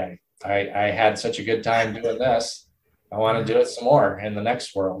someday. I had such a good time doing this. I want to do it some more in the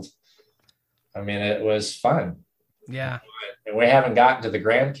next world. I mean, it was fun. Yeah. And we haven't gotten to the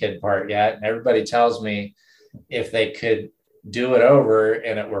grandkid part yet. And everybody tells me if they could do it over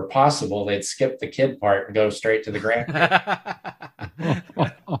and it were possible, they'd skip the kid part and go straight to the grandkid.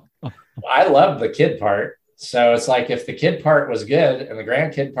 I love the kid part. So it's like, if the kid part was good and the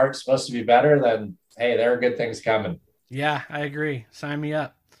grandkid part's supposed to be better, then hey, there are good things coming. Yeah, I agree. Sign me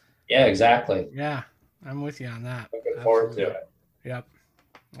up. Yeah, exactly. Yeah, I'm with you on that. Looking forward to it. Yep,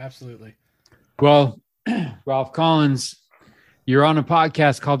 absolutely. Well, Ralph Collins, you're on a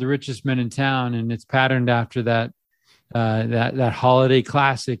podcast called The Richest Men in Town, and it's patterned after that holiday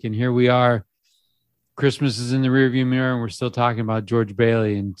classic. And here we are, Christmas is in the rearview mirror, and we're still talking about George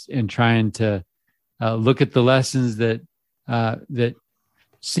Bailey and trying to look at the lessons that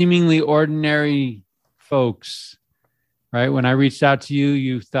seemingly ordinary folks, right? When I reached out to you,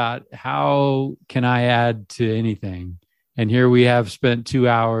 you thought, how can I add to anything? And here we have spent 2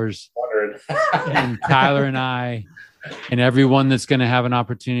 hours, and Tyler and I and everyone that's going to have an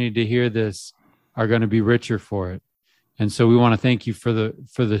opportunity to hear this are going to be richer for it. And so we want to thank you for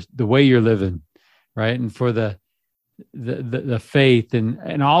the way you're living, right? And for the faith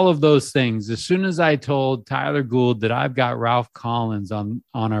and all of those things. As soon as I told Tyler Gould that I've got Ralph Collins on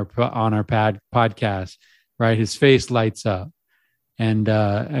our podcast, right, his face lights up. And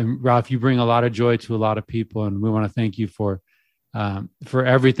Ralph, you bring a lot of joy to a lot of people, and we want to thank you for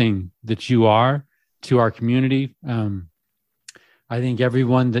everything that you are to our community. I think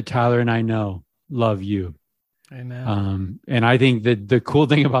everyone that Tyler and I know love you. Amen. And I think that the cool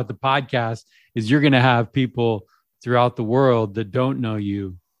thing about the podcast is you're going to have people throughout the world that don't know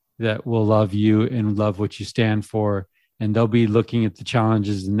you that will love you and love what you stand for. And they'll be looking at the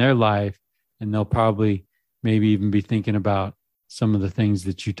challenges in their life, and they'll probably maybe even be thinking about some of the things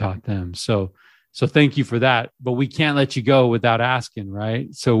that you taught them. So thank you for that. But we can't let you go without asking,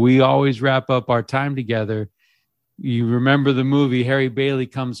 right? So we always wrap up our time together. You remember the movie, Harry Bailey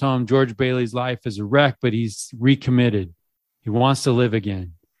Comes Home. George Bailey's life is a wreck, but he's recommitted. He wants to live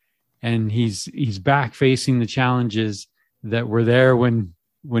again. And he's back facing the challenges that were there when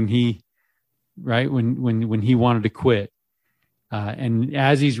he wanted to quit. And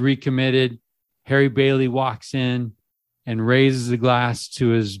as he's recommitted, Harry Bailey walks in and raises the glass to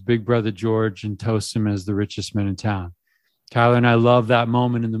his big brother George and toasts him as the richest man in town. Tyler and I love that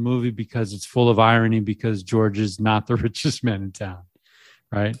moment in the movie because it's full of irony, because George is not the richest man in town,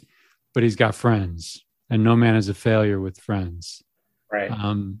 right? But he's got friends, and no man is a failure with friends. Right.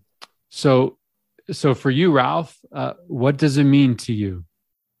 So for you, Ralph, what does it mean to you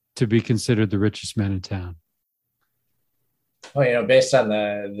to be considered the richest man in town? Well, based on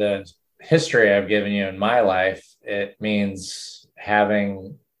the history I've given you in my life, it means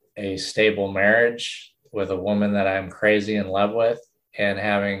having a stable marriage with a woman that I'm crazy in love with, and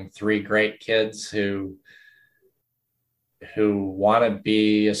having 3 great kids who want to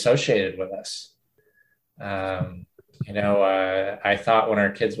be associated with us. I thought when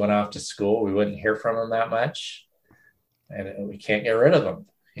our kids went off to school, we wouldn't hear from them that much, and we can't get rid of them.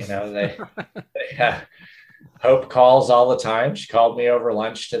 Hope calls all the time. She called me over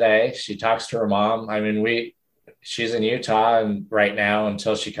lunch today. She talks to her mom. I mean, she's in Utah and right now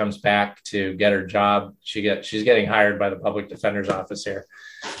until she comes back to get her job. She's getting hired by the public defender's office here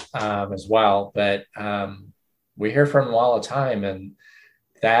as well. But we hear from them all the time. And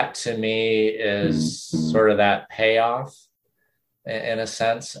that to me is sort of that payoff in a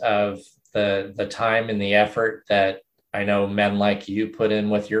sense of the time and the effort that I know men like you put in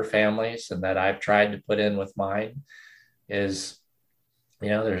with your families and that I've tried to put in with mine is,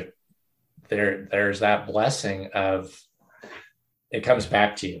 there's that blessing of it comes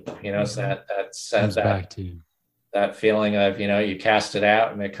back to you, so that sense back to you. That feeling of, you cast it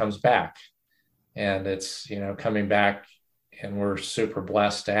out and it comes back and it's, coming back, and we're super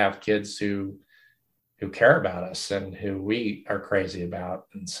blessed to have kids who care about us and who we are crazy about.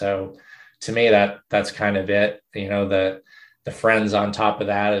 And so to me, that's kind of it, the friends on top of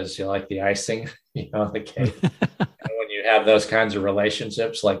that is like the icing, the cake. When you have those kinds of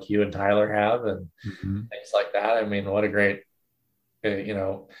relationships like you and Tyler have and things like that, I mean, what a great,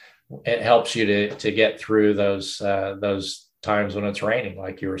 it helps you to get through those times when it's raining,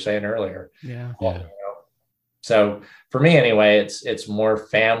 like you were saying earlier. Yeah. So for me anyway, it's more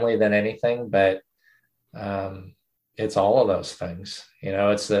family than anything, but it's all of those things.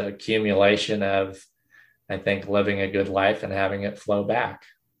 It's the accumulation of, I think, living a good life and having it flow back.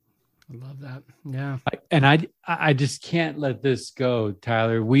 I love that. Yeah. And I just can't let this go,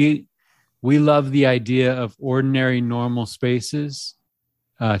 Tyler. We love the idea of ordinary, normal spaces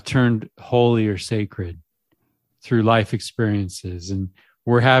turned holy or sacred through life experiences. And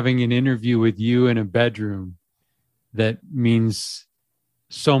we're having an interview with you in a bedroom that means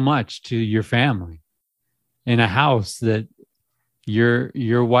so much to your family, in a house that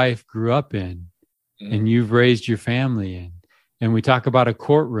your wife grew up in and you've raised your family in. And we talk about a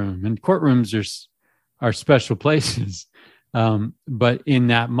courtroom, and courtrooms are special places. But in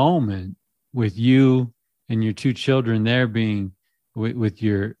that moment with you and your two children there being with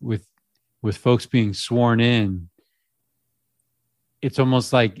folks being sworn in, it's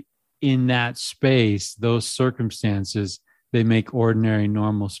almost like in that space, those circumstances, they make ordinary,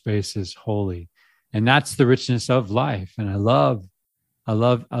 normal spaces holy. And that's the richness of life. And I love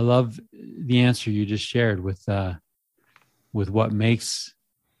the answer you just shared with what makes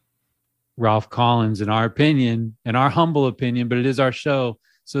Ralph Collins, in our opinion, in our humble opinion, but it is our show,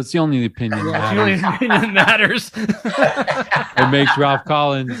 so it's the only opinion that matters. It makes Ralph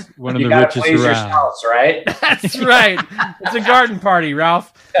Collins one of the richest around. Yourselves, right? That's right. It's a garden party,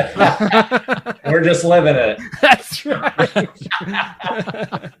 Ralph. We're just living it. That's right.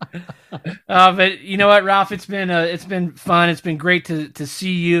 But you know what, Ralph? It's been fun. It's been great to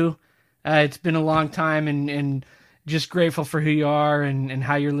see you. It's been a long time, and just grateful for who you are and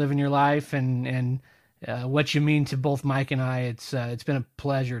how you're living your life and what you mean to both Mike and I. It's been a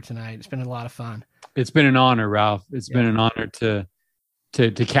pleasure tonight. It's been a lot of fun. It's been an honor, Ralph. It's been an honor to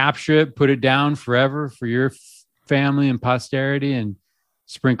capture it, put it down forever for your family and posterity, and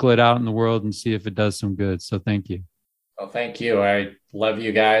sprinkle it out in the world and see if it does some good. So thank you. Well, thank you. I love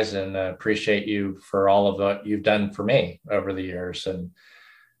you guys and appreciate you for all of what you've done for me over the years. And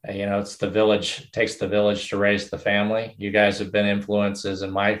it's the village, it takes the village to raise the family. You guys have been influences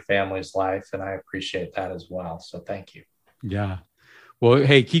in my family's life, and I appreciate that as well. So thank you. Yeah. Well,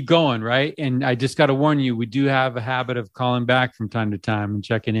 hey, keep going, right? And I just got to warn you, we do have a habit of calling back from time to time and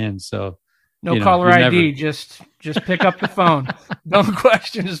checking in. So no caller ID, just pick up the phone. No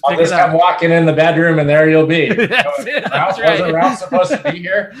question, just pick it up. I'm walking in the bedroom and there you'll be. That's right. Wasn't Ralph supposed to be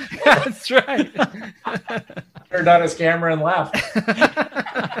here? That's right. Turned on his camera and left.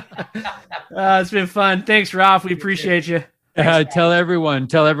 It's been fun. Thanks, Ralph. We appreciate you. Tell everyone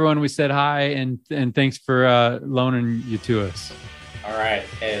we said hi and thanks for loaning you to us. All right.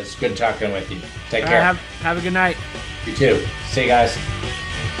 It's good talking with you. Take care. Have a good night. You too. See you guys.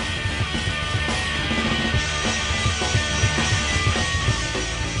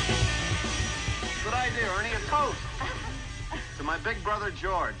 Good idea, Ernie. A toast to my big brother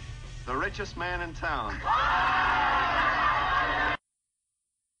George, the richest man in town.